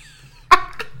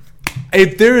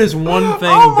 If there is one thing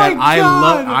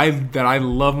that I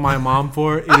love my mom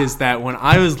for, it is that when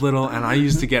I was little and I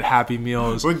used to get Happy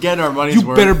Meals, we're getting our money's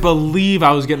worth. You better believe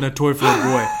I was getting a toy for a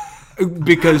boy,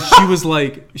 because she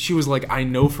was like, I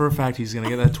know for a fact he's gonna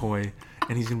get that toy,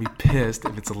 and he's gonna be pissed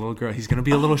if it's a little girl. He's gonna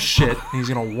be a little shit, and he's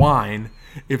gonna whine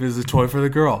if it's a toy for the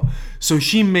girl. So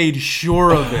she made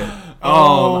sure of it.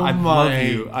 I love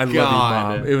you. I love you,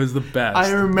 Mom. It was the best.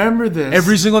 I remember this.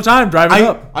 Every single time driving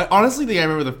up. I honestly think I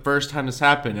remember the first time this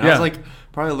happened. I was like,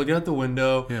 probably looking out the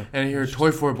window, and I hear a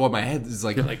toy for a boy. My head is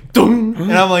like, dung,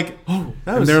 and I'm like, oh,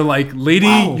 that was... And they're like,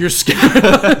 lady, you're scaring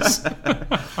us.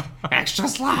 Extra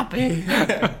sloppy.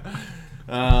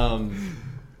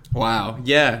 Wow.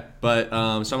 Yeah. But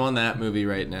so I'm on that movie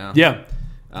right now. Yeah.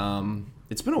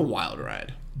 It's been a wild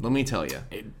ride. Let me tell you.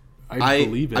 I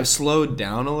believe it. I've slowed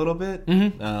down a little bit.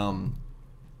 Mm-hmm.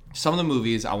 Some of the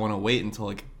movies I want to wait until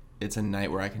like it's a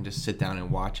night where I can just sit down and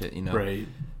watch it. You know, right?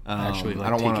 Actually, like, I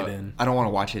don't take want it in. I don't want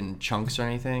to watch it in chunks or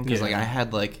anything because like I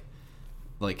had like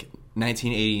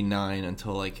 1989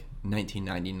 until like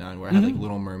 1999 where I had like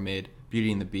Little Mermaid,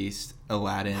 Beauty and the Beast,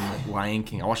 Aladdin, Lion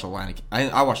King. I watched Lion King.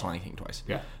 I watched Lion King twice.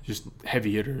 Yeah, just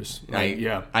heavy hitters.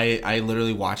 I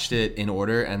literally watched it in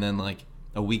order, and then like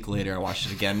a week later I watched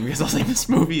it again because I was like, this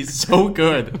movie is so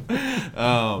good.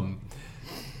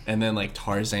 And then like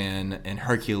Tarzan and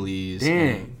Hercules.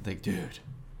 And, like, dude,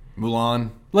 Mulan.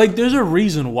 Like, there's a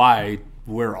reason why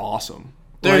we're awesome.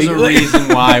 There's a reason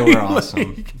why we're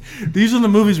awesome. Like, these are the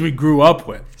movies we grew up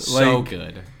with. So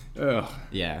good. Ugh.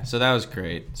 Yeah, so that was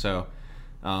great. So,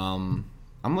 I'm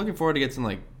looking forward to getting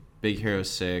like Big Hero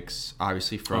 6,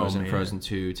 obviously Frozen, Frozen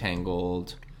 2,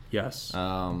 Tangled. Yes.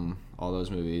 All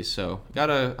those movies. So, got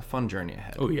a fun journey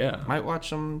ahead. Oh, yeah. Might watch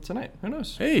them tonight. Who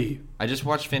knows? Hey. I just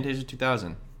watched Fantasia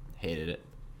 2000. Hated it.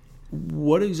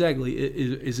 What exactly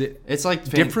is it? It's like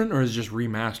different, or is it just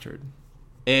remastered?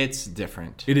 It's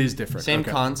different. It is different. Same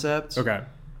concept. Okay.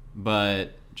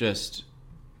 But just,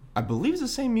 I believe it's the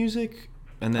same music,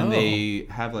 and then they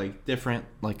have like different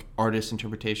like artist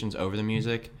interpretations over the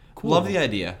music. Cool. Love the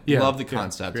idea. Yeah. Love the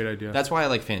concept. Great idea. That's why I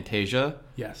like Fantasia.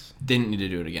 Yes. Didn't need to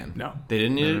do it again. No. They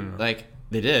didn't need it. Like,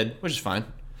 they did, which is fine.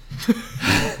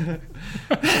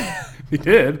 He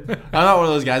did. I'm not one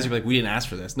of those guys who are like, we didn't ask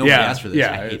for this. Nobody asked for this.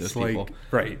 I hate those people.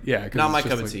 Right. Yeah. Not my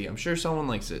cup of tea. I'm sure someone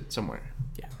likes it somewhere.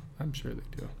 Yeah. I'm sure they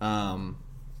do.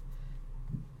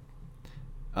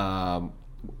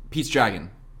 Pete's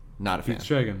Dragon. Not a fan. Pete's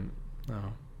Dragon.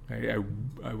 No.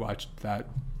 I watched that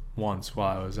once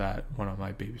while I was at one of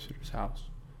my babysitter's house.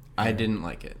 I didn't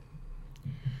like it.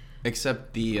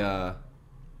 Except the... I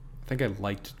think I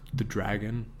liked the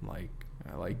dragon. Like,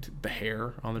 I liked the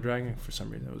hair on the dragon. For some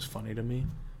reason, it was funny to me.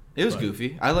 It was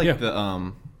goofy. I liked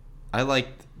the I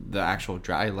liked the actual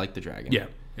I liked the dragon. Yeah.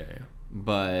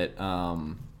 But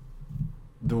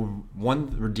the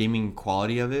one redeeming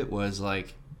quality of it was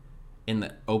like in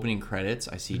the opening credits,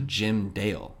 I see Jim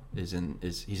Dale he's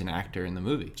an actor in the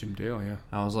movie. Jim Dale, yeah.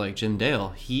 I was like, Jim Dale,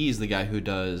 he's the guy who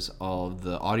does all of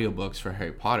the audiobooks for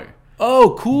Harry Potter.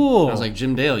 Oh, cool. I was like,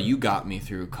 Jim Dale, you got me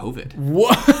through COVID.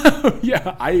 What?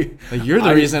 Yeah, you're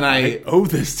the reason I owe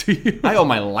this to you. I owe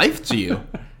my life to you.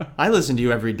 I listened to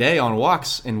you every day on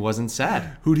walks and wasn't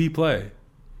sad. Who'd he play?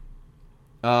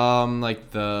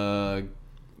 Like the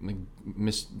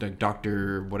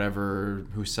doctor whatever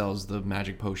who sells the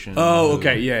magic potion. Oh,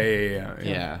 okay. Yeah.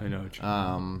 I know what you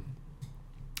mean.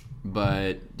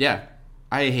 But yeah,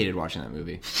 I hated watching that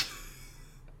movie.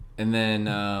 And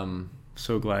then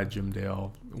so glad Jim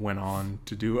Dale went on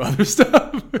to do other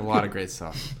stuff. A lot of great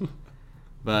stuff.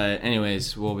 But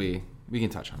anyways, we can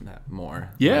touch on that more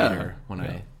later when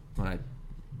I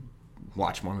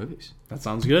watch more movies. That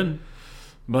sounds good.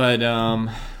 But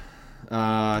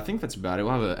I think that's about it.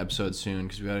 We'll have an episode soon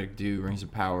because we got to do Rings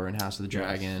of Power and House of the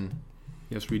Dragon.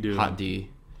 Yes, we do. Hot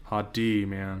D,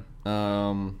 man.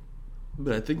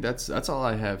 But I think that's all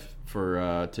I have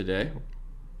for today.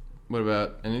 What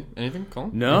about anything,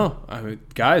 Colin? No,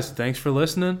 guys, thanks for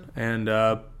listening,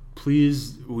 and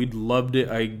please, we'd love to.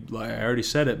 I already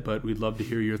said it, but we'd love to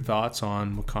hear your thoughts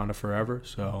on Wakanda Forever.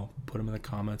 So put them in the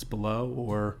comments below,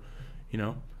 or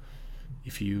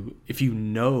if you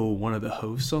know one of the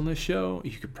hosts on this show,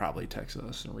 you could probably text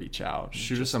us and reach out.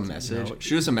 Shoot us a message.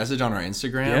 Shoot us a message on our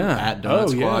Instagram at Donut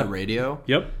Squad Radio.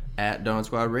 Yep. At Donut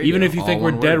Squad Radio. Even if you think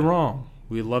we're dead wrong.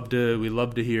 We love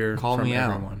to hear Call from me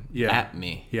everyone. Out. Yeah. At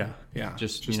me. Yeah.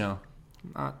 Just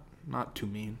not too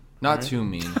mean. Not too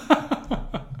mean.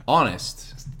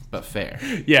 Honest, but fair.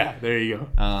 Yeah, there you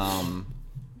go.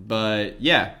 But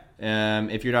yeah,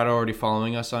 if you're not already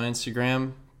following us on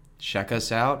Instagram, check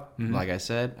us out, like I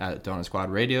said, at Donut Squad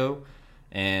Radio.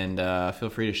 And feel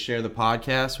free to share the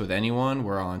podcast with anyone.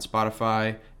 We're on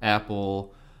Spotify,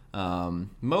 Apple,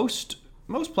 most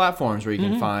platforms where you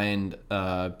can find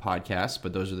podcasts,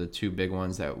 but those are the two big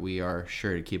ones that we are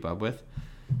sure to keep up with.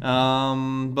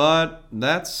 But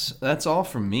that's all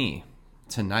from me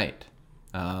tonight.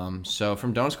 So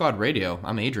from Donut Squad Radio,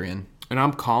 I'm Adrian. And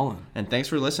I'm Colin. And thanks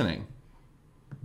for listening.